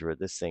 1,500 with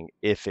this thing,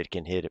 if it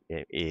can hit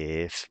it.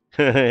 If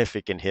if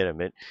it can hit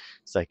him,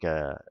 it's like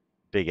a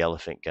big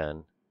elephant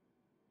gun.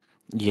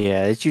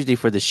 Yeah, it's usually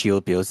for the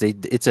shield builds.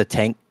 It's a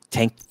tank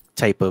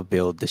type of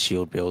build, the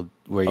shield build,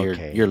 where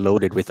you're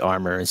loaded with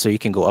armor, and so you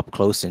can go up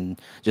close and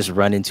just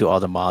run into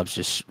all the mobs,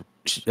 just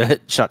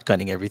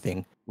shotgunning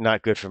everything.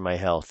 Not good for my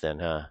health, then,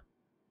 huh?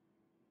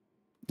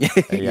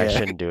 Yeah, I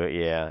shouldn't do it.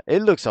 Yeah,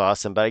 it looks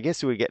awesome, but I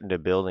guess we get into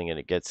building and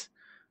it gets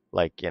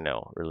like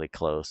really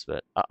close.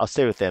 But I'll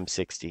stay with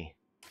M60.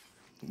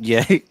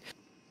 Yeah.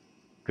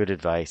 Good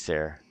advice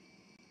there.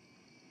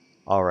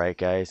 All right,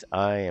 guys,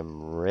 I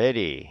am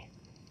ready.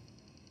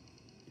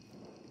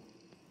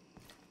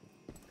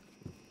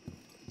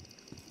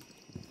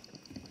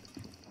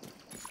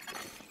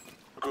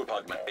 Group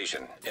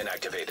augmentation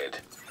inactivated.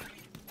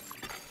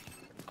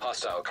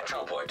 Hostile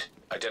control point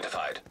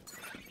identified.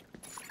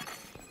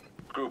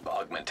 Group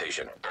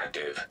augmentation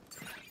active.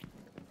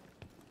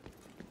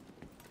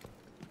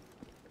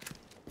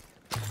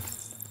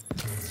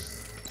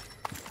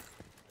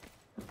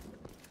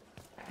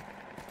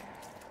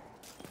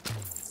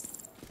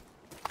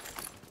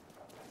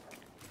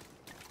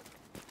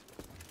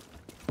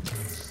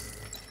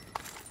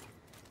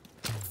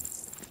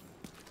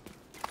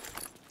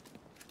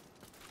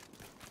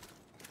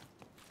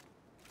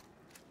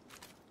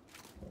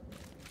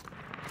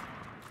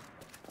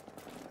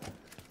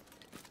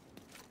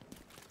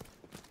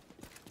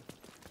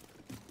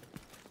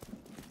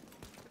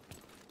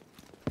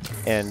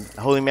 And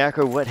holy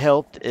macro, what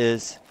helped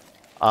is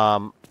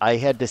I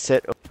had to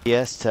set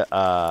OBS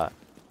to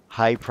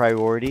high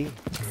priority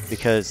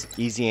because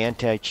easy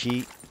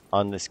anti-cheat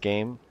on this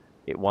game,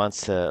 it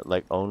wants to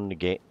like own the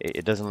game.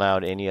 It doesn't allow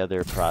any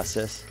other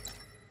process.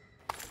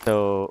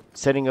 So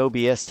setting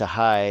OBS to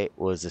high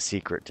was the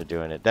secret to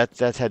doing it.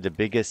 That's had the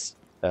biggest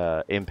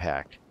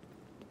impact.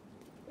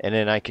 And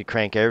then I could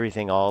crank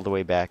everything all the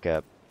way back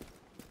up.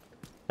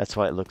 That's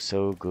why it looks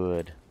so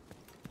good.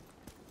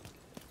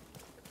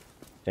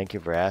 Thank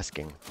you for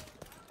asking.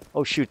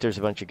 Oh shoot, there's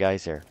a bunch of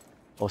guys there.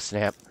 Oh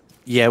snap.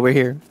 Yeah, we're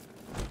here.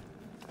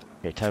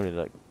 Okay, time to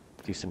like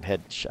do some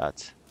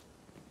headshots.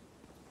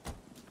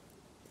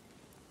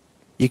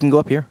 You can go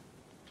up here.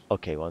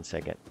 Okay, 1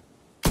 second.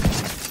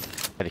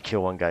 Gotta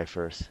kill one guy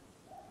first.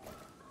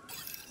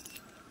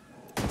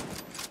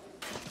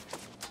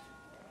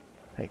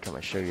 Hey, come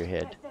on, show your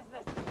head.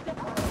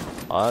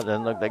 Oh,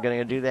 doesn't look like they're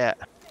gonna do that.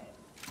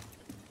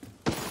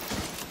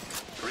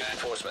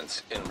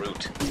 Reinforcements en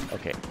route.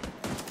 Okay.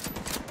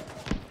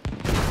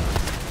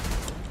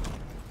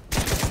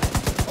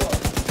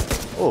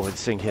 Oh,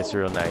 this thing hits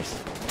real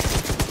nice.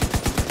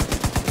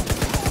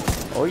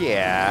 Oh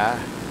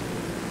yeah.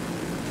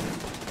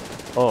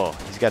 Oh,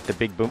 he's got the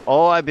big boom.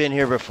 Oh, I've been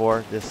here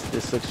before.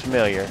 This looks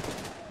familiar.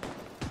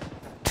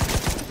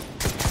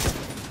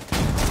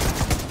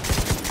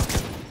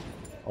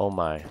 Oh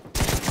my.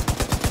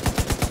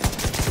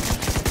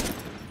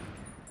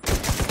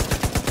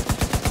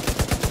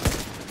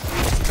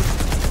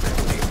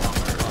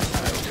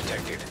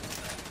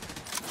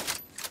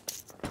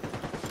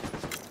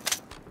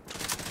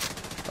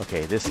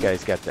 Okay, this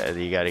guy's got the.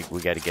 We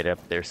gotta get up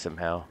there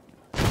somehow.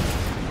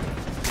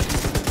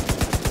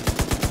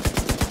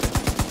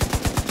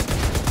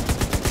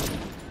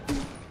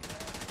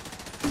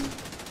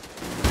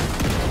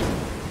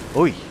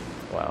 Oi!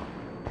 Wow.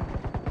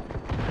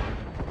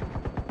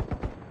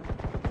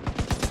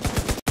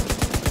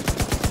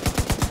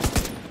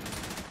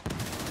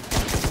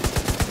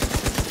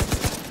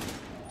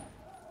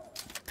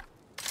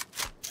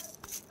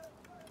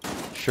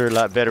 Sure, a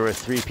lot better with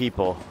 3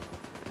 people.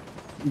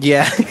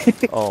 Yeah.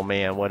 Oh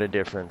man, what a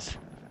difference.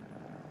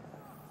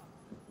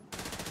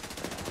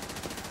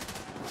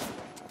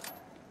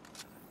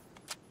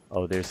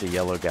 Oh, there's the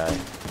yellow guy.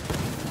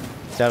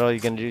 Is that all you're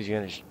gonna do? Is you're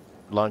gonna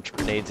launch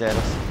grenades at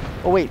us?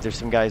 Oh wait, there's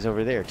some guys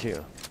over there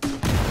too.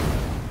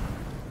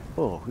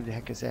 Oh, who the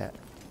heck is that?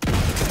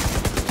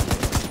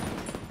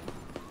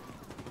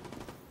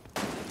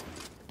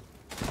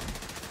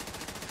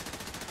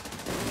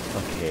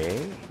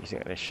 Okay, he's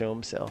gonna show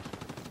himself.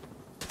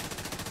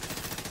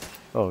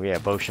 Oh yeah,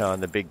 Boshan,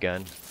 the big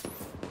gun.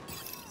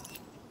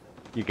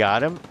 You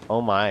got him?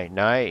 Oh my,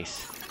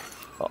 nice.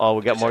 Oh,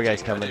 we got more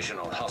guys coming.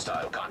 Additional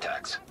hostile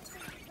contacts.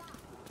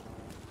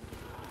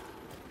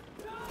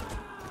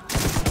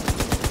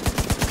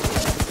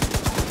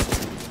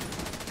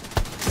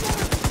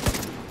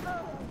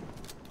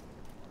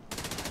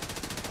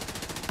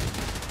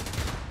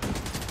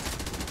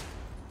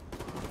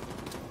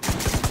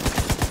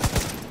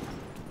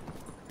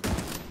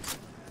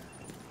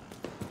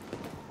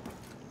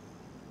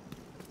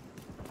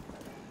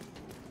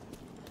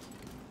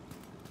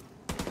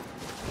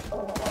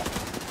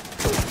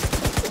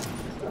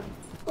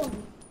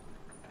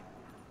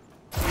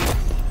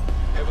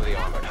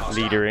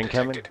 Leader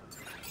incoming.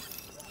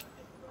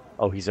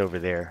 Oh, he's over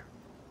there.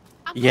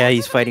 Yeah,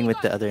 he's fighting with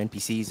the other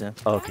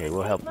NPCs. Okay,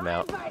 we'll help him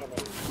out.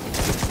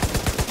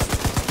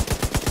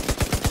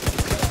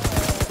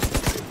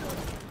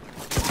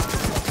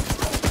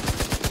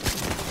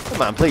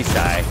 Come on, please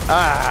die.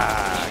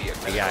 Ah,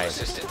 the guy.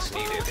 Assistance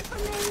needed.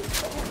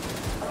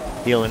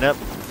 Healing up.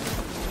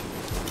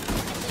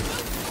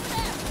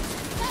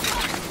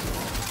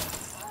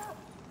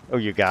 Oh,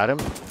 you got him?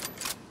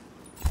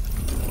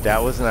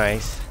 That was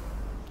nice.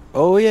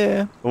 Oh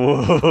yeah.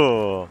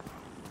 Whoa.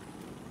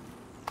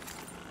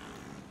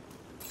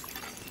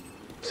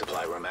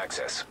 Supply room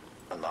access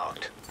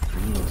unlocked.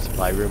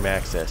 Supply room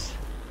access.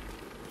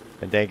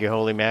 And thank you,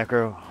 Holy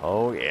Macro.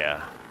 Oh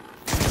yeah.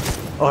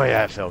 Oh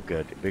yeah, it felt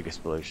good. Big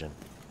explosion.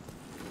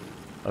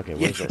 Okay,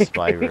 where's that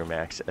supply room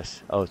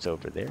access? Oh, it's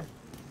over there.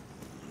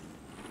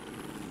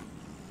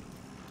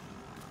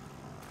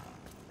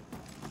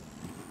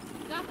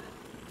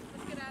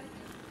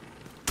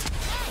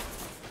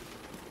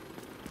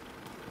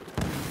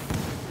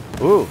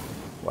 Ooh,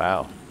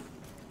 wow.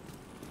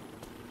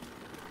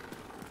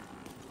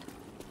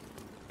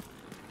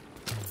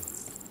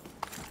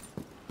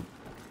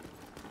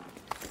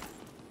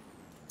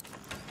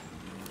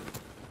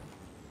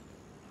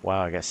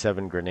 wow, I got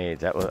 7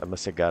 grenades. I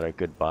must have got a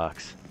good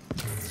box.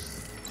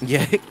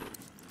 Yeah.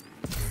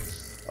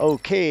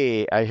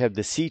 Okay, I have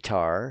the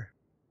CTAR,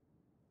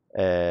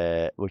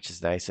 which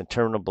is nice, and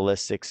terminal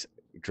ballistics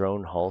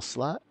drone hull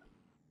slot.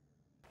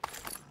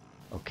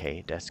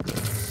 Okay, that's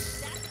good.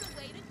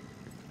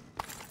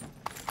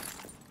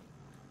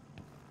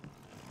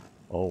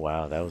 Oh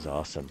wow, that was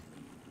awesome.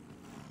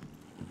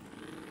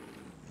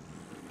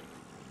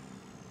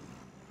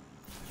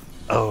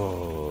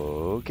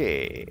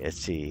 Okay, let's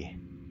see.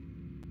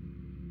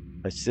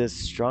 It says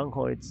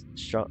strongholds.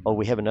 Oh,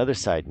 we have another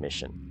side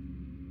mission.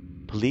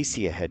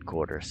 Policia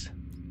headquarters.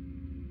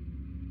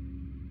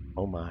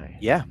 Oh my.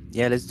 Yeah,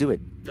 let's do it.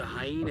 The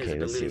hyenas Okay, have been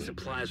let's leading see.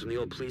 supplies from the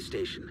old police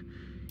station.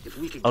 If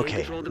we could gain Okay,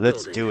 control of the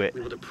let's building, do it.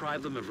 we will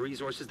deprive them of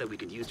resources that we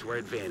could use to our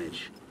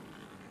advantage.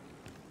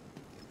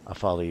 I'll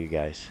follow you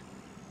guys.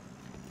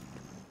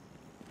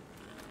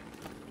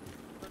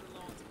 Running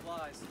low on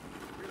supplies.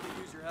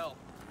 Really use your help.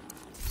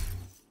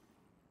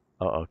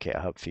 Oh, okay,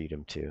 I'll help feed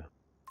him too.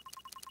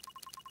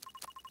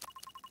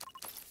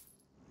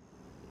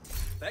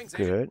 Thanks,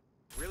 Good. Agent.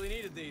 Really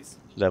needed these.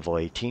 Level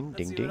 18, Let's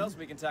ding see ding. what else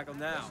we can tackle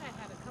now.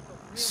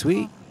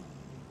 Sweet.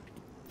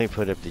 Let me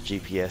put up the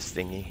GPS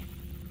thingy.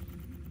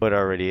 What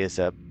already is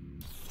up.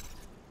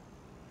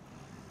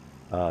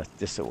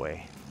 This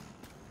away.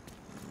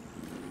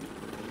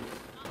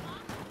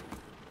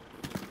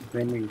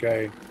 Roaming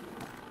guy.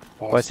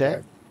 Boss What's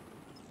that? guy.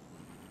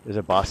 There's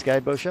a boss guy,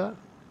 Bowshot?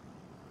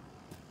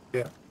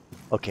 Yeah.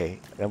 Okay,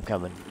 I'm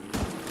coming.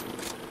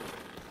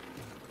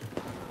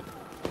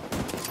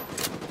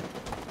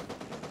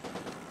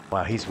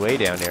 Wow, he's way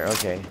down there.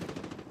 Okay.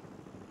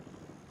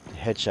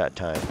 Headshot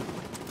time.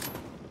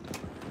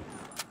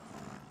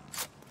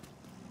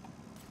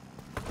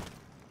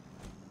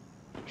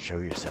 Show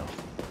yourself.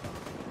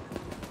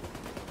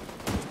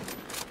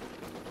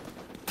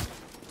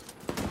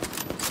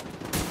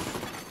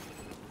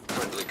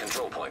 Friendly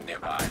control point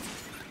nearby.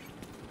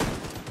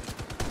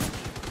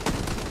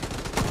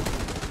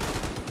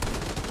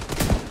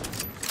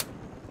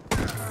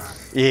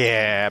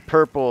 Yeah,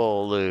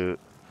 purple loot.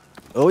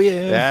 Oh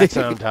yeah. That's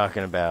what I'm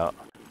talking about.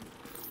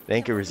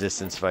 Thank you,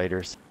 resistance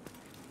fighters.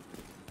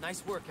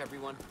 Nice work,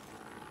 everyone.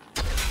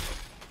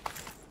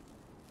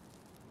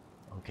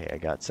 Okay, I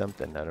got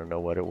something. I don't know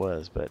what it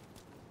was, but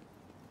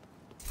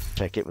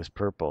check, it was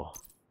purple.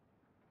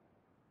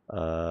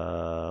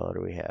 What do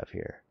we have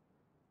here?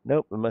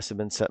 Nope, it must have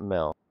been something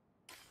else.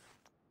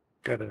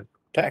 Got a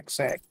tack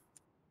sack.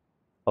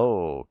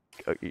 Oh,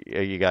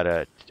 you got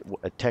a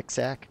tech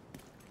sack?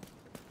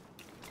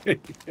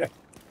 Yeah.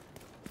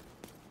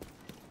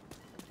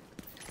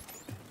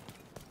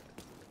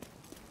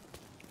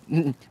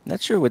 Not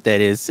sure what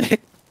that is.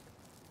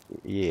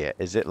 Yeah,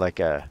 is it like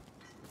a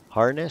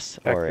harness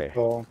or a...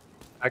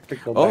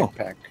 Tactical Oh.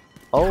 backpack.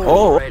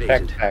 Oh, Right,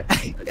 Agent.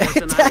 Backpack. Gus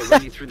and I will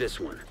run you through this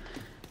one.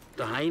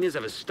 The hyenas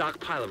have a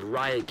stockpile of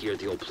riot gear at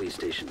the old police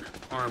station.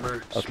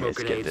 Armor, Okay, smoke let's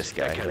get grenades, this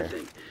guy that kind of here.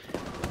 thing.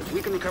 If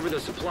we can recover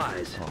those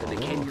supplies, then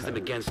they can't use them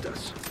against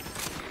us.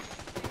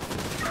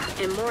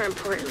 And more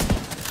importantly,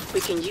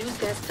 we can use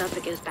that stuff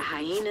against the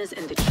hyenas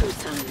and the true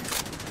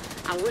sons.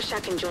 I wish I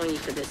can join you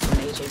for this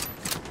one, Agent.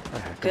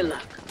 Good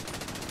luck.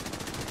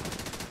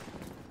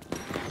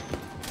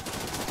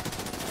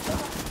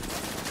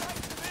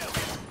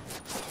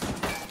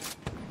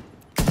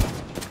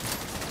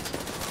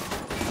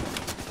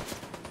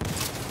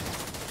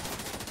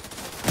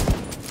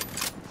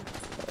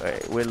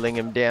 Alright, whittling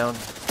him down.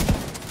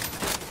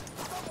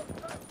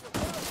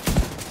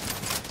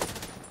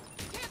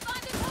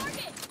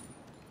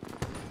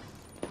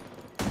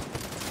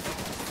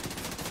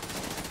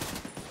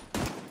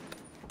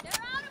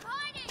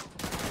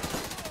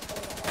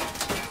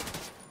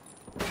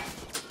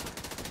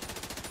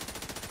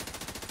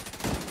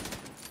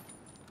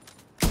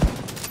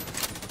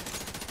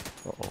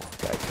 Uh-oh,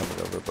 guy coming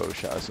over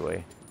Bowshot's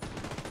way.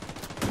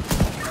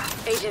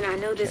 Agent, I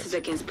know this is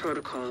against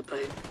protocol,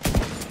 but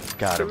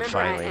Got him remember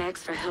finally. I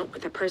asked for help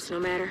with a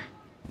personal matter?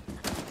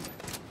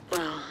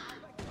 Well,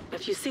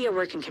 if you see a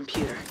working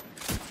computer,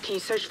 can you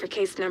search for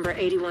case number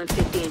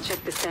 8150 and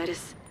check the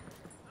status?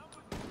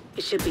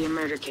 It should be a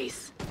murder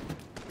case.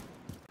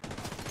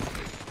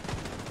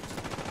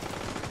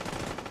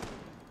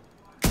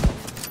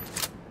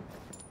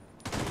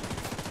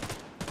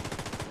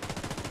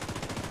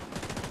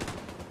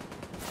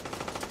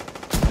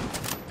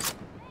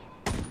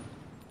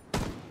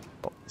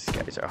 Oh, these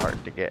guys are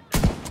hard to get.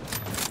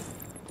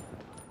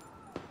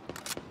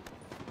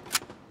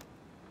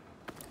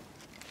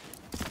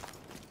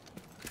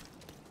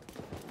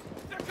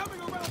 They're coming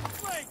around the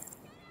flank.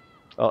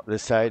 Oh,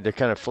 this side, they're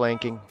kind of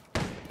flanking.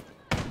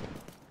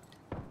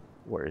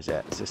 Where is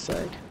that? Is this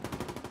side?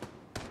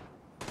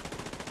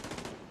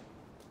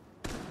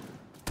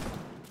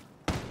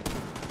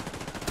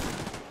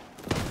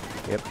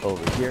 Yep,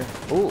 over here.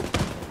 Ooh.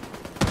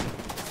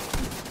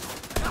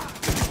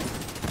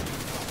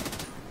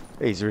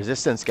 These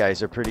resistance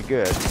guys are pretty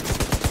good.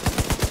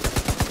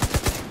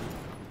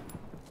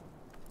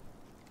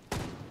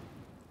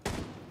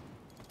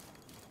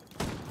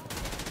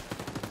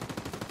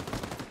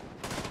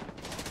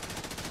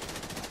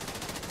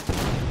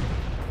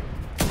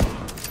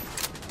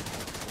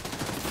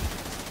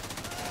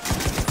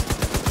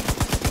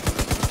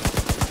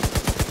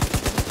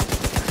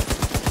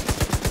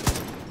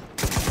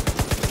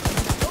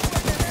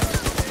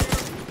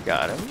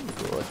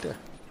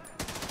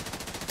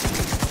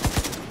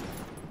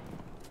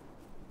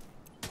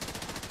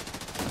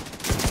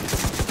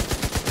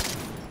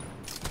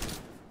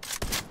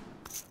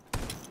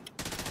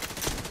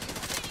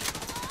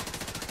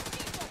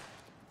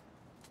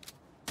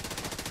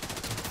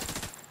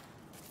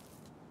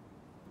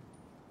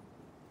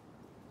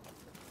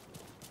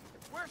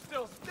 We're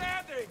still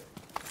standing!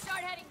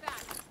 Start heading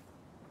back.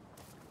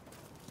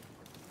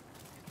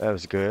 That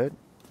was good.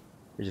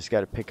 We just got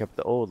to pick up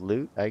the old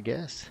loot, I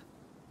guess.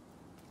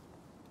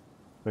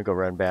 We go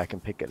run back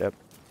and pick it up.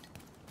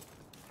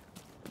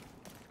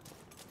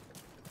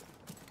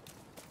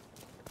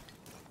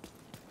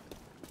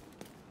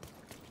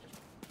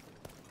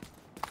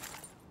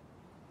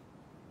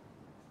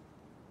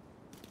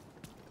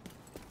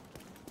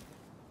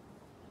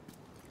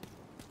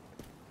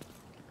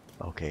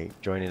 Okay,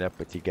 joining up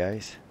with you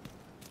guys.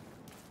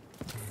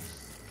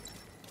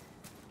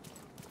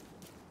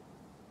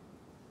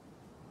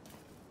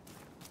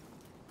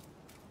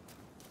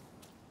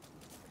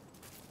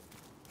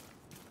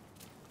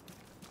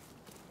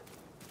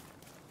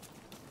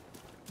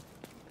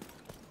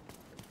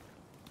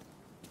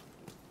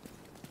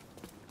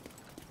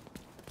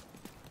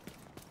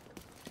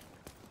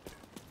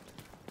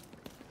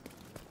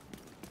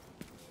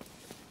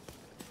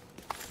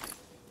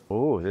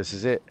 Oh, this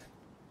is it.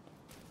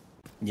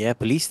 Yeah,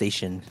 police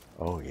station.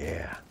 Oh,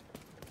 yeah.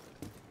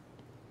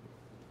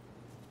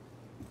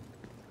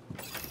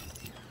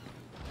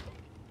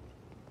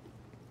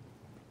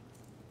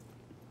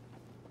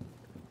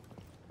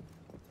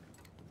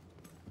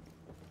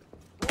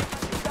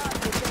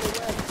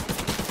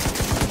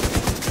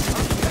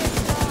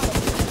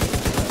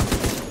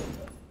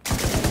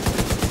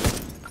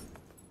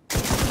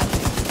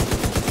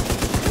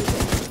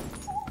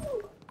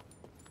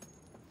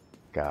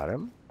 Got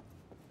him.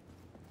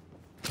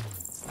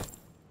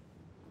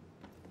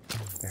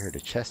 I heard a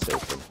chest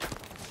open.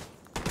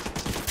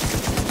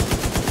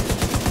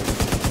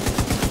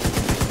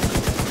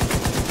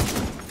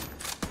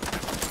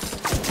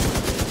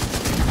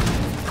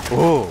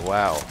 Oh,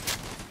 wow.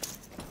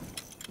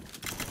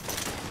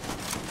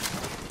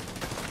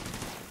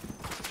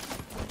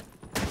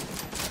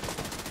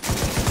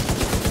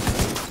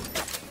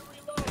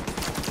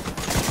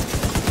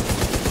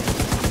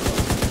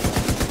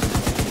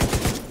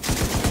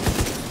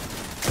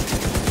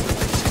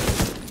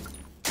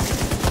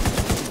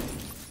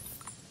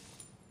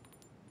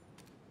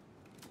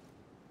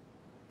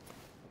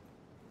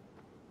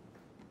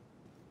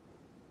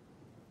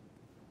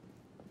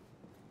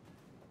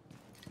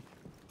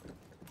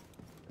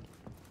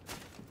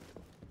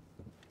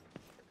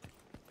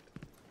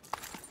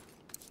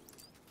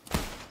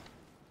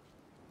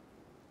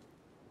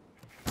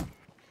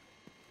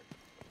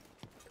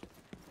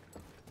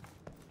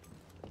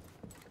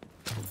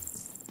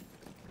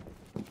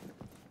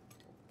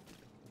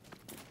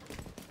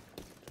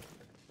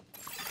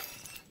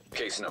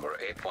 Case number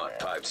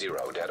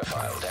 8150 data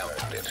file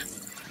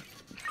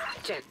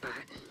downloaded. Jackpot.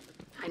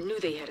 I knew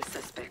they had a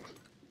suspect.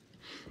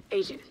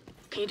 Agent,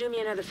 can you do me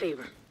another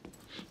favor?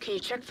 Can you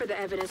check for the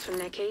evidence from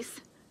that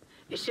case?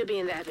 It should be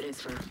in the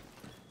evidence room.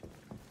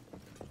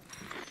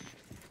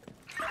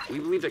 We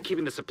believe they're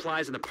keeping the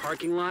supplies in the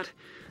parking lot.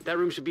 That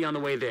room should be on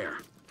the way there.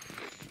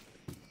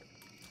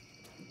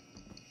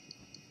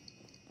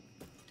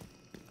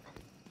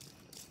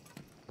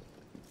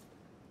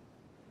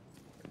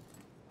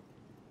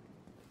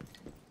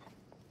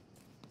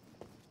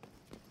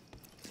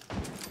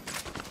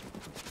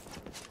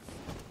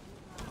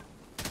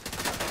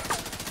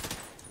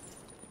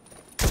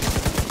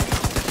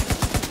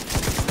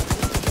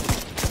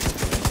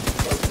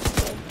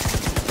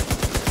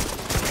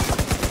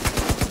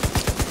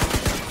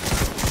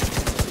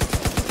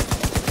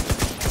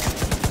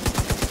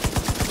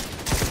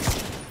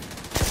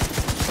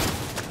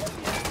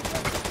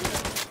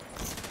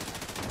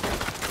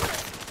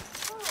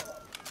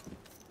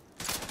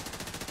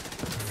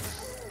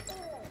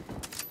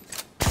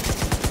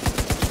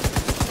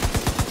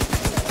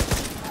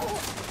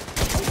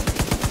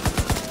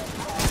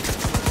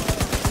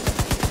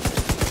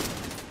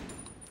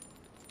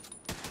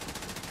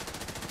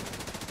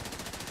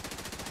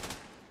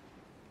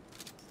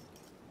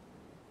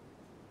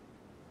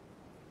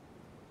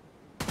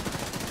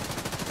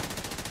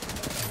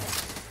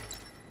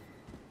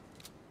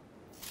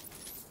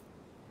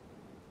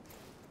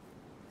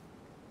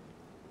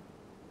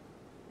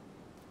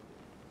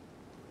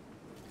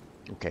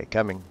 Okay,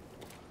 coming.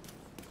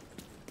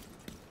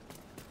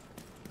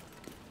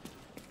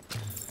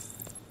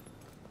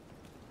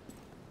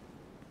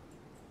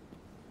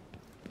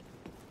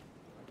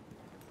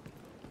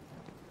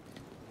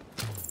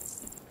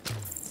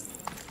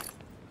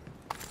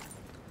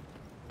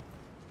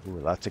 Ooh,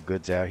 lots of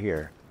goods out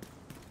here.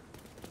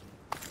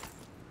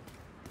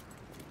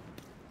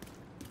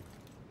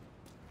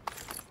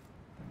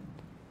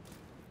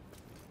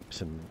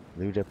 Some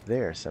loot up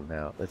there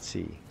somehow. Let's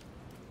see.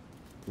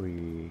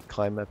 We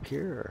climb up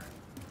here, or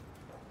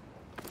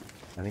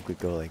I think we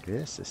go like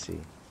this to see.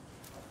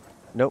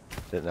 Nope,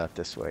 not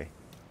this way.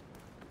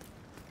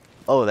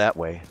 Oh, that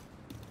way.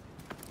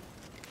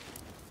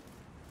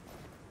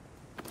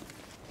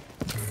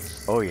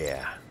 Oh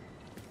yeah.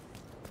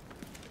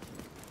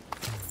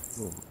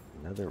 Ooh,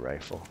 another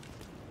rifle.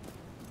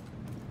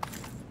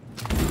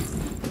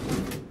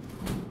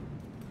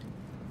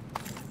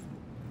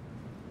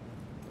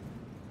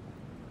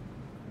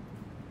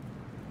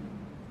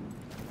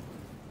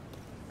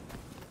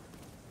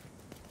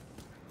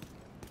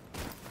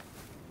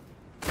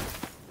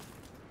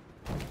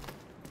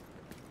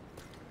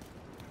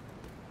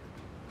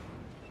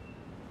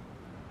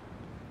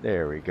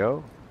 There we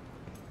go.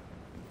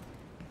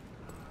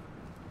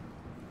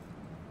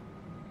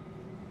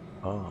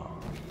 Oh.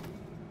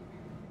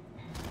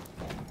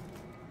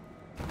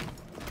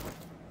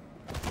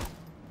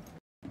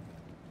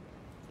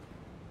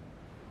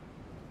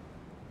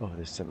 Oh,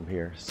 there's something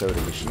here. Soda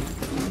machine.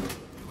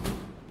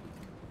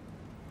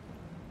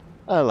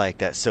 I like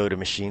that soda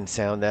machine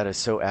sound. That is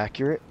so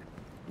accurate.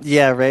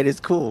 Yeah, right? It's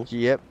cool.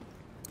 Yep.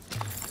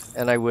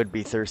 And I would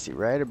be thirsty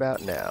right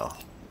about now.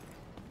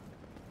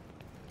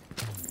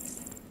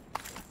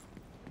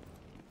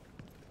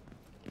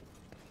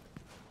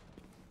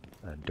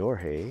 Door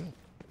hay.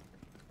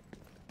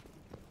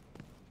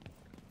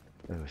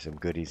 Oh, some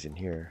goodies in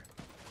here.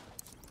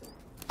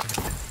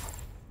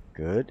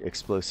 Good.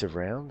 Explosive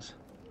rounds.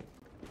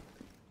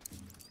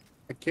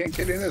 I can't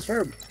get in this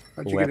room.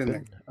 How'd you Weapon. get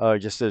in there? Oh,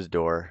 just this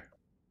door.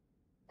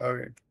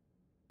 Okay.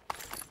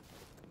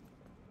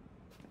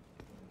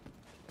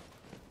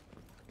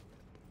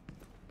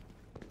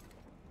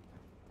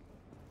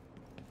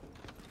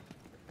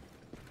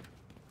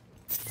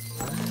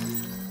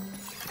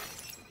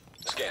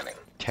 Scanning.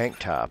 Tank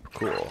top.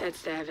 Cool.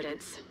 That's the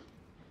evidence.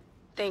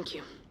 Thank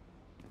you.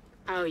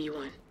 I owe you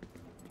one.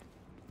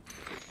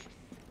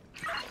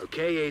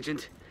 Okay,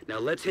 Agent. Now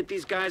let's hit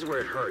these guys where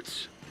it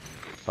hurts.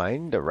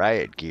 Find the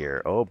riot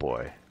gear. Oh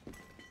boy.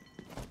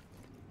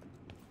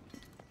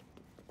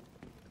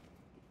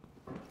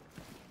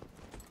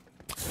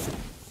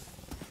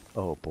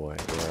 Oh boy.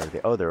 Where are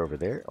they? Oh, they're over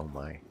there. Oh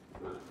my.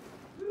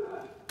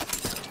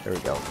 There we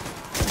go.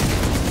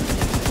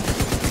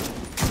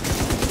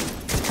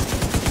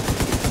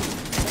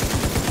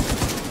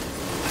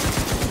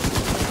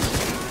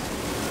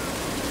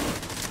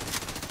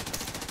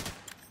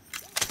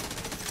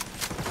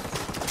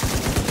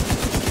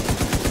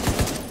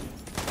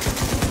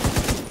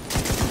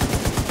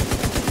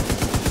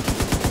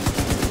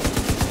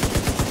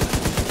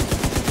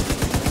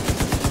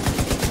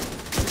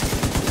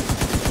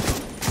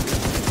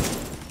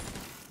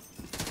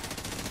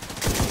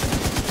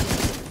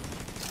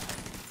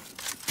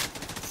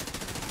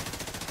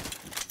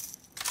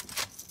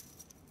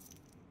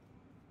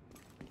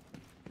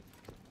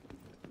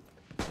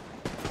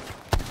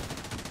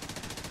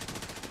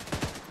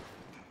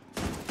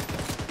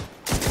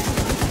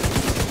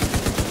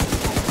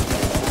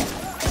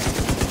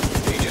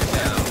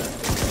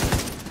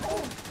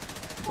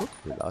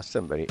 Lost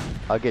somebody.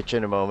 I'll get you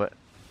in a moment.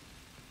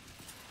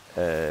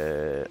 Oh,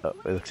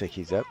 it looks like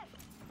he's up.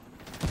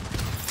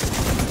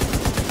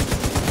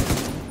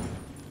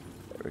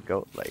 There we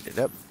go. Light it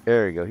up.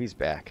 There we go. He's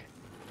back.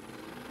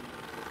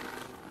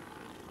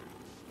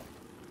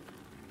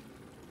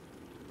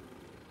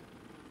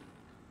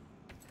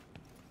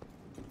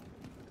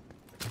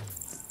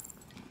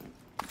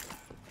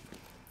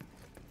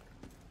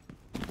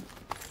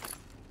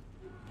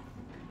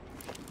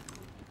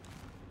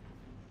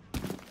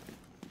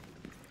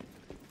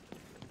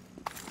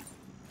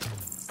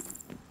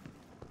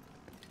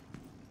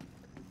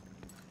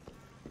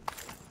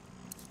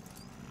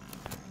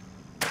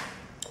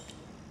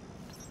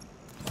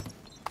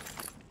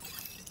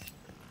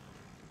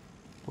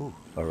 Ooh,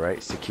 all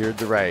right, secured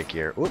the riot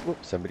gear. Whoop,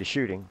 whoop, somebody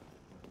shooting.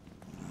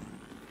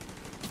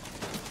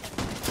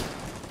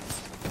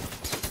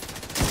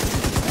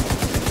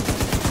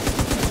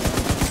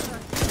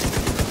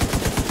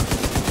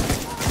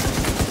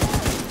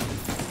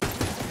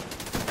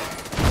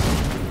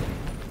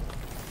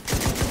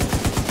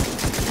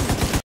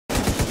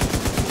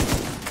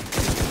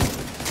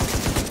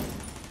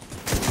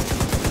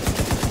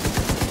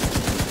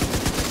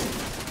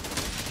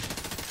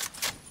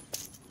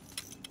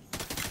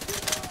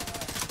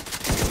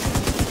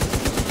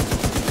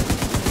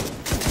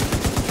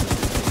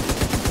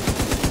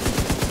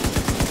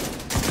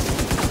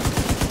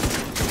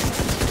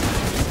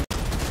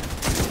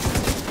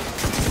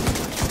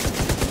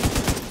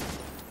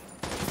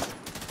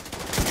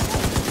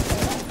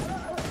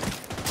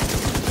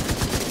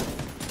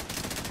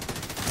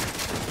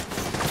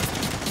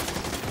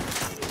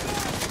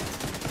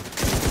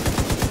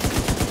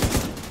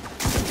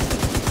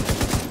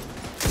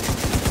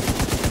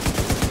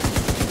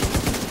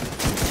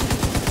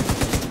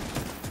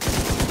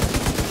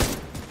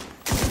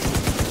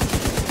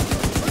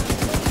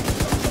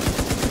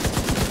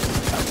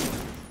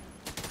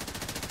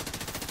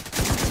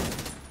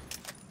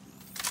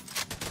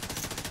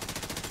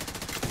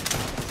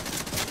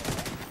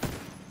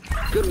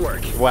 Good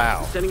work.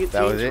 Wow. Sending a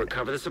That team was to it?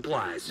 recover the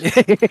supplies.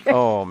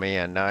 Oh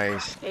man,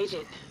 nice.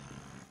 Agent.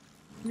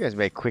 You guys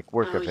make quick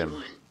work I of owe you him.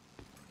 one.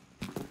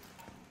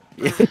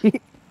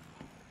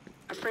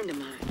 A friend of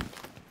mine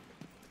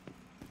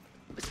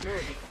was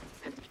murdered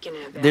at the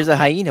beginning of that. There's a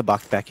hyena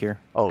box back here.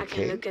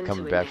 Okay, look into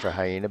coming it back now. for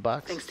hyena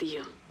box. Thanks to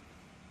you.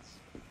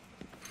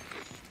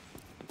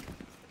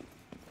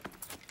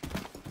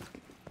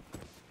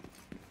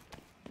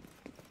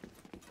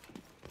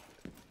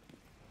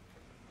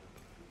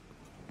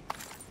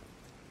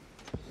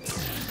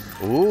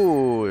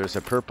 Ooh, there's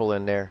a purple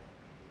in there.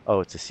 Oh,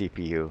 it's a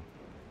CPU.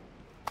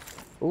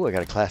 Ooh, I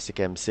got a classic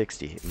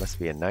M60. It must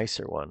be a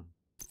nicer one.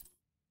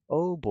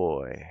 Oh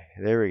boy,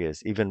 there he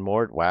is. Even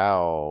more.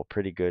 Wow,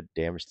 pretty good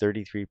damage.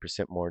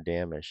 33% more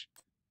damage.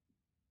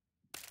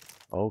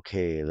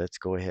 Okay, let's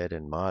go ahead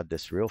and mod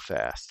this real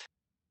fast.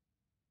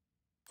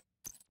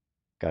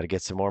 Got to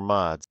get some more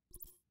mods.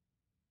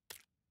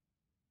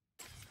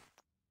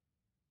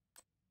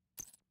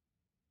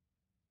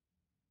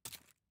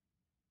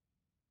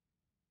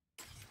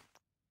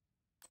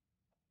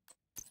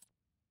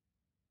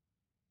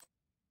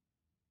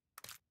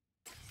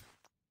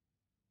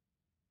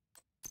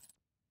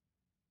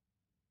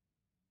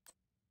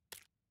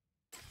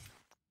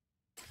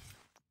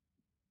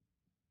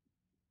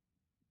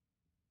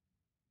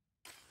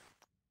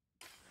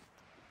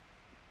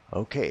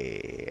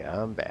 Okay,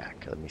 I'm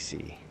back. Let me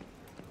see.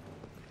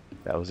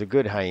 That was a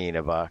good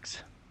hyena box.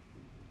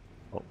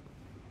 Oh,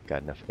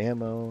 got enough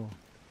ammo.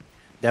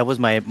 That was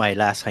my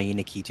last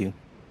hyena key too.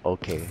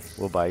 Okay,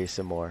 we'll buy you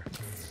some more.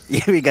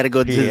 Yeah, we gotta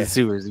go to Yeah. the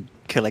sewers and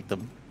collect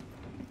them.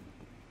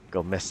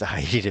 Go mess the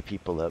hyena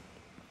people up.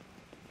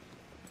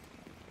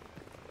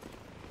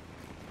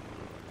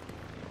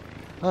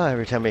 Oh,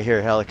 every time I hear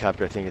a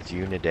helicopter, I think it's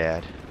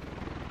Unidad.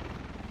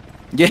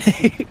 Yeah.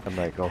 I'm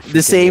like, oh,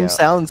 the same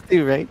sounds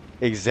too, right?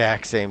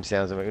 Exact same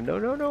sounds. I'm like, no,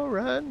 no, no,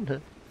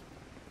 run.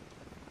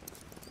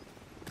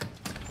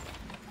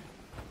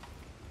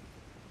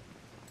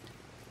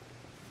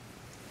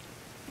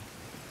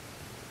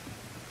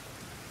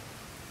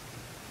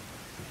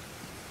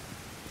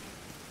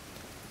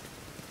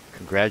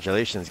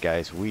 Congratulations,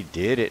 guys. We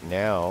did it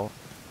now.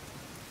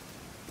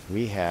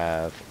 We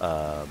have,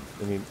 let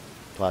me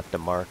plot the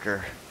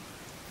marker.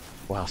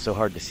 Wow, so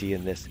hard to see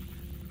in this.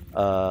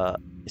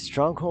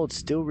 Stronghold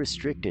still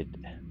restricted.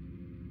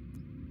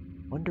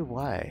 Wonder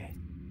why.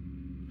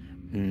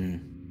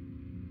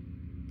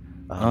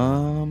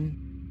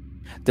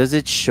 Does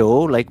it show,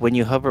 like when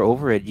you hover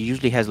over it, it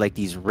usually has like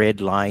these red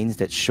lines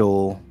that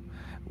show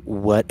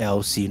what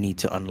else you need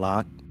to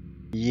unlock?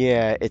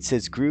 Yeah, it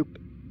says group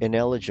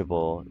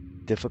ineligible,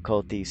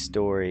 difficulty,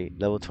 story,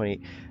 level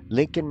 20,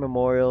 Lincoln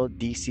Memorial,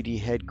 DCD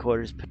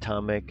headquarters,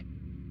 Potomac,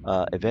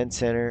 Event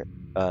Center,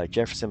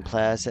 Jefferson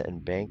Plaza,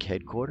 and Bank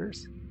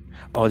headquarters.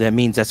 Oh, that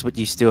means that's what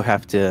you still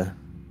have to.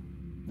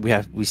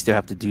 We still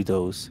have to do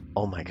those.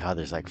 Oh my God,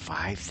 there's like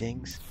 5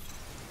 things.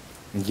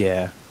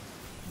 Yeah.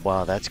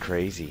 Wow, that's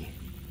crazy.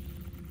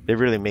 They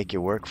really make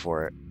you work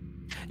for it.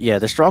 Yeah,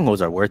 the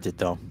strongholds are worth it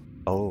though.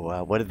 Oh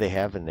wow, what did they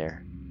have in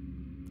there?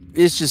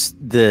 It's just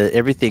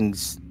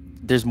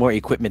there's more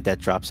equipment that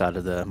drops out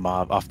of the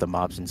off the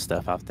mobs and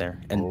stuff out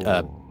there, and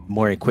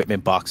more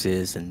equipment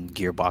boxes and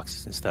gear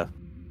boxes and stuff.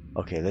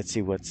 Okay, let's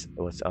see what's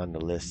on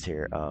the list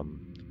here.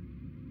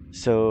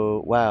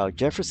 So wow,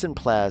 Jefferson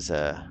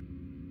Plaza.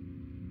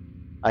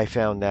 I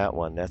found that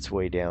one. That's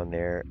way down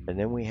there, and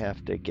then we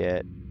have to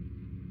get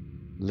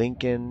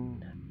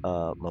Lincoln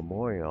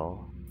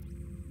Memorial.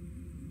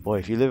 Boy,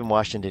 if you live in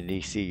Washington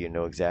D.C., you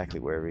know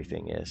exactly where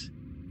everything is.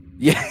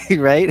 Yeah,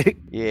 right?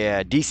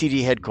 Yeah,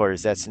 DCD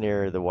headquarters, that's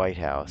near the White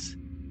House.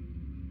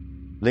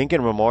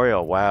 Lincoln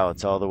Memorial, wow,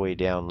 it's all the way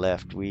down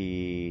left.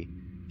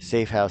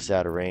 Safe house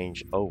out of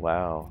range. Oh,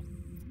 wow.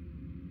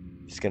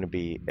 It's going to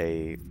be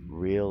a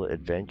real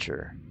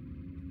adventure.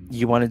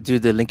 You want to do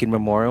the Lincoln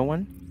Memorial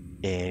one?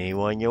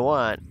 Anyone you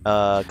want.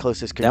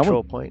 Closest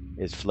control point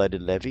is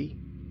Flooded Levee.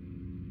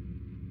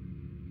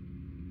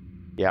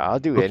 Yeah, I'll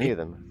do any of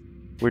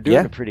them. We're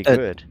doing it pretty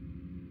good.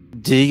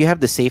 Do you have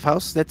the safe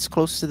house that's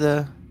close to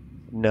the...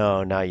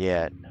 No, not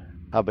yet.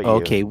 How about you?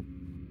 Okay.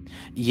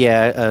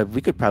 Yeah, we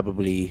could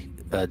probably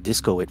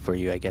disco it for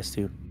you, I guess,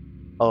 too.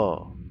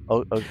 Oh.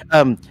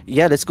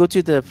 Yeah, let's go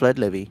to the flood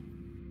levee.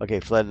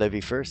 Okay, flood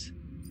levee first.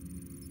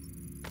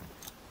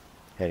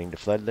 Heading to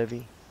flood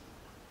levee.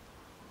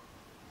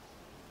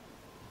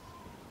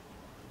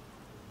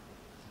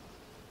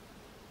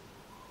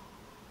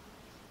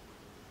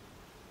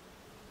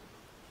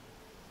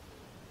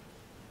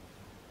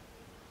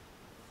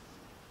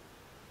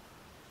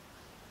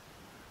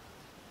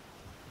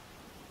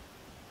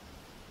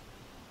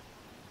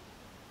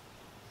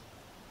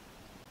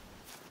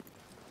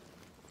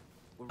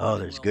 Oh,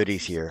 there's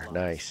goodies here.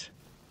 Nice.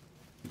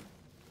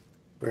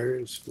 Where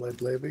is Flood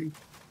Levee?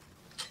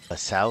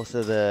 South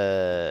of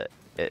the...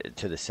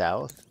 to the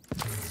south.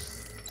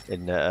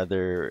 In the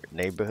other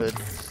neighborhood.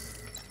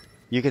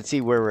 You can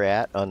see where we're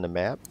at on the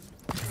map.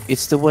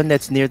 It's the one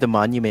that's near the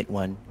monument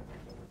one.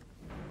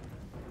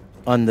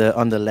 On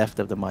the left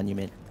of the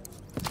monument.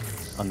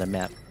 On the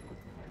map.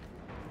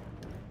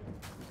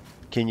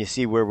 Can you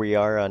see where we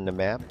are on the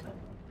map?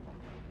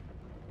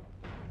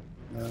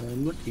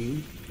 I'm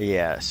looking.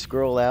 Yeah,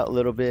 scroll out a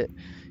little bit.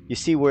 You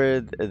see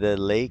where the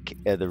lake,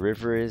 the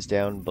river is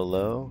down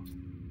below?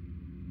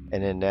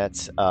 And then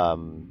that's,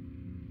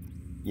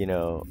 you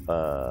know,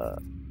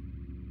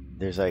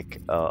 there's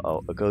like,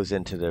 it goes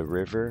into the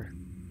river.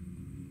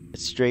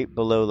 It's straight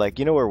below, like,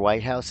 you know where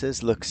White House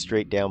is? Look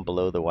straight down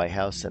below the White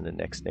House in the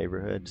next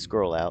neighborhood.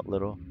 Scroll out a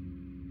little.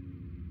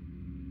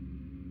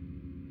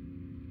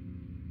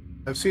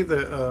 I see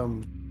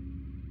the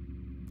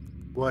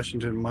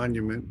Washington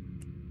Monument.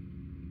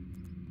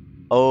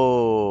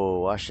 Oh,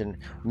 Washington.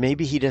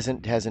 Maybe he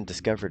hasn't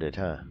discovered it,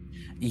 huh?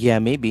 Yeah,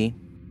 maybe.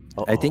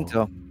 I think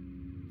so.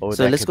 Oh,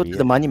 So that let's could go be to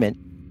the it. monument.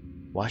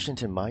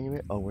 Washington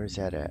Monument? Oh, where's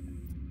that at?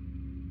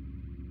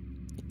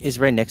 It's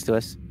right next to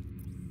us.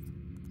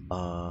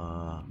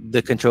 Uh.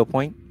 The control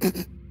point.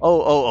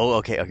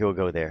 Okay. Okay, we'll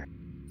go there.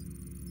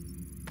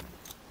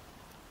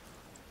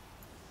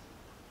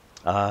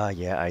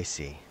 Yeah, I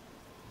see.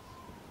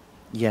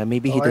 Yeah,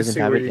 maybe he doesn't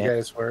have it yet. I see where you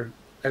guys were.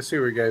 I see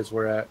where you guys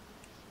were at.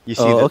 You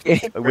see the?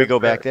 Okay. We go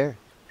back there.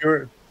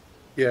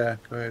 Yeah,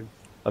 go ahead.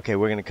 Okay,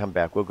 we're gonna come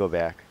back. We'll go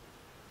back.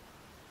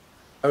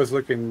 I was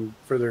looking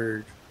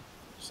further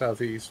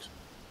southeast.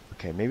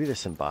 Okay, maybe there's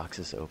some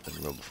boxes open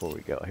before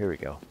we go. Here we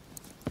go.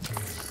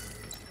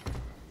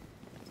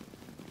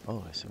 Oh,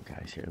 there's some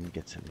guys here. Let me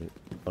get some loot.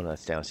 Oh, no,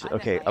 that's downstairs.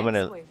 Okay, I'm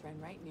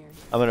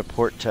gonna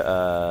port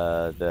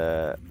to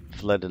the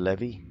Flood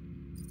Levee.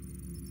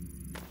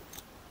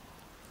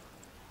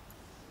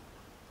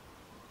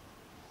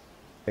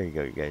 There you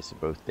go. You guys are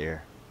both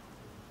there.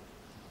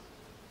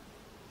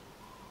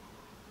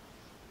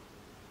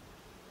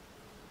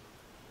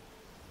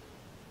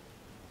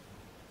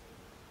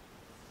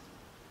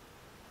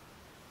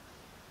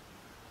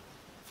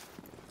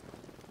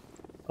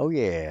 Oh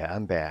yeah,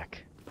 I'm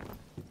back.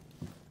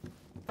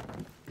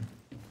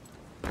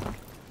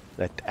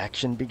 Let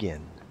action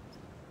begin.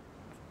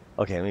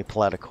 Okay, let me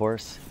pull out a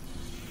course.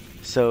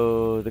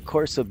 So the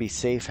course will be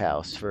safe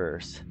house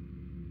first.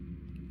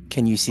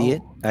 Can you see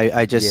it?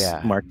 I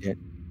just marked it.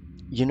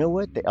 You know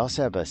what? They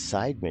also have a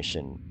side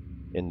mission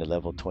in the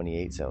level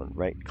 28 zone,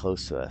 right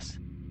close to us.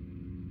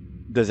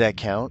 Does that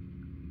count?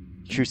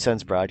 True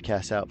Sun's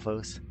broadcast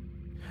outpost?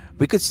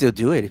 We could still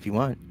do it if you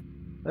want.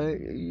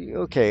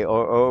 Okay,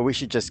 or we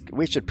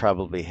should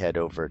probably head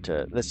over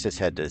to. Let's just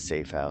head to the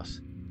safe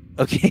house.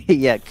 Okay,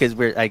 yeah, because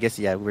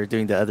we're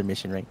doing the other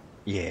mission, right?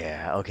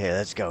 Yeah. Okay,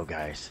 let's go,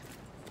 guys.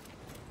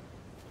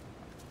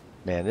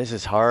 Man, this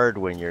is hard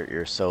when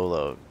you're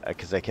solo,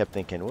 because I kept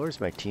thinking,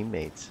 where's my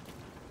teammates?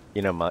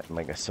 You know,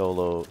 like a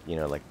solo, you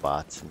know, like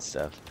bots and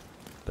stuff.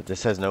 But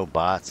this has no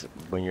bots.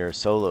 When you're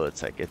solo,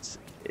 it's like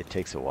it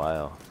takes a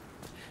while.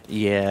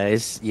 Yeah,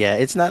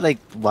 it's not like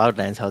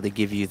Wildlands how they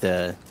give you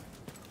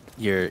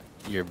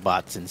your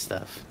bots and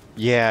stuff.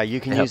 Yeah, you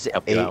can use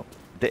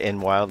in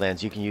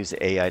Wildlands. You can use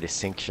the AI to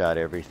sync shot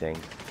everything.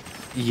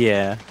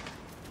 Yeah.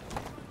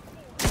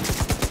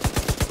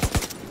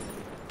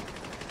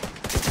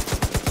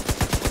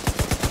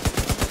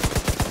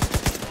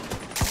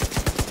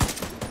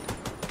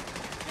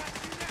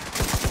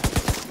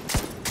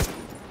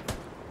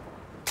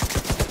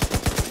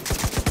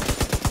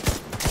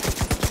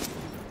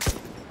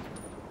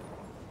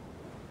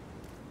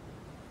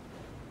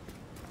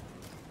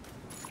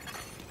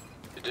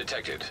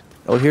 Detected.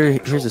 Oh,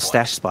 here's a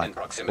stash spot.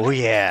 Oh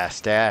yeah,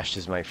 stash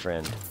is my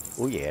friend.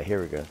 Oh yeah,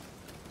 here we go.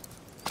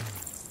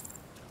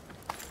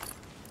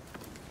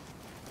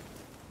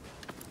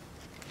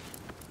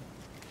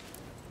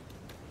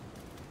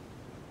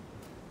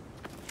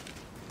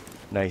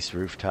 Nice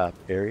rooftop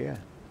area.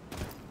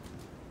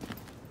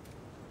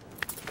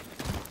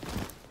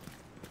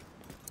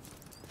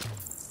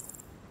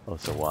 Oh,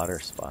 it's a water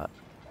spot.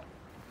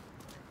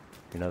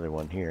 Another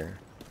one here.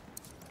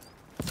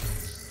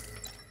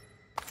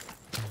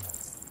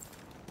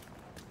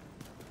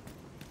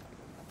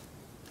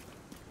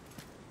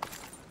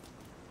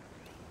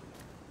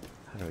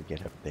 How do I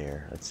get up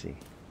there? Let's see.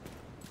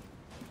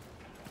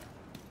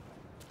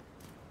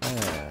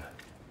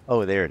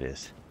 Oh, there it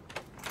is.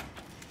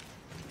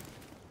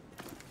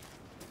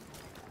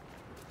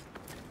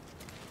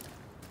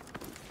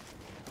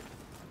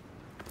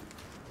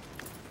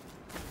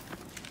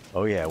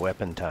 Oh yeah,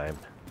 weapon time.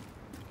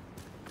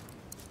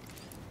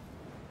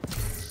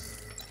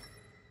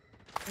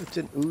 It's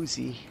an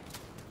Uzi.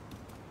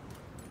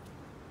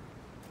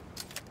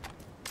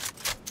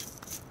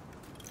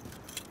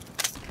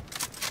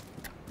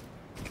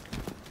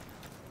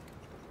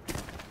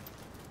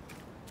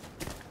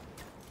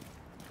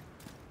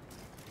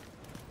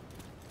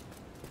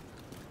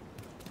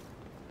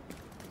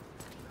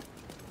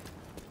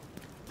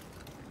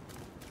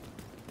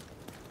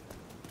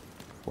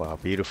 Wow,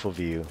 beautiful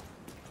view.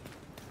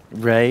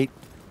 Right?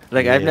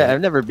 Like Yeah. I've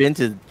never been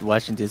to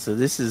Washington, so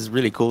this is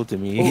really cool to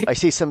me. Oh, I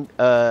see some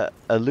a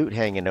loot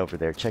hanging over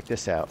there. Check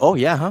this out. Oh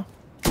yeah, huh?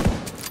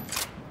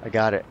 I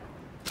got it.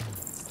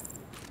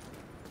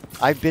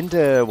 I've been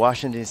to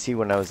Washington D.C.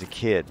 when I was a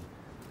kid,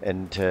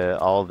 and to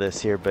all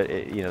this here, but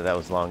you know that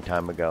was a long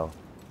time ago.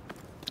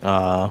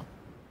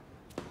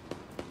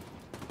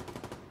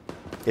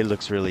 It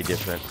looks really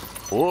different.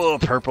 Whoa,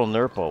 purple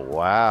nurple!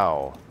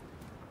 Wow.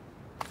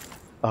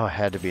 Oh, it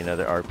had to be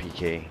another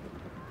RPK.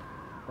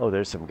 Oh,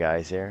 there's some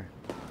guys there.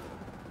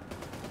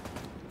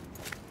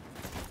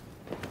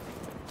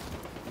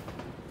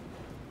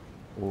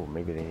 Oh,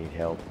 maybe they need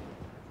help.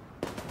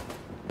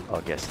 Oh,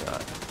 I guess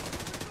not.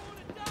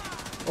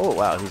 Oh,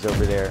 wow, he's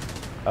over there.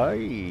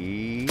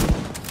 Aye.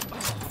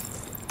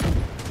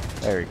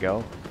 There we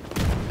go.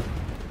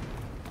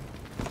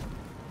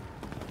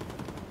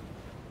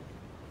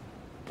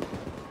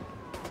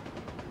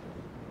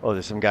 Oh, Oh,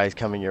 there's some guys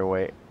coming your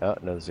way. Oh,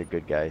 no, those are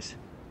good guys.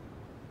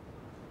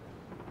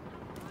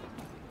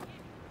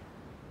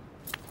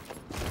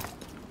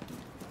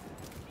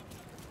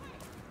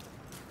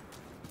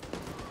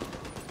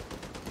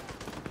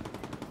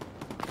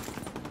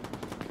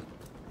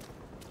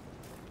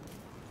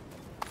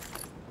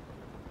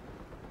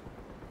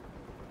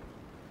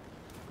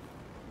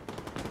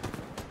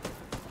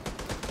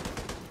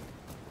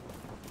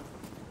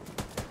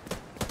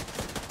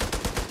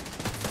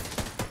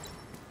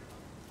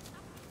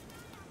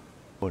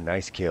 Oh,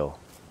 nice kill.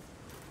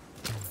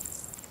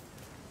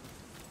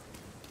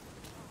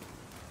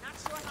 Not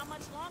sure how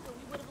much longer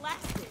we would have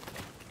lasted.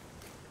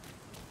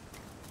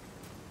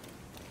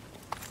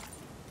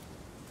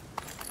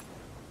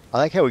 I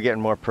like how we're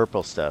getting more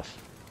purple stuff.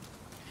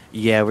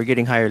 Yeah, we're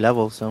getting higher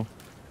level, so.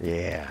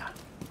 Yeah.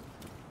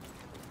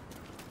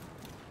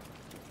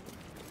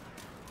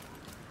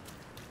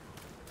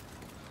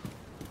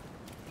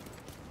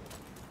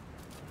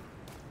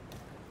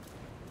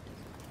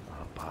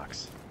 Oh,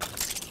 box.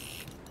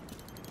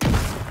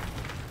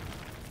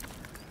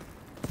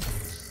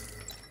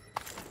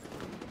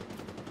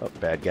 Oh,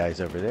 bad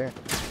guys over there.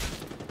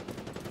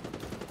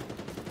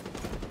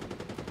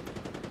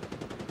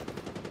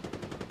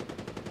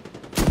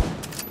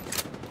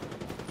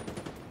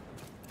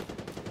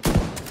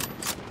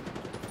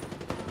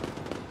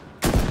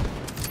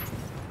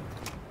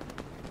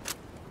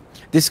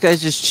 This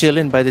guy's just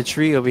chilling by the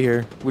tree over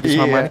here with his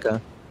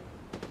harmonica.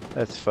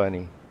 That's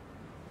funny.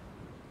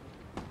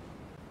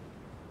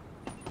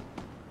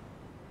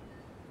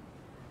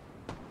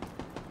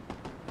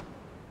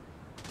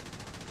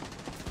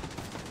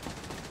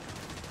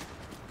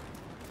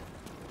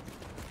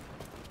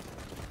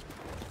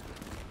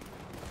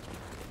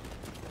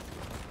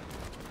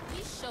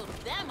 We showed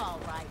them all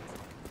right.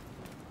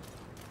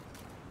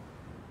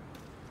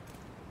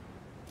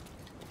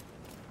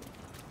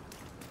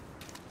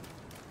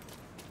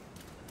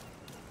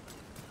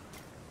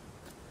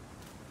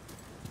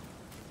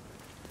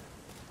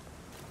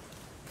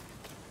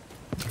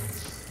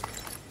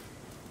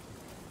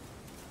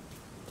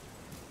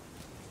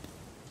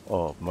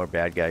 Oh, more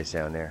bad guys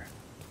down there.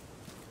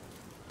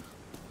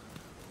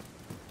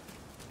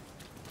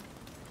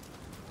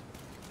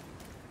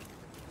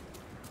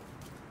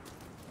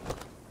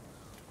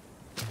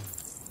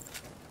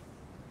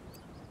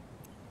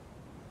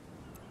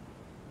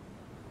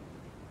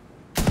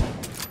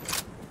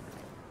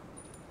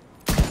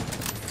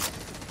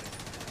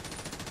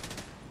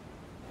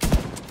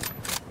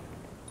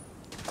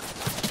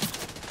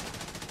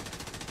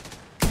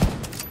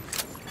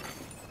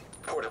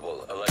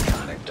 Portable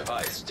electronic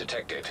device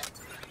detected.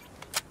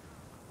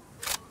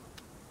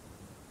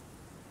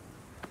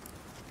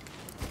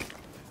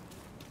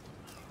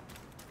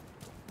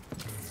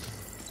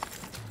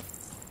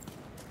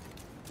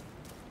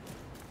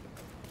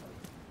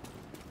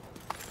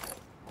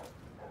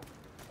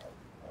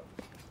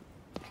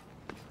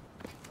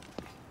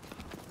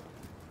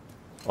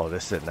 Oh,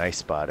 this is a nice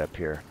spot up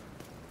here.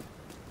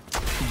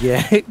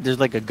 Yeah, there's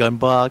like a gun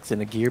box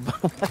and a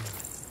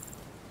gearbox.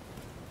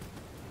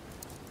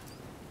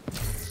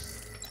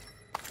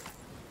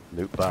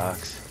 Loot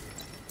box.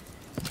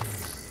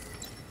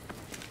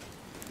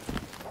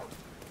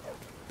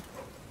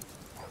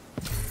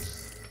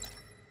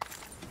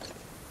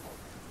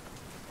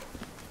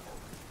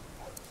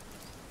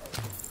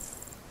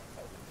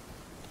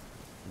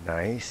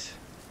 Nice.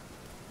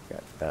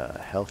 Got a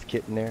health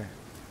kit in there.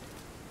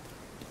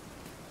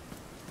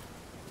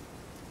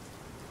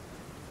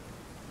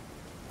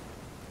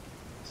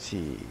 Let's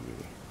see.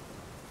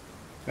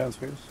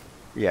 Downstairs.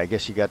 Yeah, I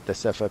guess you got the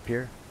stuff up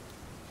here.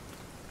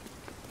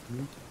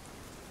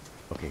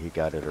 Mm-hmm. Okay, he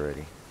got it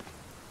already.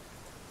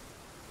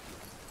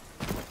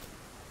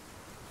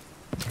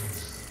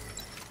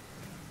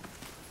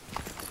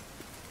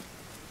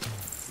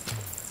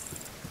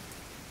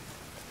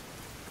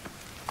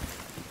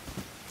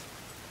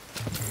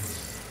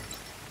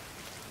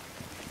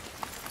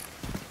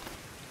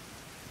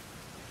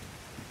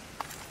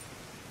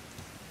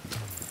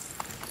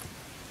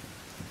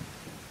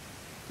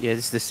 Yeah,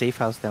 this is the safe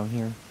house down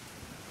here.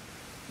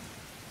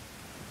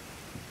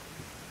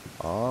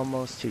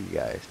 Almost to you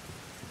guys.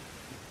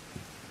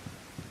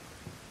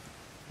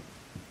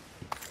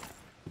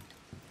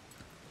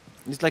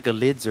 It's like a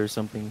lids or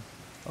something.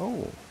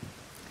 Oh.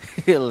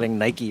 Like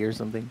Nike or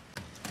something.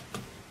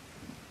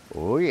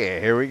 Oh yeah,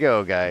 here we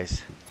go,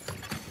 guys.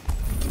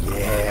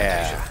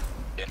 Yeah.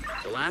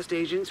 The last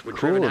agents were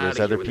Cool, driven out there's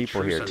of other here when the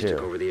people true here, sons too.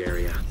 took over the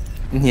area.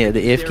 Yeah,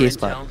 the Their AFK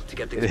spot. intel to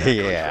get things back on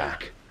Yeah.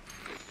 track.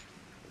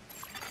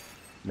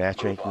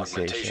 Matchmaking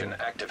Augmentation station.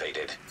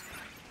 activated.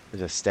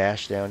 There's a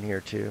stash down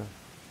here too.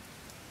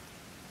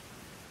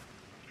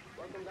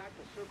 Welcome back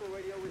to Circle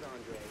Radio with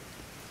Andre.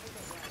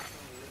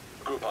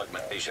 Group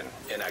augmentation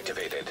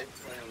inactivated.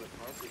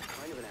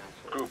 Kind of an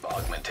asshole. Group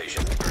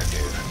augmentation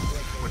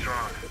active. What's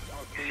wrong?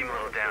 You seem a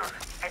little down.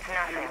 It's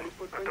nothing.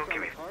 Footprints Don't on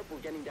give the me- tarp were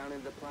getting down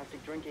into the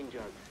plastic drinking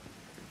jug.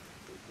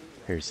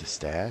 Here's the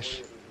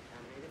stash.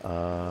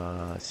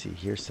 Let's see,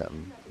 here's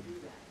something.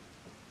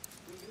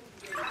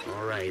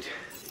 All right,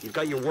 You've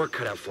got your work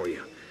cut out for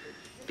you.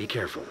 Be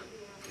careful.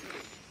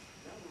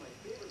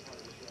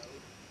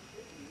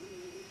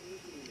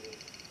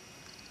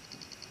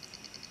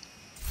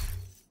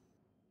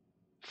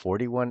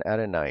 "41 out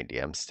of 90.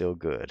 I'm still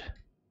good."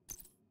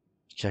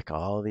 Check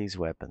all these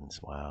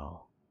weapons.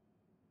 Wow.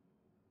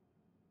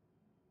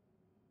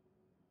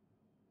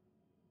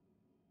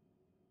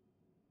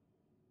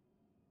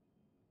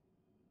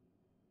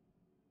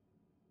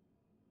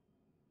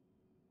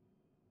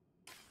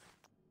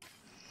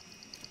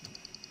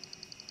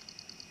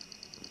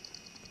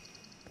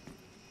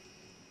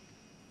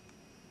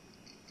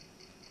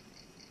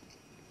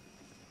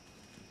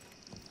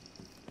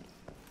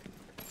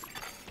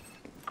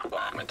 Group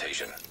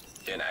augmentation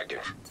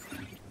inactive.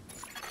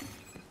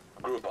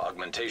 Group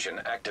augmentation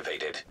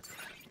activated.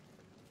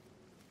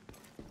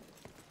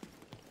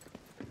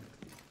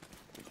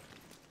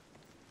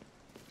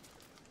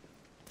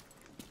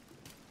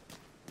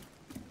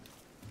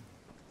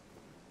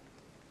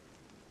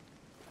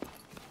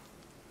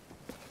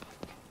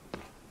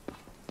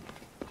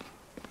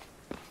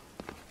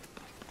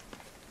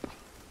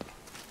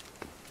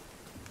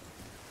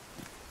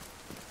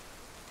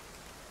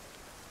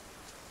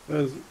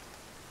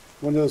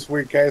 One of those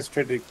weird guys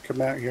tried to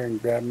come out here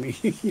and grab me.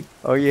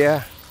 Oh,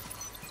 yeah?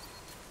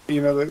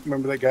 You know,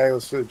 remember that guy who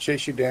was to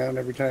chase you down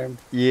every time?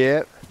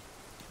 Yep.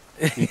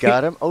 You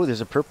got him? Oh,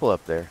 there's a purple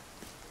up there.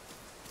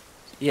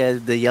 Yeah,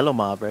 the yellow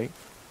mob, right?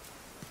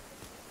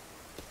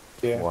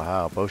 Yeah.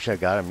 Wow, Bosha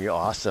got him. You're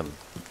awesome.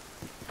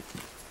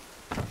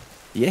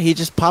 Yeah, he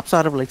just pops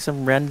out of like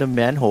some random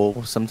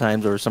manhole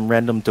sometimes, or some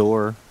random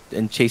door,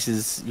 and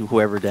chases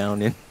whoever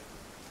down in.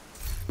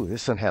 Ooh,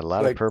 this one had a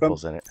lot Like of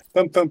purples in it.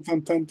 Thump, thump,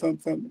 thump, thump,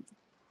 thump, thump.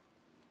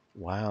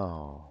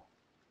 Wow.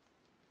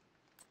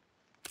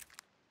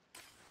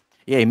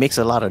 Yeah, he makes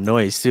a lot of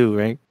noise too,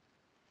 right?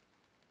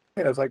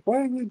 Yeah, I was like,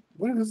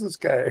 what is this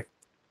guy?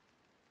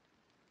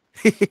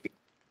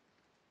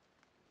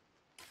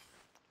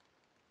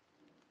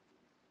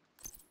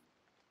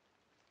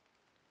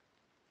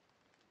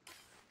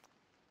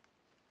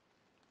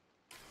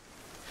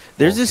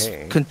 There's this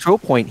control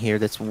point here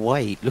that's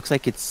white. Looks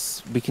like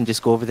we can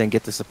just go over there and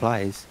get the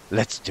supplies.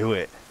 Let's do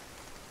it.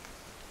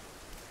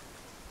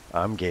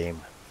 I'm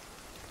game.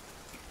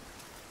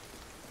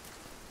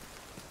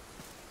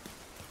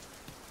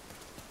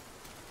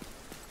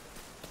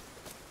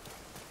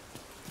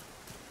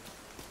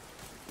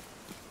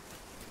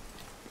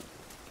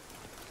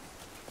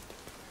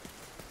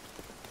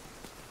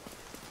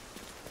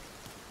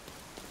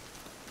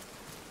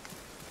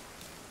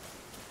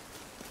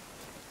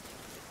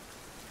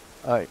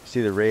 Alright,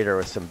 see the radar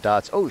with some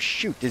dots. Oh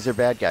shoot, these are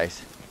bad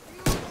guys.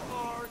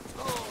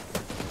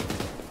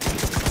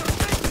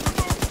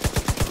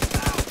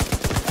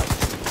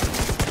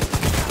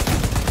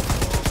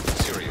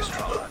 Serious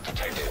trauma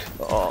detected.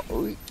 Oh,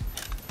 ooh.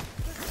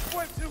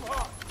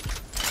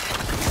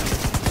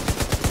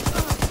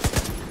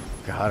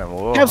 Got him.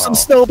 Whoa. Have some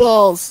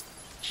snowballs.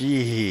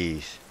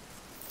 Jeez.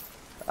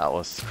 That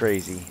was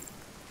crazy.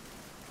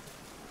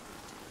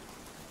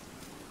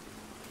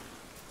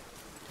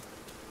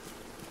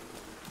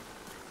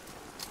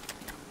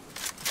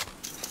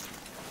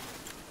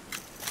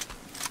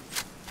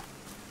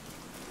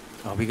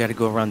 Oh, we got to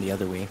go around the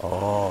other way.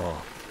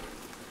 Oh.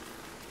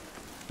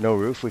 No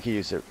roof? We could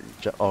use it.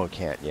 Oh,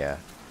 can't. Yeah.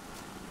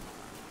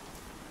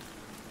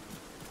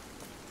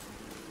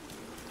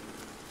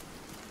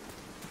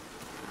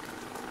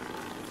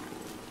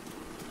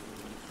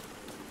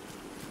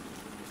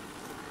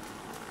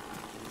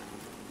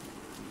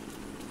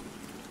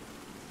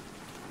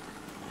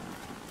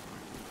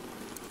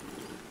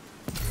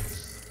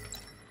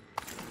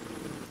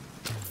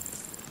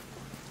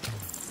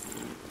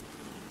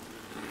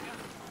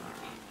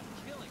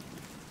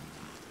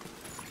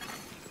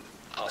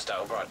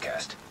 Hostile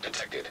broadcast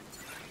detected.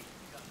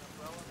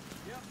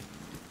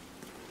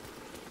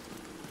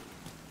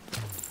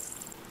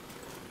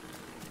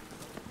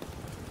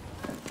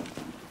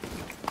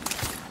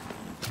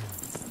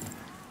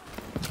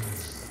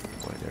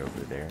 Boy, they're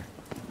over there.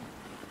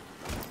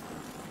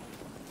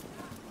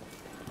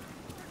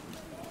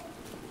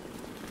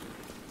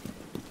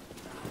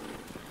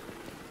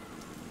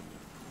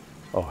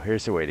 Oh,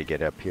 here's a way to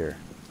get up here.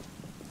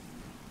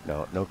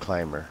 No, no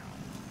climber.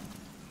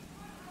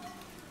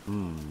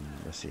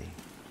 Let's see.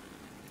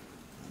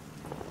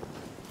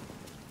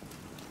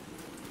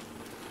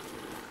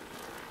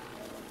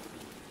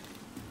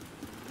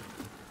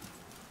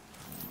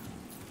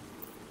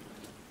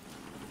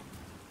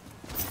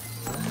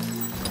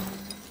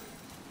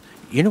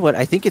 You know what?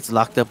 I think it's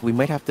locked up. We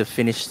might have to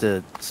finish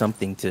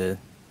something to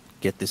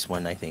get this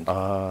one, I think.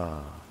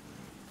 Ah.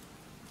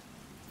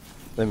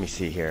 Let me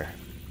see here.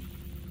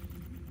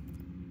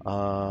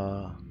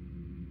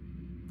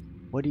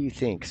 What do you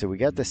think? So we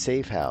got the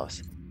safe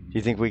house. Do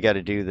you think we got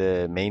to do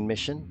the main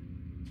mission?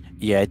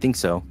 Yeah, I think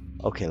so.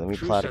 Okay, let me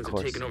True plot a Sons have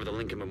course. taken over the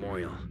Lincoln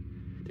Memorial.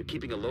 They're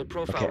keeping a low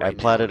profile Okay, right I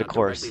plotted now, a not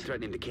course. directly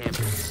threatening the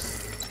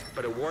campus.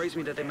 But it worries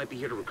me that they might be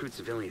here to recruit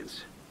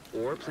civilians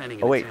or planning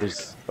an Oh wait, attack.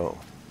 there's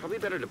Probably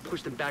better to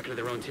push them back into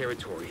their own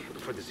territory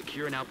before they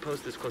secure an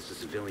outpost this close to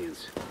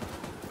civilians.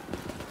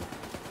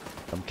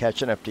 I'm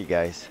catching up to you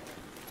guys.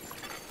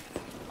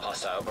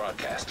 Hostile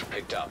broadcast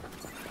picked up.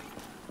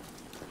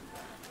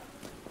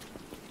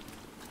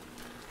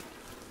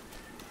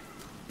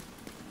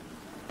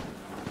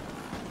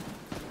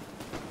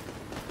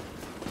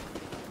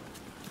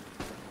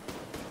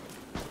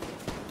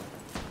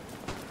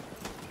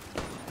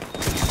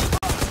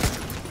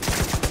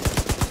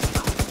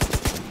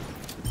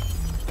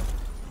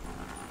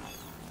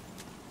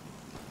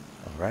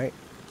 All right.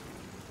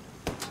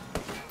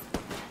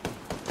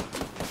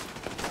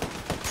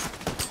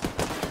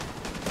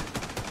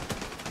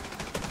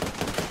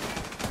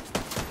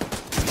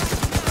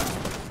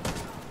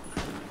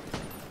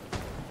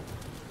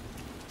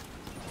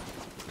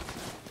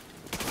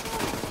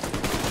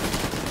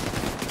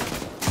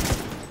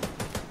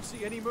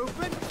 See any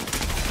movement?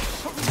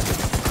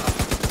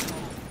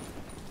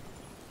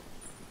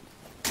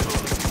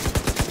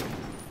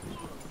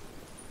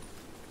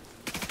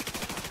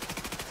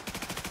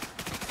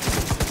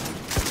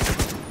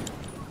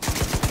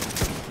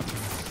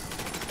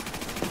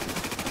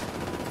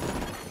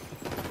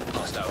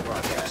 Hostile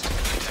broadcast.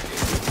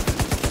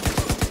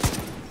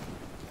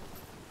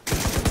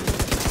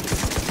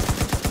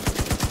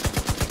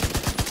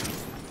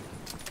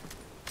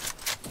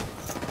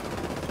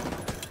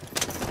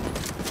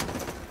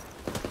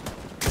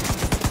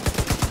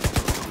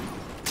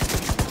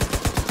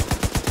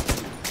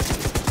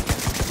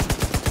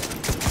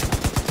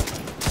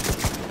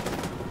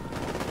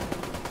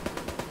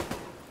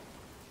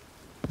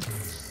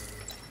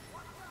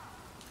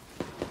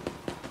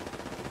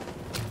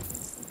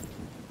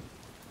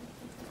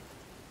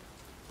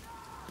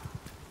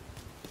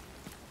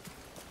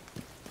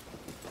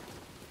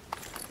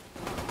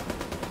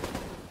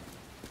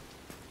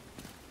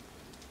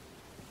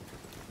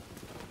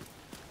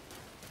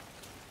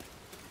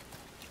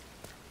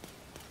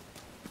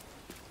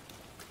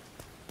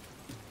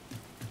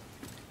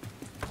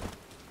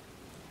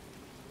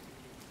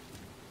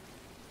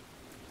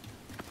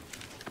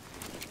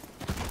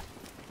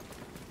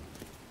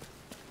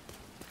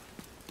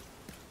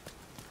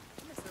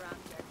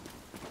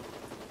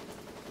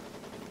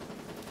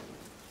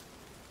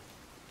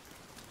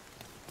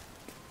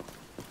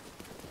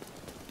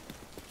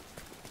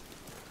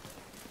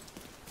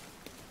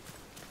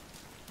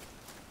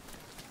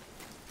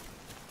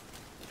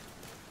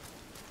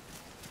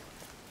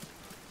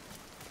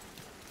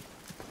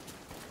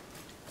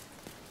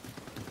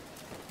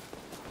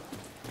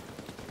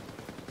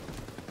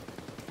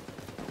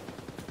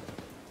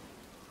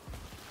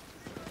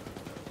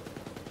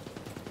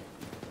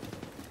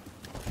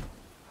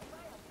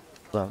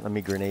 Hold on, let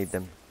me grenade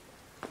them.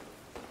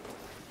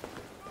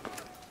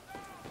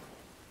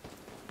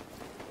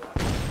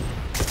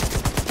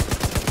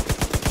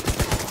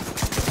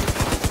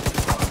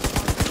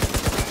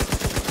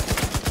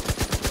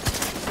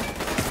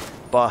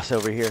 Boss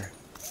over here.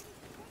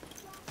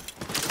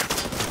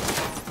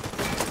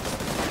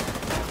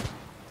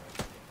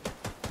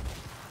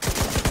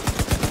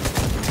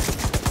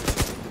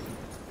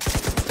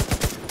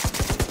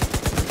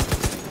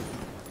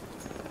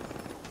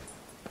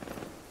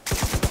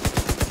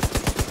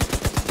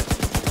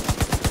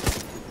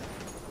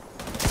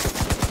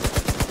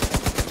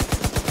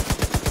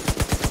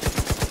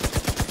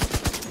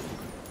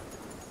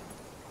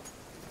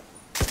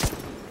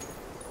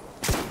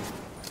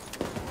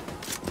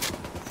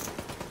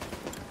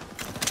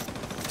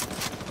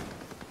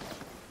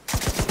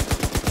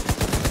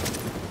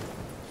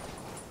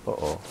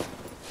 Uh-oh.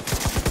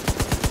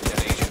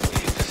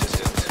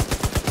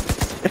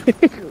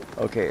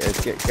 Okay,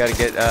 gotta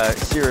get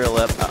cereal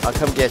up. I'll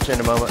come get you in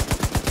a moment.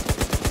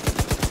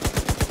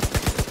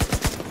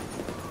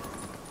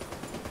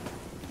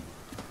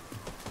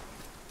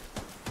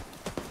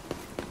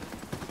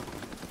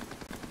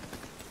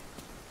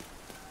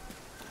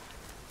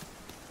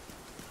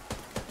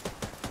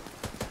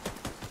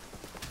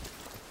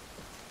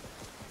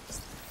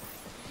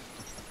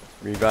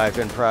 Revive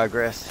in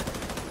progress.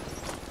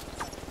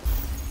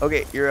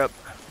 Okay, you're up.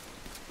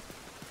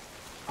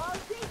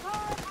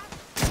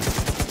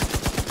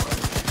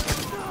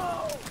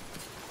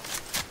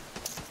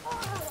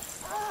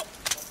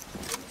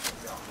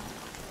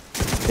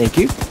 Thank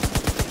you.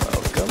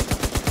 Welcome.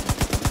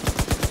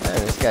 Man,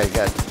 this guy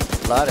got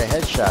a lot of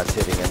headshots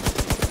hitting him.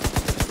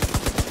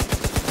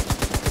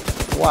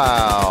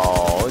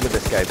 Wow, look at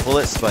this guy,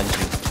 bullet sponging.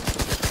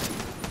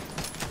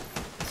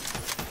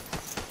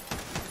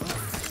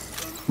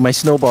 My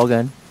snowball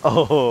gun.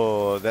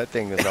 Oh, that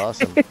thing is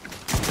awesome.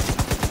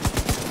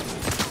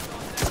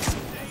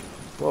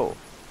 Whoa.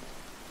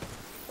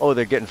 Oh,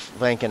 they're getting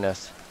flanking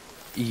us.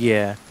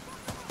 Yeah.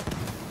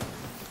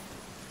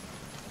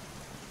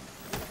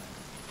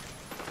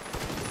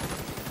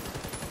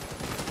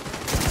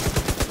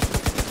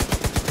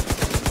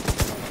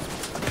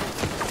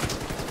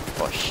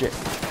 Oh, shit.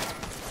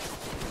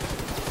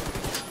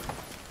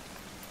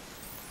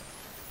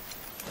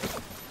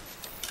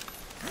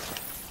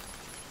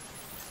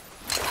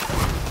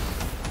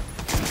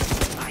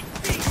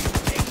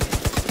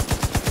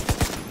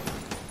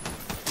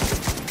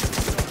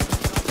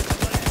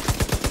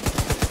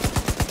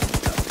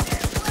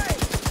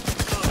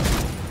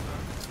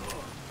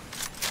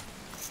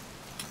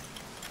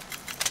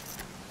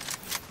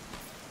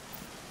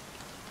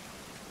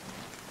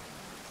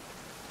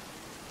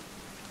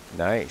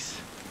 Nice.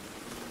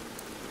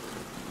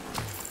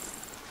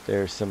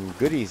 There's some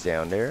goodies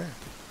down there.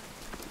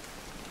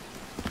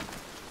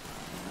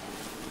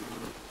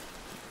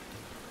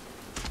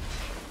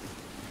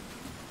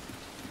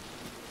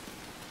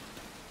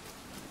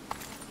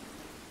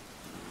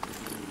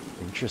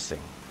 Interesting.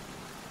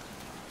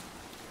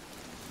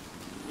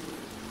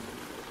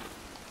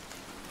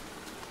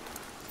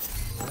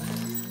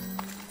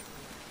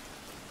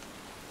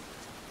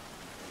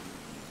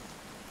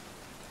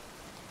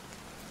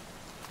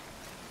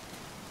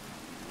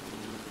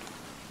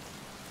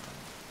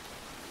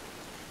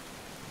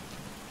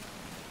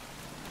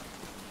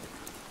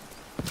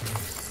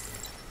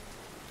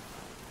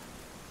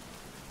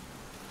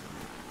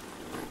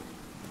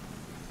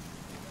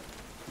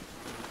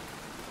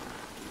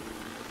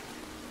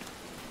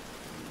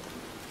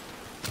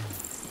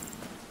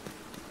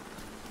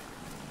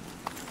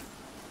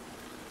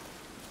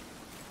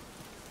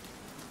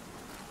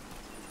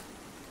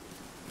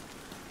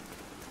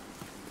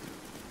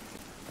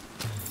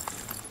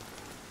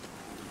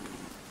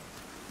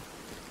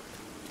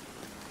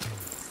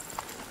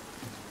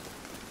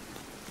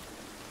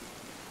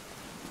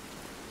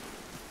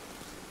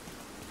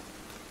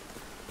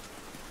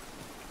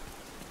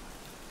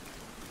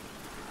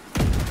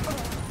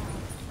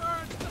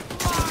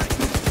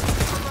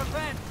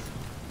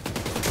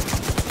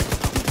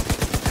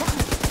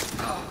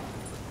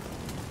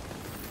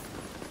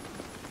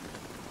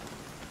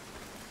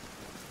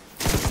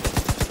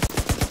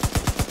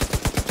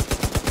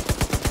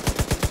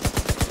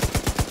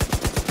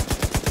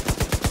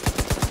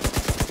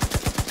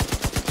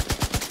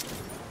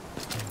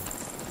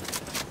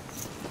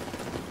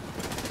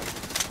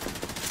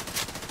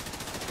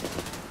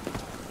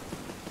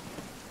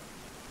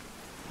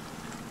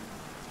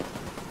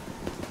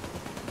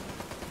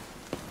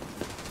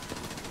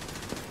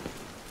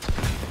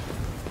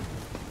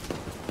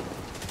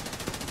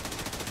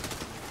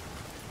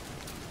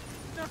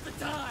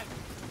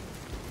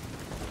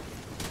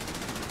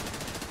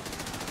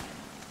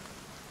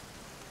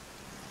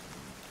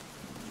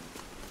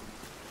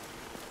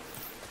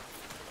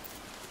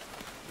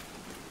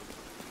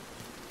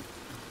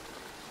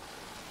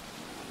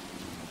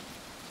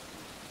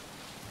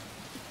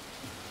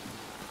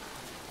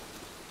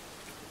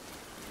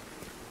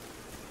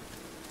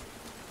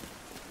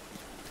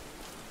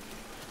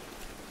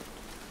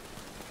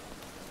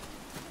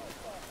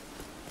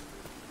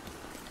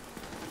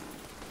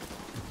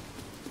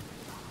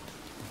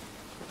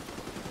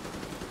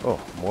 Oh,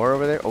 more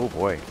over there? Oh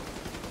boy.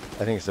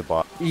 I think it's a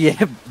bot.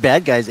 Yeah,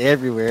 bad guys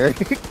everywhere.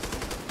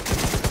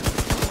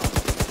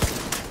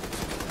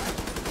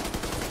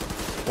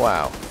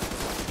 Wow.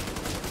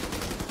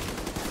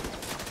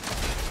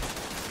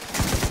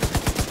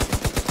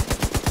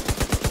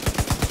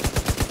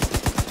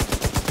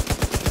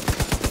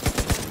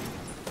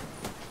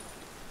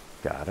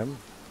 Got him.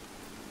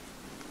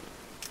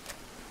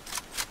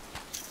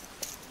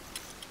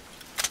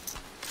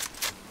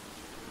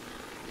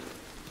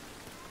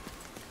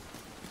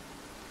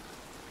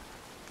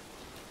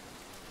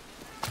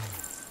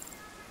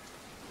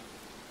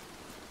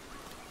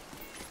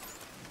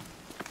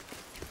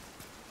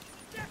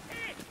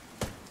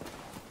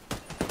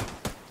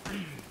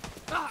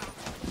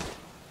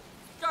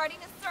 Starting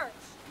a search.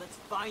 Let's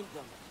find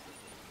them.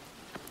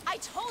 I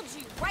told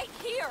you, right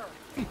here.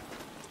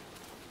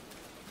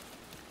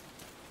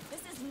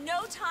 This is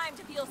no time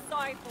to feel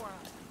sorry for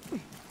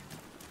him.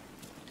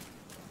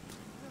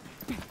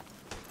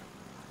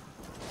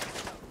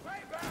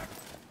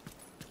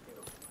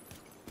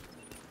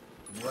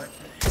 What?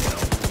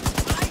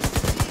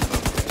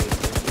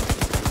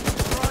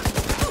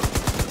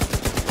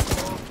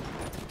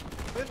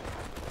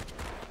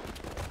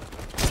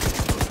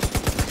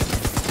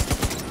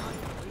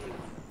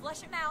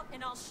 Flush him out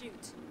and I'll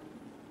shoot.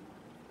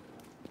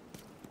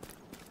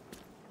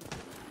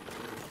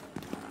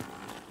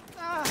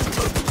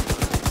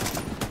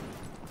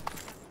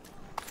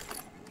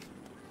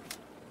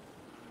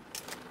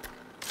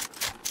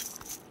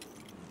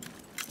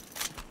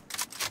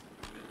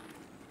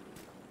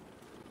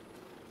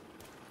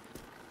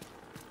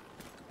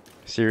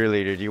 Serial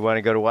leader, do you want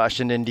to go to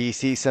Washington,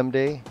 D.C.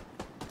 someday?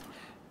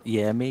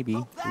 Yeah,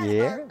 maybe.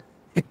 Yeah.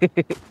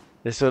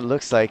 This is what it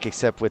looks like,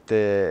 except with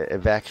the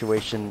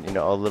evacuation, you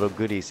know, all the little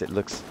goodies. It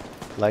looks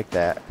like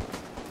that.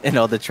 And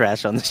all the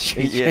trash on the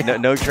street. Yeah,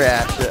 no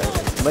trash.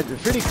 But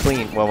pretty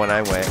clean. Well, when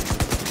I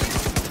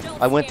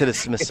went to the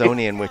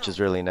Smithsonian, which is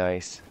really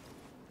nice.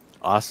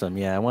 Awesome.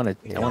 Yeah, I want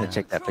to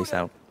check that place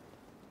out.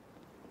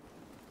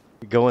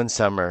 Go in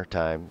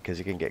summertime because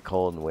you can get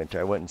cold in winter.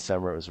 I went in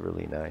summer. It was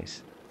really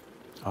nice.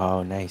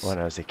 Oh, nice. When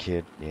I was a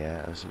kid,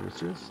 yeah, it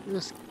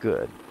was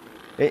good.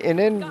 And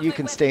then you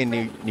can stay in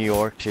New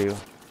York too,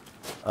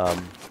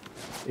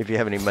 if you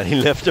have any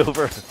money left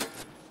over.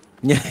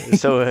 Yeah.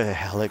 It's so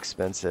hell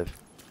expensive.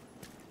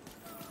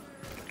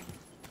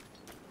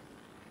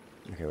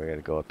 Okay, we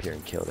gotta go up here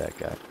and kill that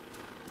guy.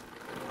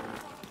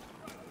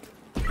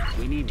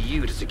 We need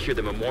you to secure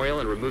the memorial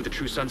and remove the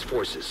True Sons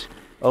forces.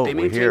 Oh, they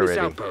we're maintain here this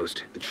already.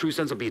 outpost. The True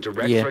Sons will be a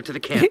direct threat to the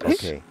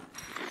campus. Okay.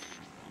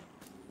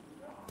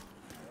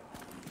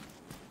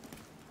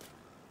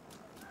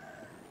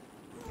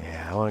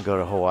 want to go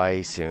to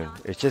Hawaii soon.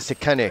 It's just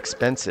kind of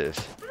expensive.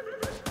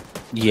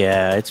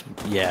 Yeah, it's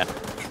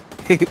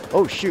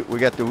Oh shoot, we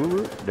got the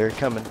woo-woo. They're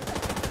coming.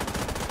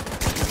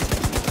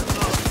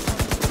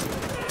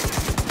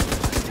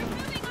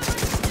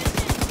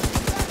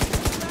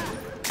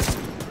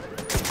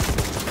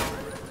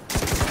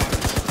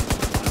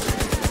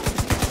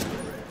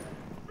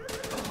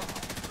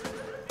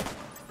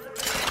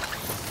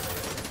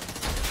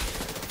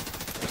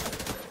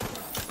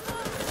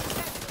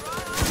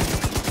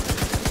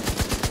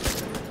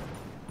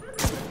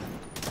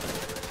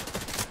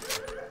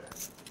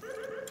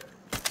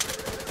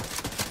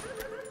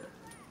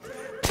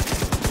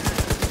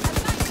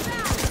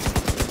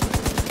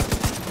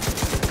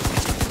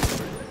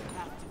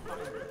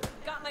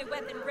 Got my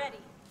weapon ready.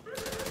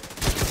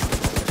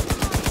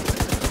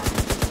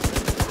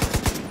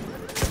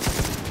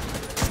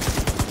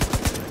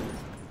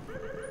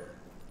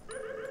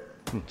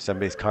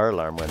 Somebody's car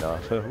alarm went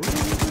off.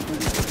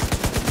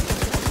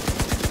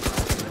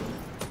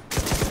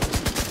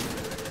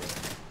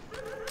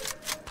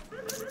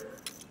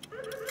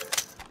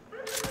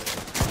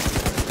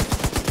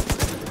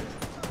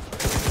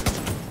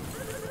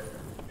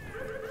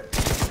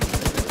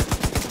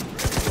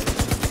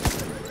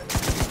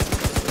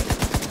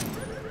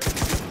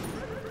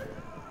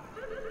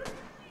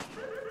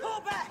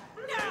 Pull back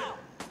now.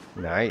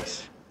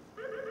 Nice.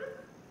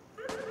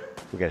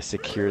 We gotta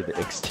secure the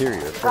exterior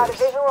Got a first.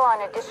 visual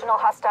on additional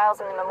hostiles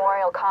in the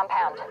memorial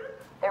compound.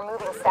 They're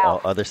moving Oh,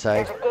 south. other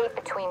side? There's a gate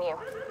between you.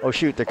 Oh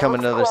shoot, they're It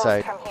coming looks to the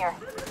other closed side. from here.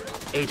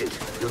 Agent,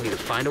 you'll need to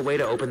find a way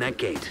to open that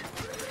gate.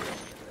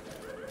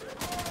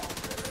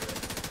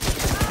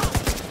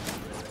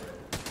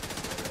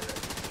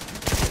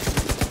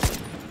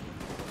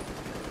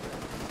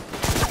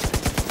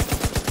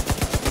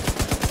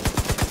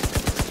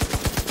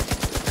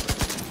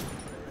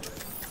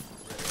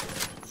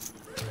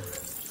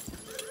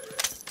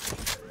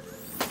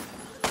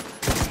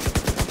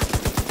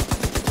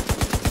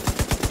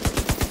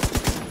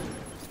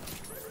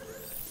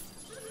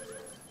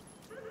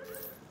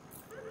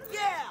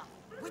 Yeah,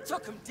 we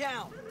took him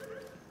down.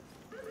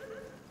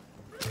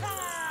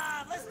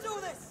 Ah, let's do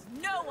this.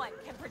 No one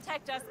can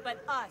protect us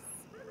but us.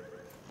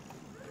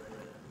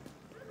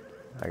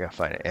 I gotta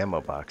find an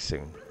ammo box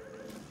soon.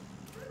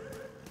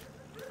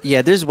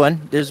 Yeah, there's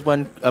one. There's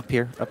one up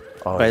here, up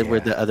Oh, by where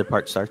yeah. the other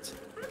part starts.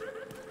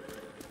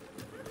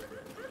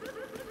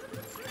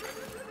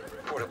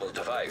 Portable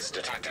device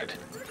detected.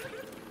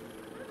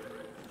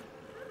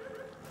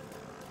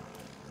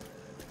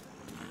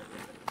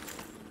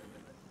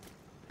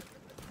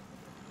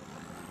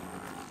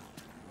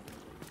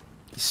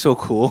 So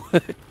cool.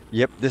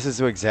 Yep, this is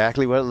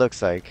exactly what it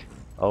looks like.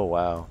 Oh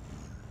wow.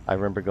 I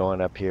remember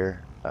going up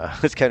here.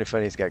 It's kind of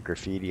funny, it's got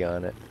graffiti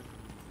on it.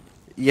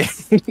 Yeah.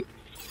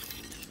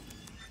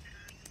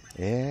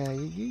 Yeah,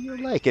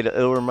 you'll like it.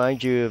 It'll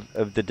remind you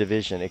of The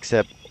Division,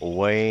 except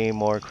way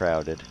more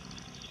crowded.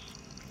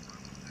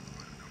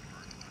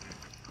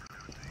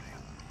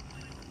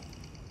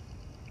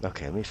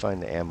 Okay, let me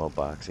find the ammo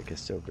box. I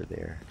guess over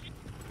there.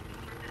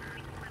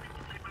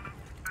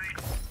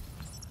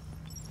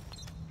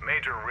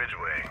 Major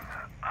Ridgeway.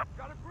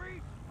 Gotta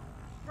breathe.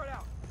 Spread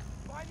out.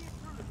 Find the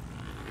intruder.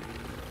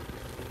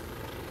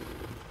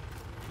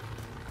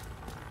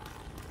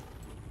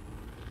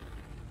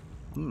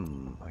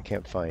 I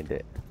can't find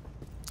it.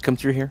 Come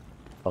through here.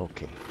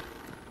 Okay.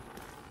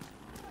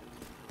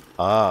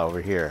 Ah,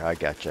 over here. I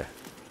gotcha.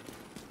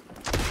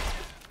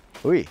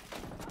 Oi.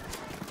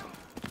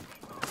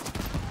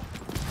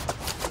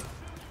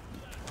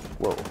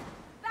 Whoa.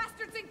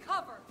 Bastards in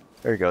cover.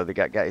 There you go. They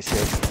got guys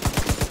here.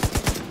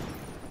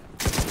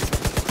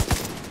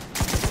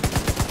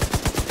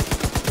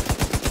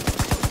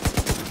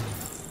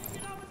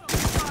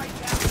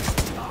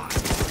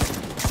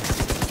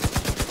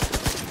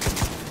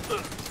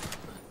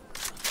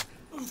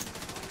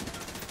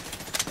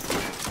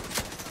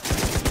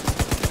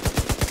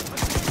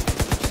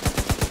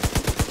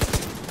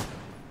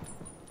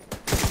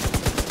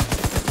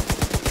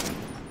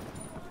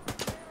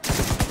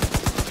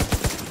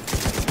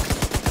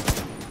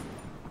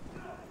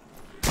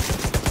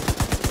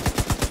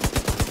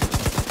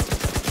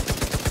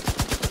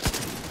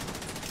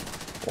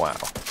 Wow.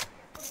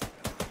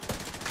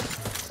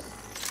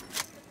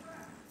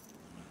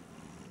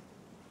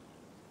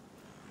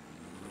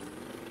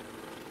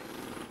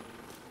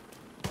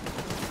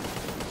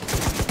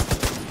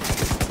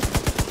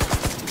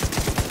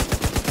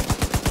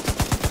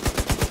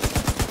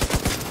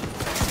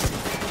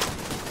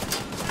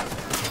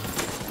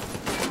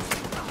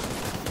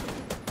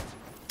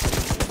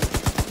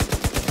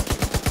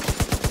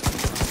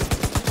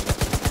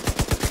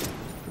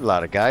 A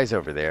lot of guys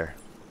over there.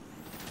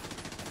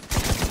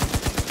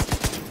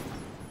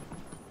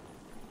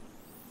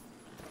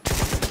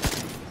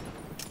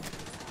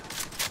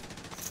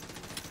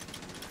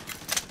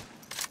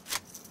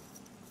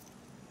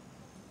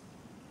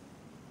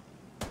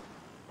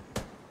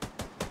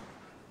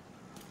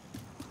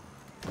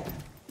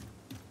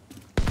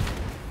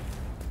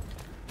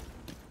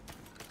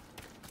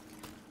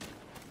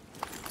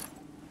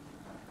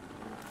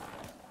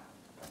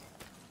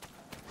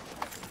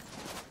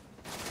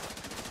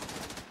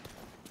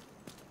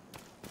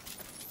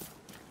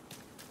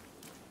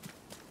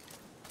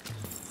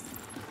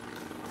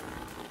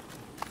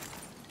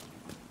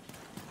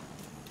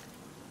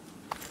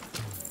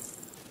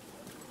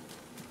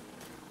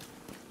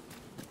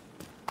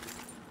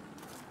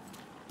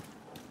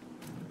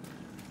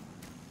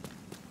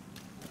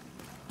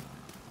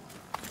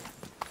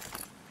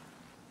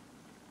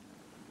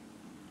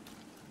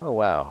 Oh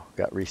wow,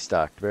 got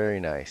restocked. Very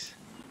nice.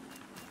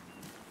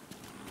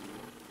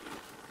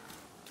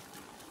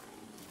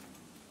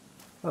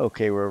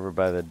 Okay, we're over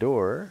by the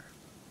door.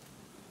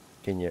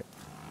 Can you...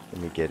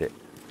 Let me get it.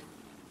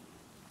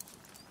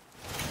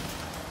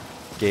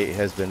 Gate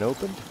has been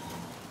opened.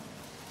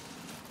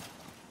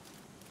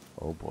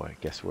 Oh boy,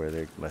 guess where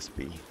they must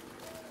be.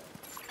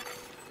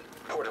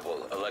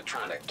 Portable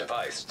electronic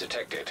device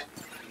detected.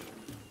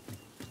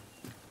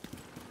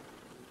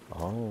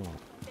 Oh.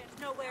 There's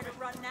nowhere to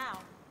run now.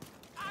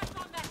 Eyes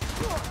on that.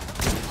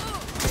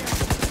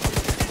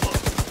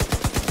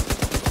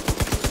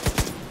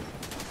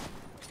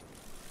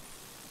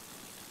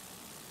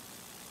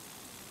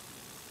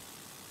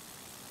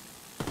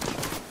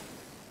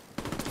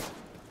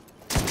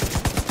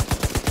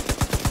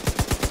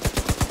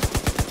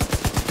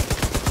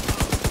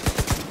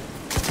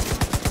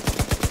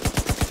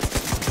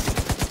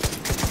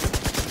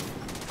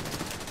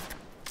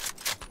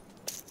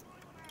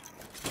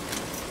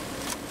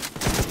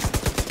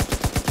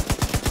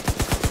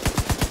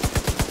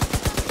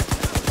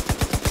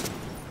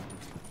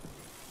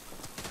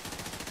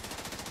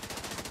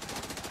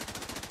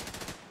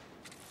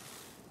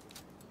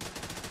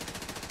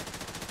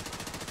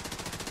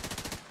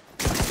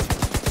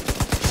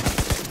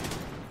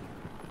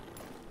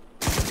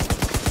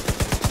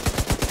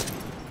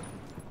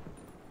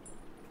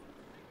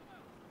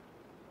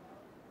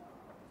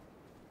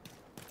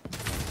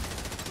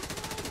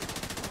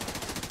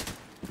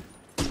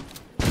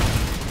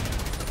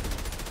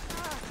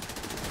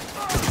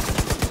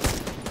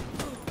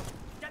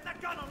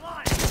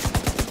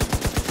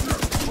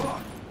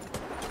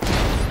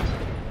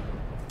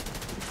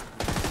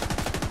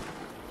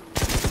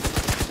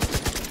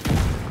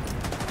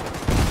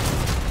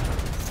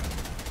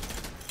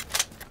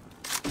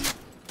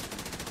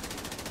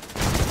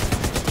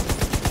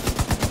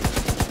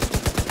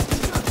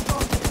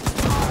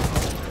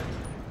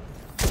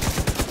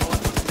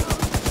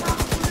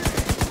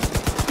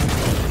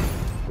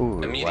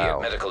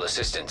 Immediate medical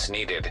assistance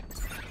needed.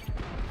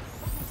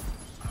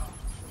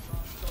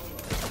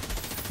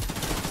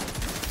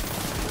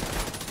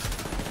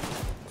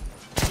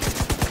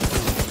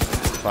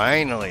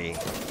 Finally.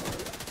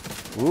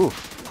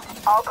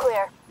 Oof. All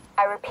clear.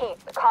 I repeat,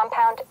 the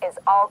compound is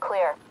all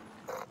clear.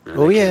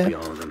 Oh yeah.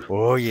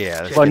 Oh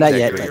yeah. Well, not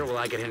yet.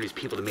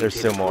 There's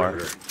still more.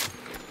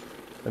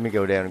 Let me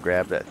go down and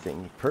grab that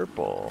thing.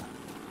 Purple.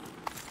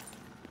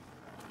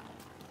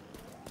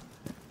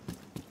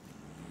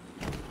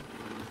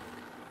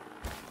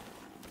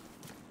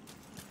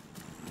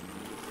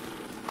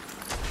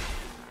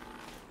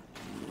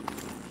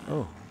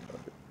 Oh,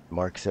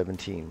 Mark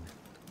 17.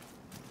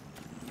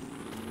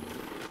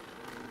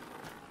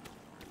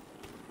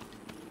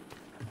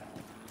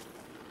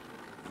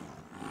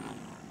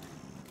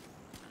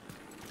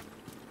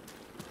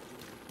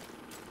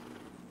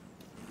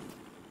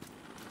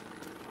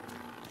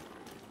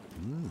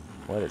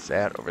 What is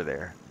that over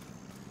there?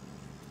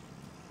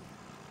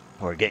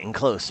 We're getting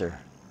closer.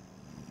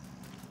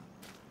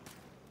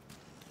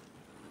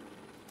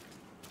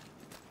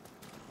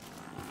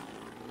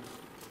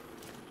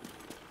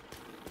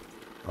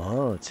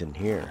 Oh, it's in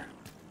here.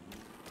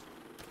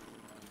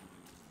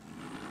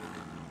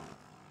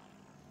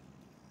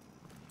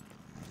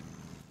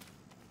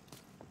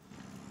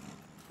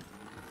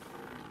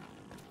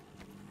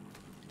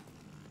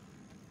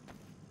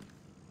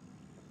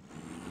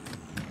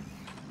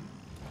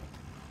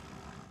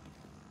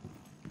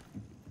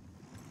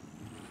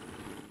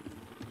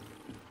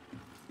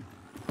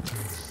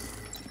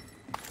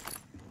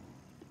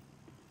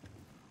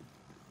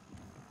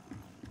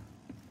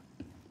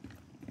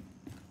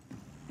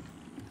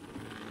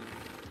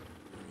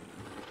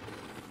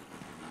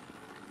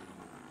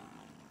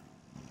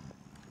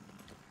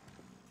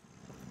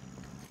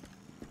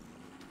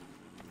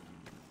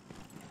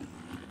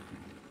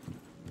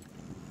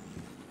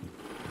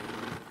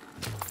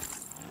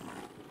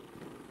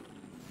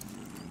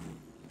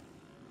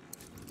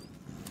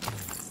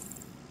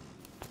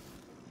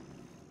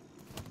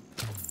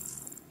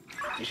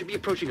 You should be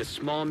approaching a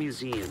small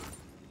museum.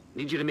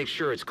 Need you to make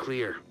sure it's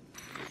clear.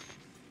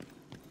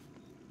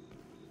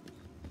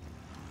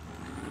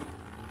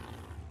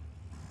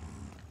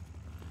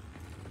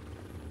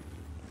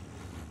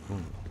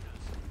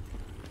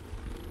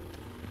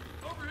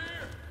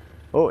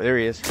 Oh, there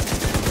he is.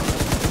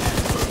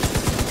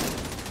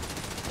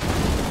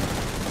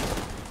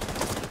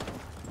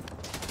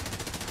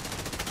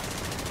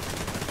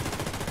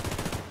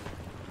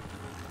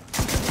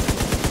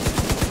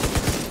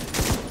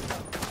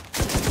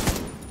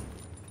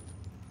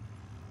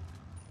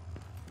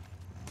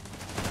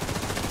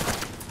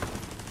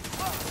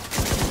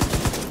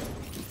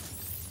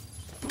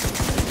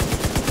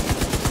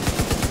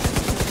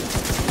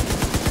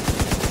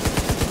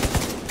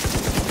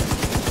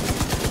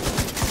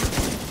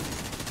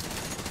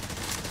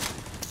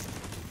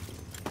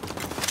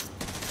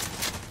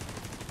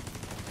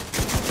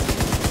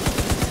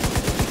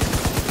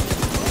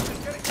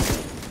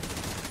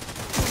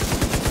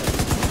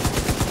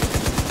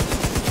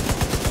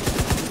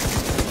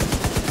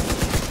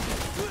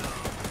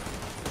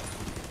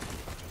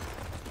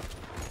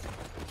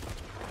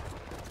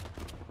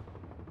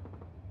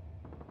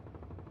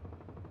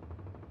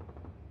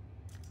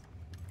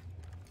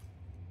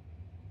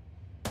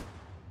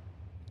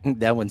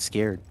 That one's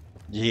scared.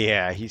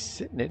 Yeah, he's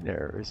sitting in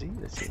there. Is he?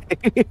 Let's see.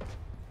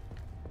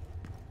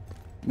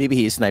 Maybe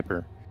he's a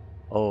sniper.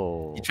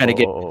 Oh. He's trying to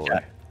get.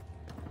 Shot.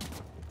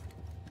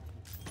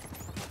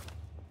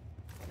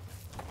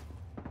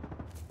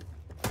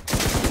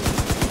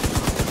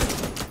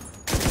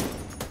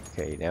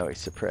 Okay, now he's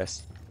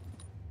suppressed.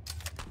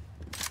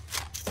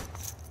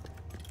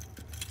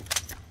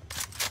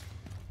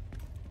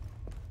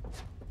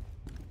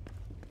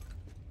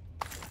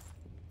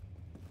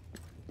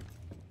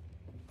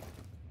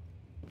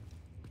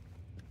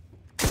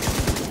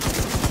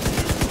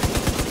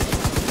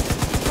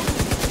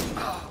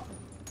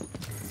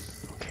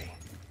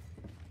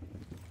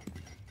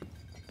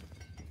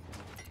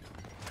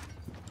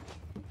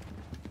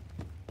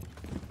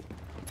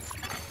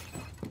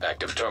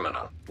 Active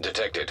terminal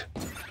detected.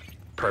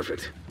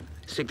 Perfect.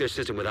 Sync their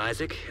system with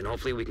Isaac, and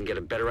hopefully we can get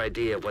a better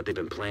idea of what they've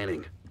been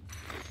planning.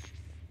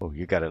 Oh,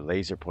 you got a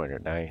laser pointer.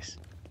 Nice.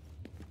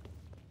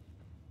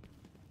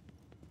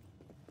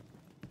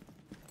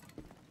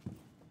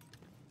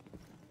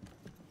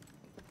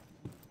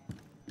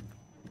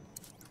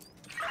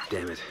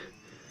 Damn it.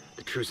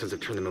 The True Sons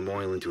have turned the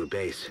memorial into a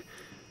base.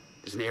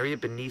 There's an area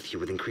beneath you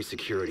with increased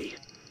security.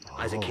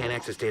 Isaac can't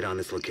access data on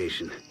this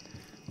location.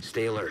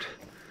 Stay alert.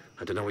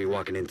 I don't know what you're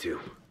walking into.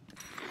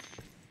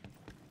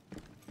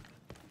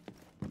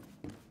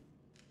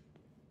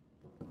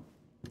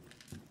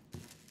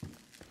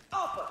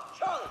 Alpha,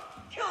 Charlie,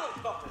 kill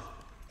those fuckers!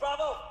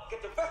 Bravo,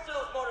 get the rest of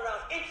those mortar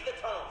rounds into the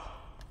tunnels!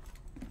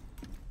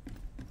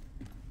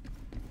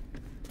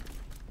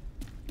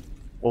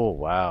 Oh,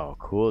 wow.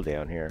 Cool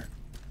down here.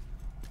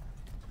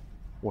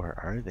 Where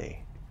are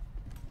they?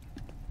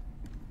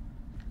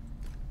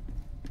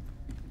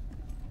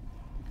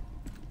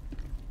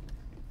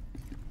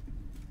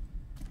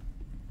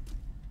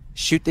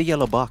 Shoot the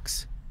yellow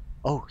box.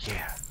 Oh,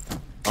 yeah.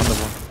 On the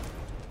wall.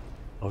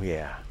 Oh,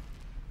 yeah.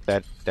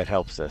 That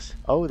helps us.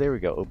 Oh, there we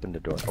go. Open the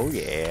door. Oh,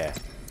 yeah.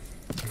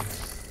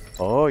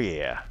 Oh,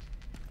 yeah.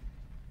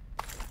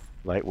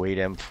 Lightweight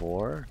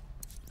M4.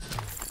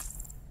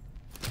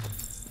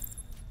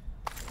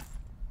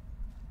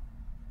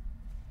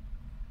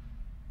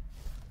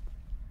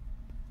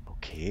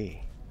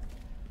 Okay.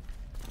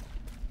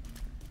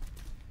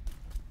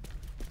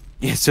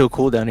 Yeah, it's so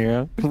cool down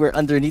here. Huh? We're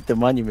underneath the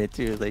monument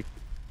too, like.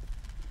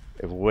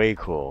 Way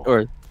cool.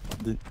 Or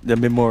the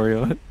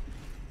memorial.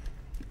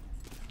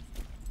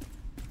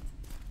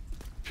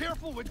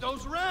 Careful with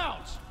those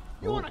rounds.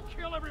 You want to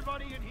kill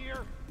everybody in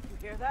here? You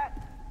hear that?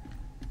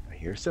 I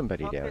hear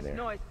somebody Fuck down this there.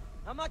 noise.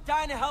 I'm not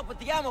dying to help with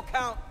the ammo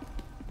count.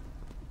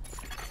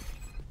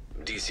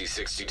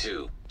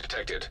 DC-62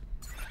 detected.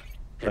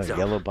 A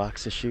yellow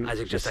box to shoot?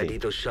 Isaac just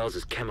ID'd those shells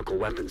as chemical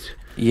weapons.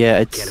 Yeah,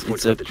 Can't it's afford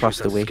to let across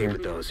True the Sons way escape here.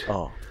 with those.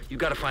 Oh. You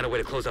gotta find a way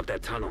to close up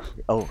that tunnel.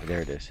 Oh,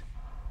 there it is.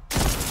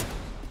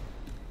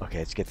 Okay,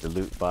 let's get the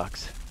loot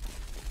box.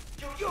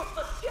 You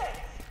useless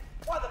shit!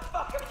 Why the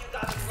fuck haven't you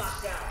got me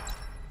locked down?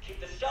 Keep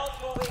the shells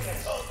moving and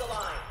hold the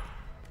line.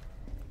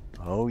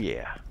 Oh,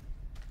 yeah.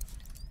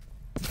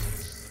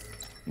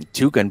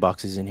 2 gun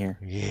boxes in here.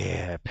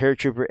 Yeah,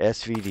 Paratrooper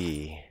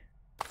SVD.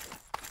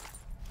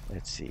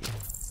 Let's see.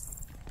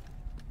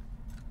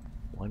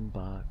 One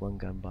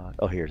gun box.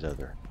 Oh, here's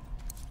other.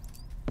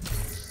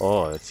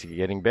 Oh, it's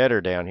getting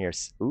better down here.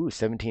 Ooh,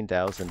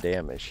 17,000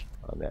 damage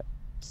on that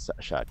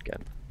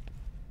shotgun.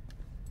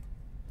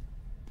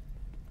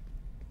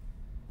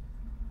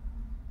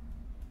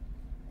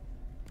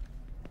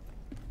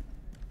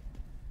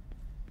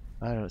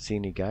 I don't see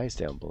any guys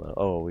down below.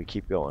 Oh, we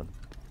keep going.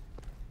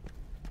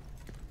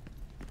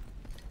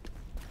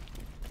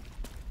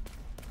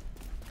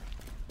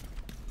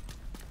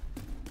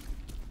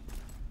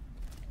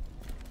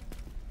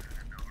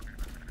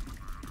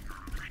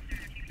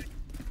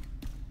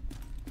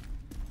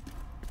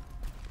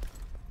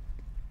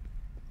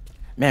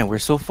 Man, we're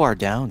so far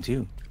down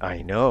too.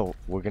 I know.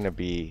 We're gonna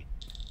be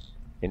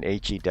in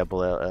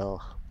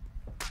HELL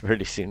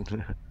pretty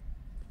soon.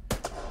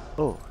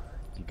 Oh,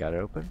 you got it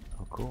open?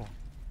 Oh, cool.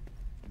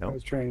 I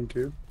was trying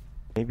to.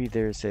 Maybe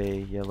there's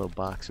a yellow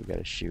box we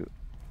gotta shoot.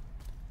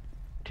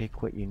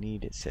 Take what you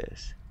need, it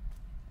says.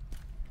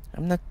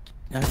 I'm not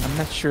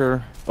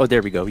sure. Oh,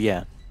 there we go.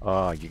 Yeah.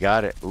 Oh, you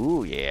got it.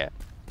 Ooh, yeah.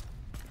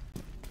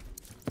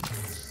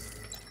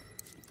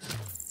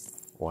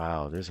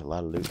 Wow, there's a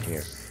lot of loot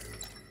here.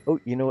 Oh,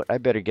 you know what? I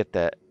better get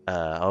that.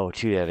 Oh,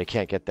 too bad I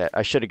can't get that.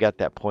 I should have got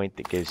that point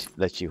that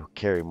lets you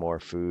carry more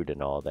food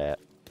and all that.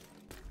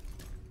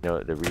 You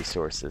know, the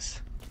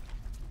resources.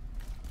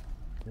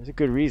 There's a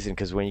good reason,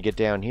 because when you get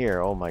down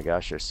here, oh my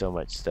gosh, there's so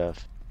much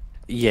stuff.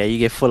 Yeah, you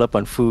get full up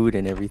on food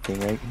and everything,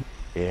 right?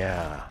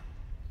 Yeah.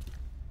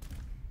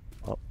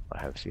 Oh, I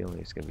have a feeling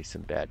there's gonna be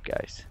some bad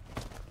guys.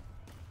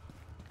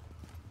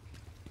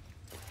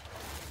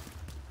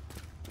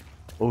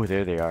 Oh,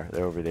 there they are.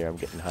 They're over there. I'm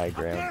getting high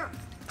ground.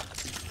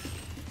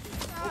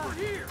 Over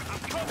here. I'm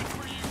coming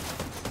for you.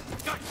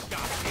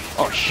 Gotcha.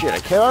 Oh shit! I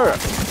can't.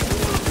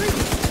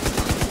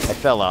 I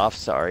fell off.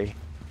 Sorry.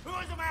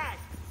 Who's the mag?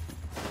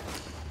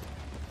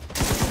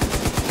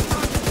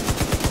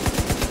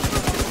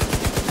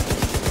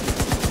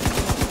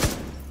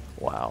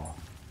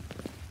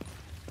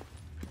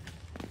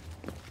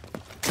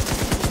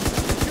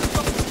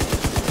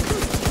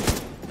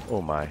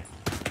 Oh my.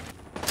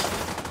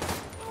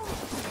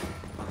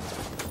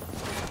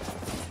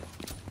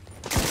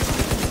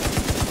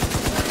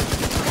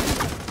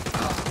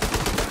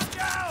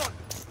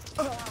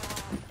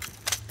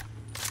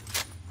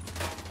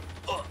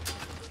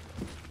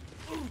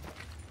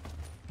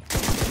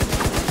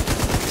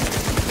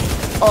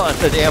 Oh,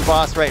 it's the damn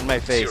boss right in my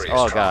face. Serious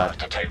Oh trauma god.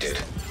 detected.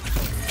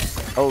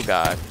 Oh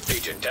god.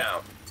 Agent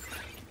down.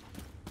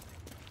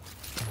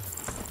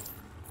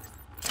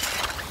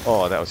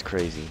 Oh, that was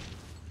crazy.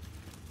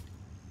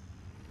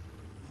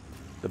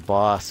 The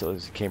boss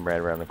came right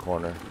around the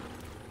corner.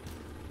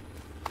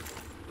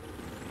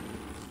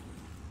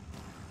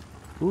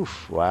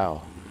 Oof,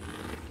 wow.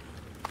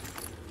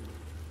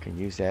 Can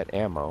use that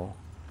ammo.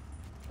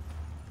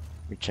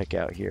 Let me check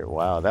out here.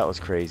 Wow, that was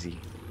crazy.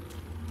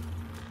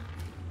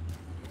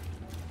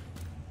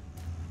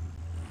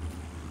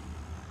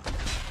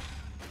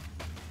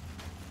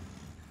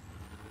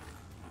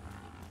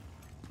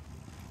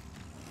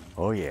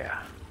 Oh yeah.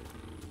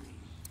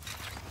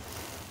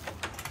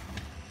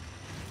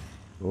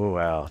 Oh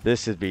wow,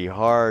 this would be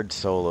hard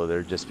solo.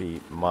 There'd just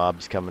be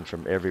mobs coming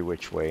from every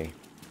which way.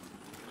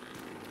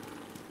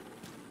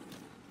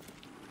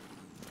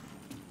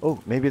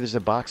 Oh, maybe there's a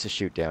box to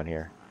shoot down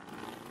here.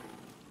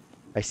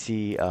 I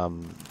see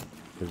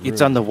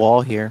It's on the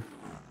wall here.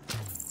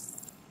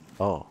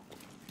 Oh.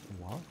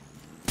 Wall?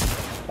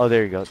 Oh,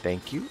 there you go.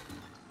 Thank you.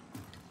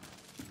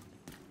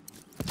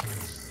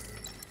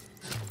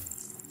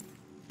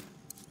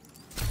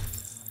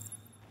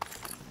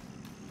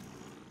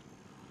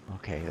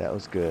 Okay, that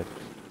was good.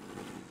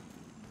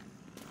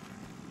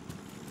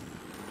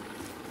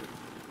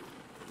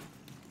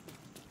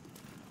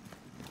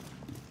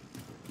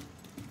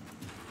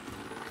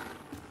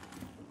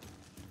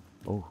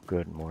 Oh,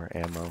 good, more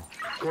ammo.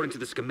 According to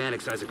the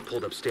schematics Isaac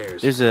pulled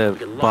upstairs, There's a we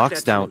can lock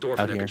box that tunnel down door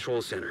from out their here.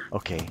 control center.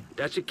 Okay.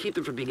 That should keep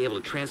them from being able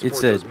to transport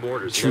It's those a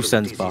mortars True loaded with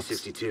Sun's box.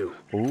 DC-62.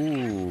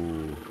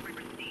 Ooh.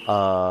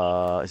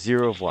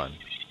 0 of 1.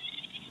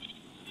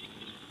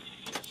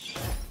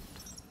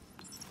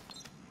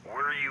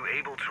 Were you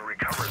able to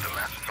recover the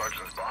Master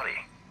Sergeant's body?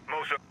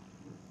 Most of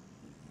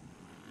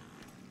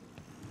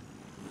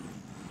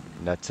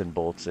Nuts and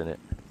bolts in it.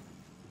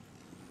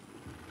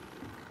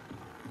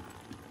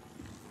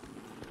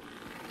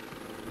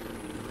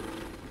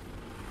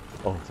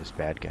 Oh, there's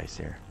bad guys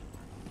there.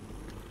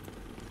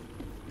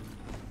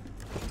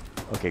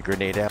 Okay,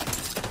 grenade out.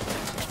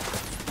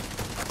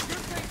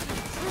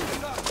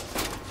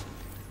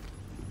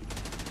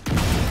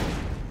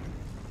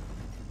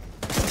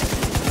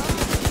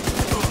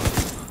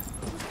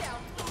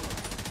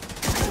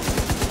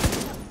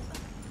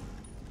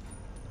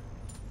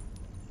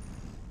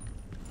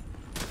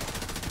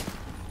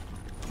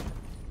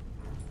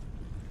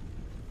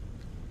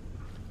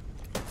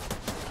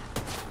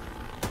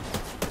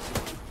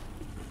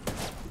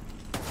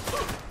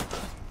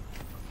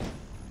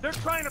 They're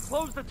trying to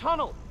close the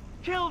tunnel.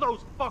 Kill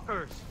those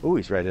fuckers. Ooh,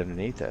 he's right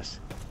underneath us.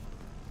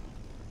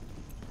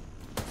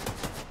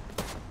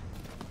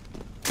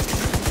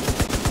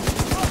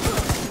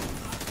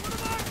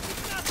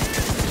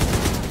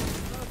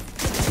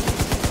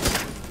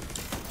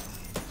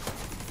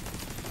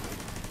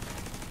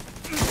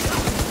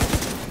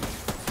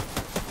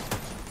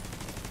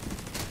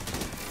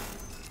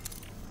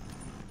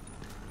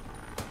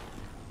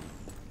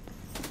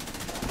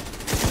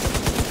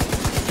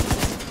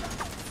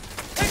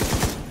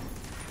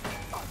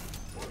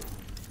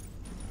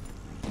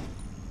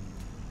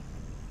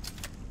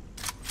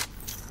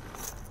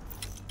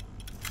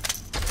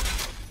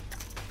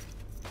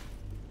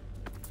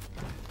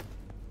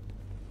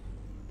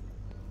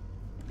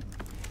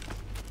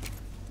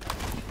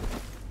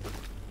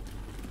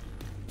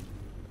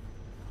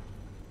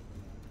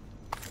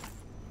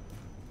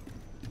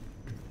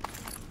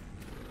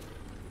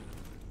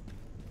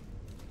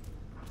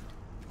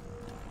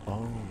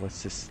 Oh,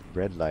 what's this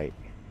red light?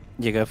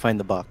 You gotta find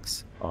the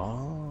box.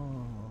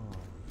 Oh.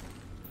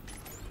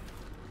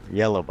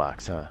 Yellow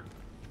box, huh?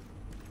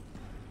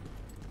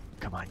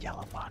 Come on,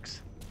 yellow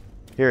box.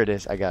 Here it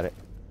is. I got it.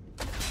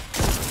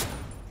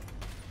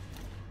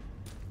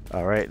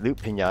 Alright, loot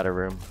pinata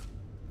room.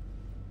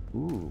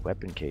 Ooh,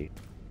 weapon cape.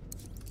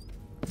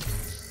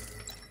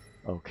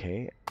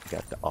 Okay,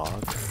 got the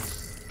AUG.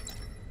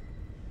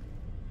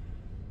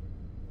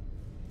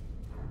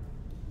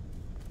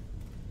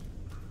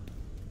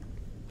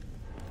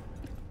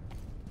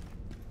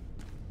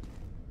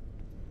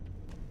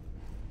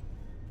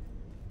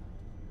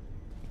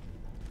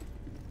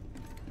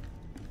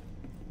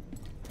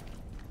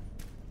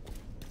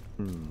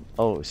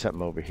 Oh,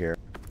 something over here.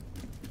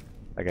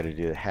 I gotta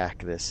do the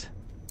hack this.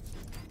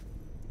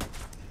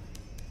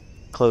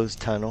 Closed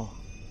tunnel.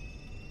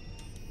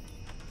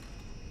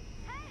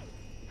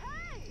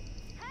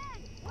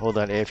 Hold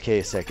on, AFK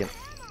a second.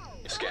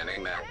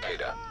 Scanning map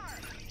data.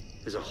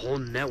 There's a whole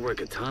network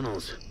of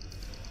tunnels.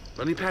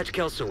 Let me patch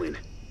Kelso in.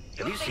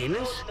 Have you seen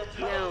this?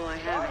 No, I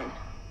haven't.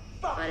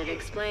 But it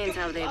explains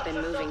how they've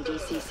been moving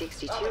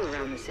DC-62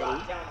 around the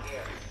city.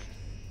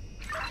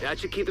 That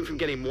should keep them from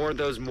getting more of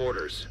those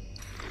mortars.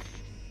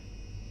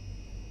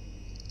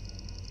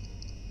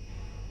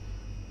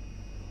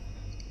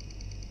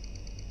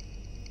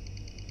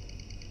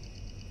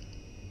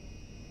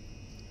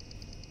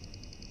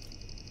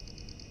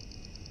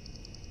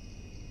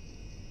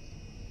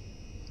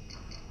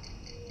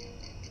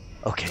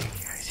 Okay,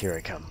 guys, here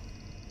I come.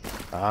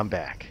 I'm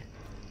back.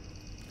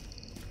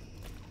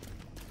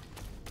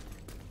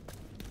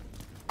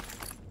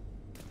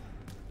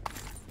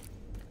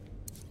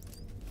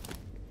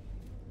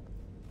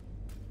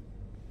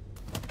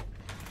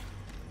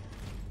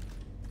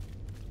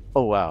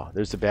 Oh wow,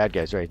 there's the bad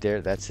guys right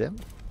there. That's them?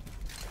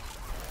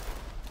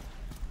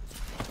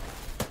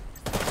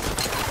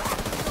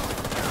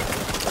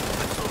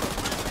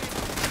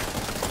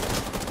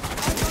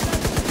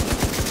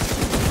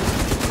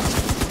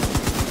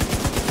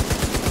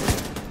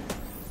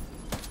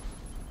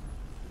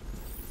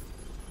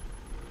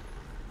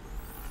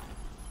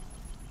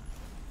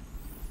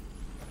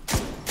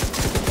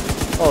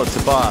 Oh, it's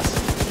the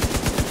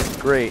boss.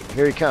 Great,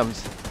 here he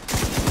comes.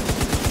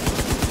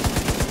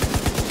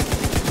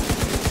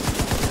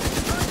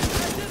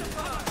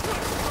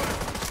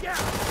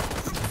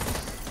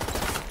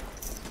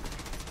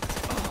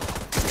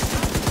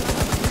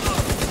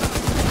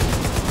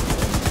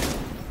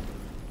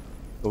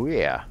 Oh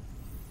yeah.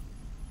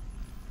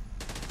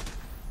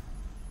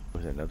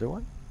 Was there another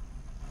one?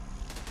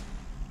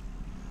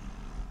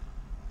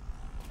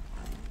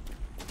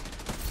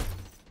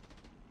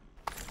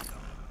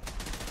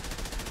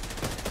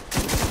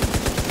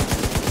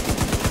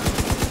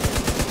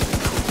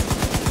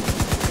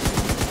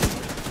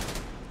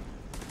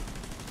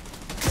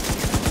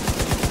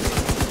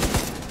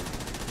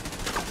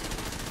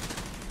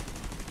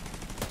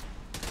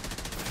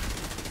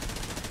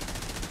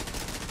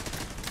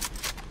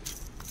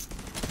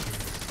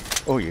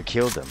 Oh, you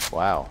killed him.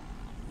 Wow.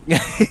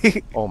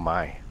 Oh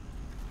my.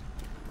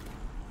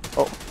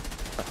 Oh,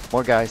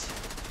 more guys.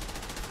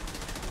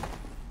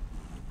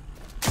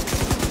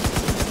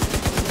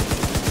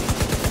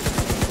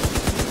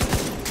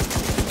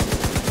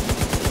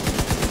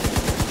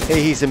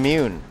 Hey, he's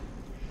immune.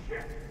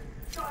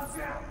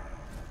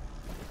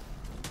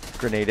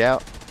 Grenade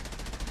out.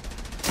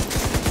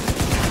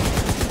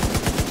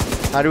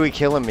 How do we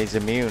kill him? He's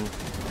immune.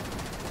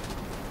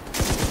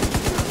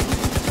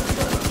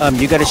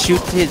 You gotta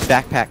shoot his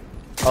backpack.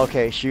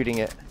 Okay, shooting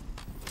it.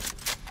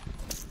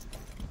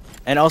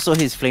 And also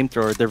his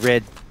flamethrower, the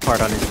red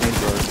part on his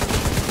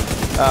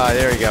flamethrower. Ah,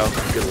 there you go.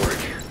 Good work.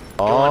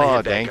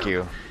 Oh, thank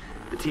you.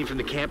 The team from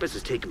the campus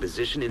has taken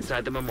position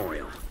inside the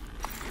memorial.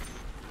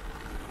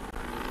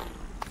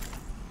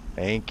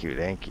 Thank you,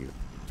 thank you.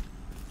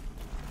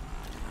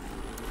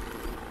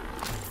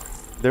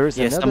 There is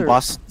yeah,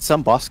 another...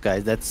 some boss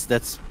guys.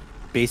 That's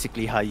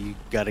basically how you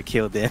gotta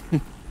kill them.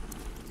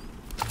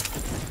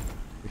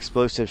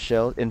 Explosive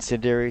shells,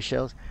 incendiary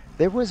shells.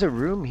 There was a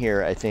room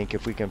here, I think,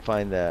 if we can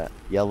find the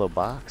yellow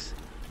box.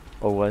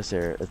 Or was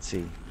there? Let's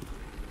see.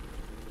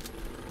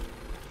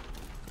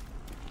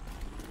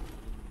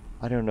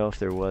 I don't know if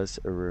there was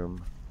a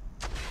room.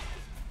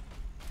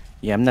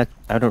 Yeah,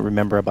 I don't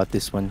remember about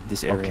this one,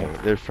 this area.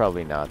 Okay, there's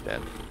probably not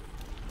then.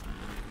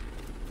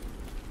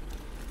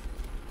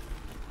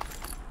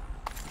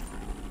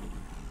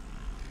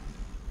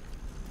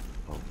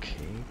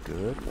 Okay,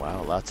 good.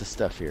 Wow, lots of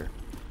stuff here.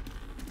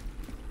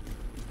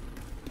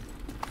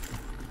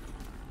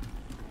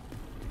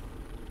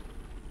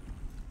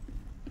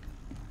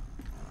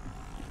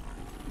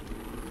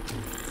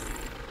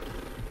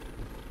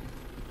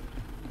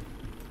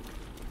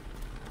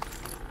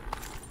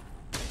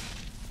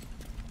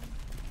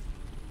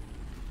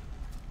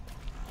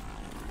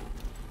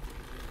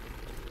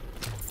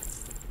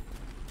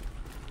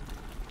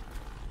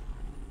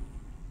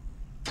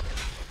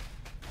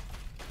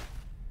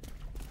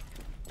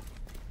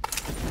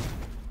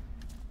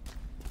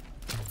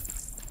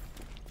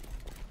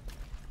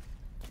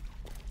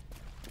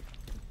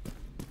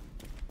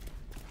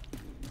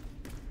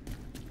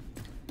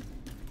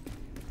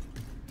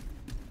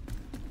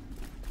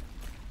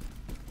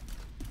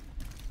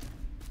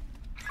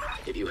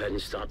 If you hadn't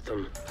stopped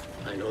them,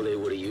 I know they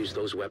would have used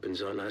those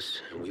weapons on us,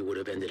 and we would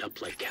have ended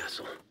up like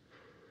Castle.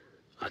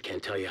 I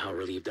can't tell you how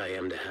relieved I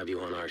am to have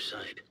you on our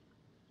side.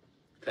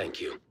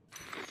 Thank you.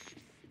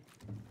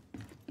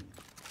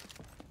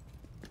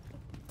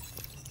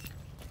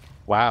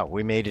 Wow,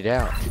 we made it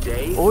out.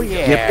 Today, oh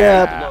yeah.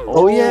 Yep.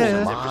 Oh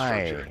yeah.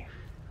 My.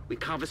 We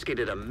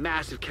confiscated a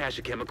massive cache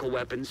of chemical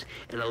weapons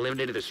and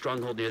eliminated the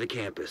stronghold near the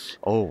campus.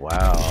 Oh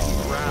wow.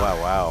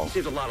 Wow. You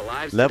saved a lot of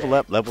lives Level today.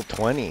 up, level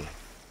 20.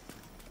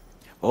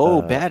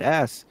 Oh,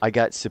 badass. I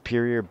got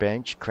superior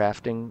bench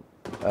crafting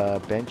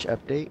bench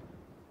update.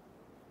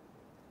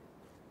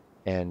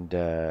 And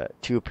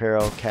 2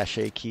 apparel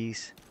cache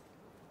keys.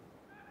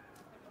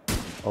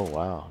 Oh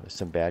wow, there's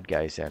some bad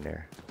guys down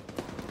there.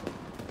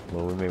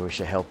 Well, maybe we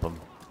should help them.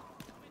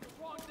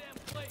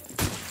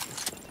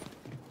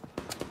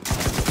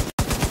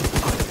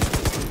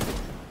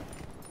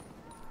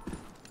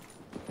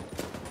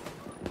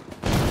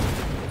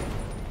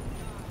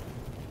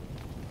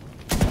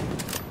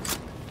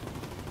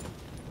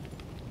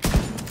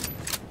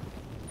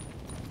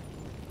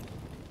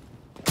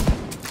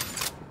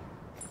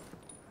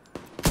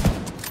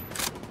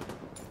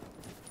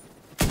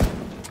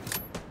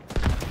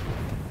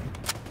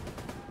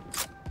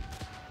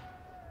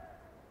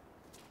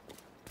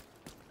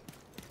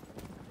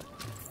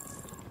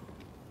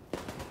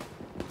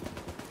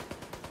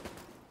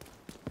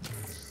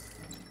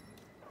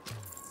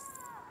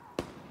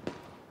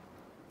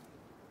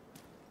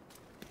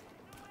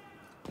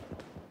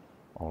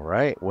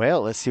 right.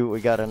 Well, let's see what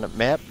we got on the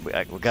map.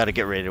 We got to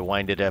get ready to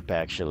wind it up,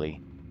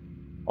 actually.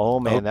 Oh,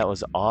 man, that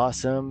was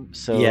awesome.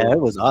 So yeah, it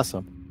was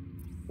awesome.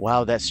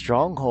 Wow, that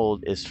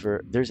stronghold is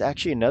for... There's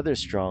actually another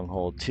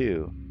stronghold,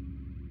 too.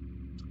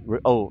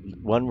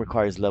 One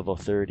requires level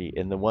 30,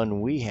 and the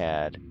one we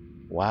had...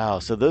 Wow,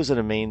 so those are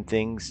the main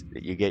things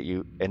that you get.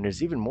 And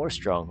there's even more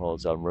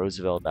strongholds on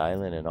Roosevelt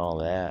Island and all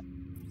that.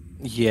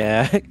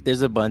 Yeah,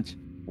 there's a bunch.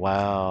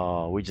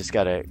 Wow, we just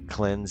gotta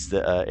cleanse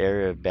the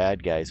area of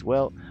bad guys.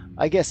 Well,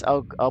 I guess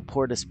I'll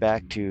port us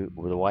back to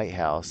the White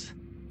House,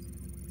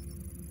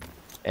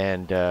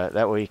 and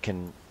that way you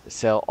can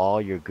sell all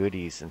your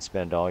goodies and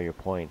spend all your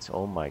points.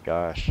 Oh my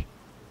gosh,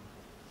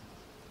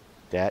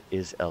 that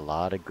is a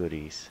lot of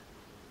goodies.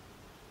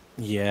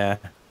 Yeah.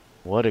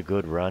 What a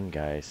good run,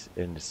 guys.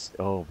 And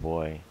oh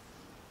boy.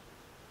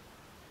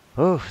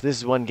 Oh, this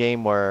is one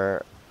game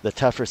where the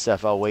tougher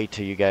stuff I'll wait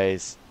till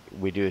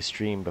we do a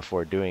stream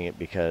before doing it,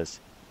 because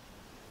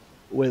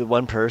with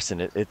one person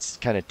it's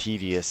kind of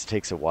tedious. It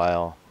takes a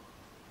while.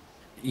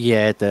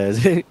 Yeah, it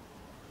does. It's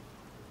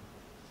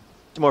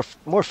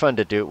more fun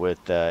to do it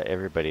with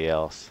everybody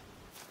else.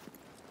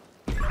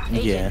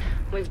 Agent, Yeah.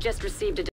 we've just received a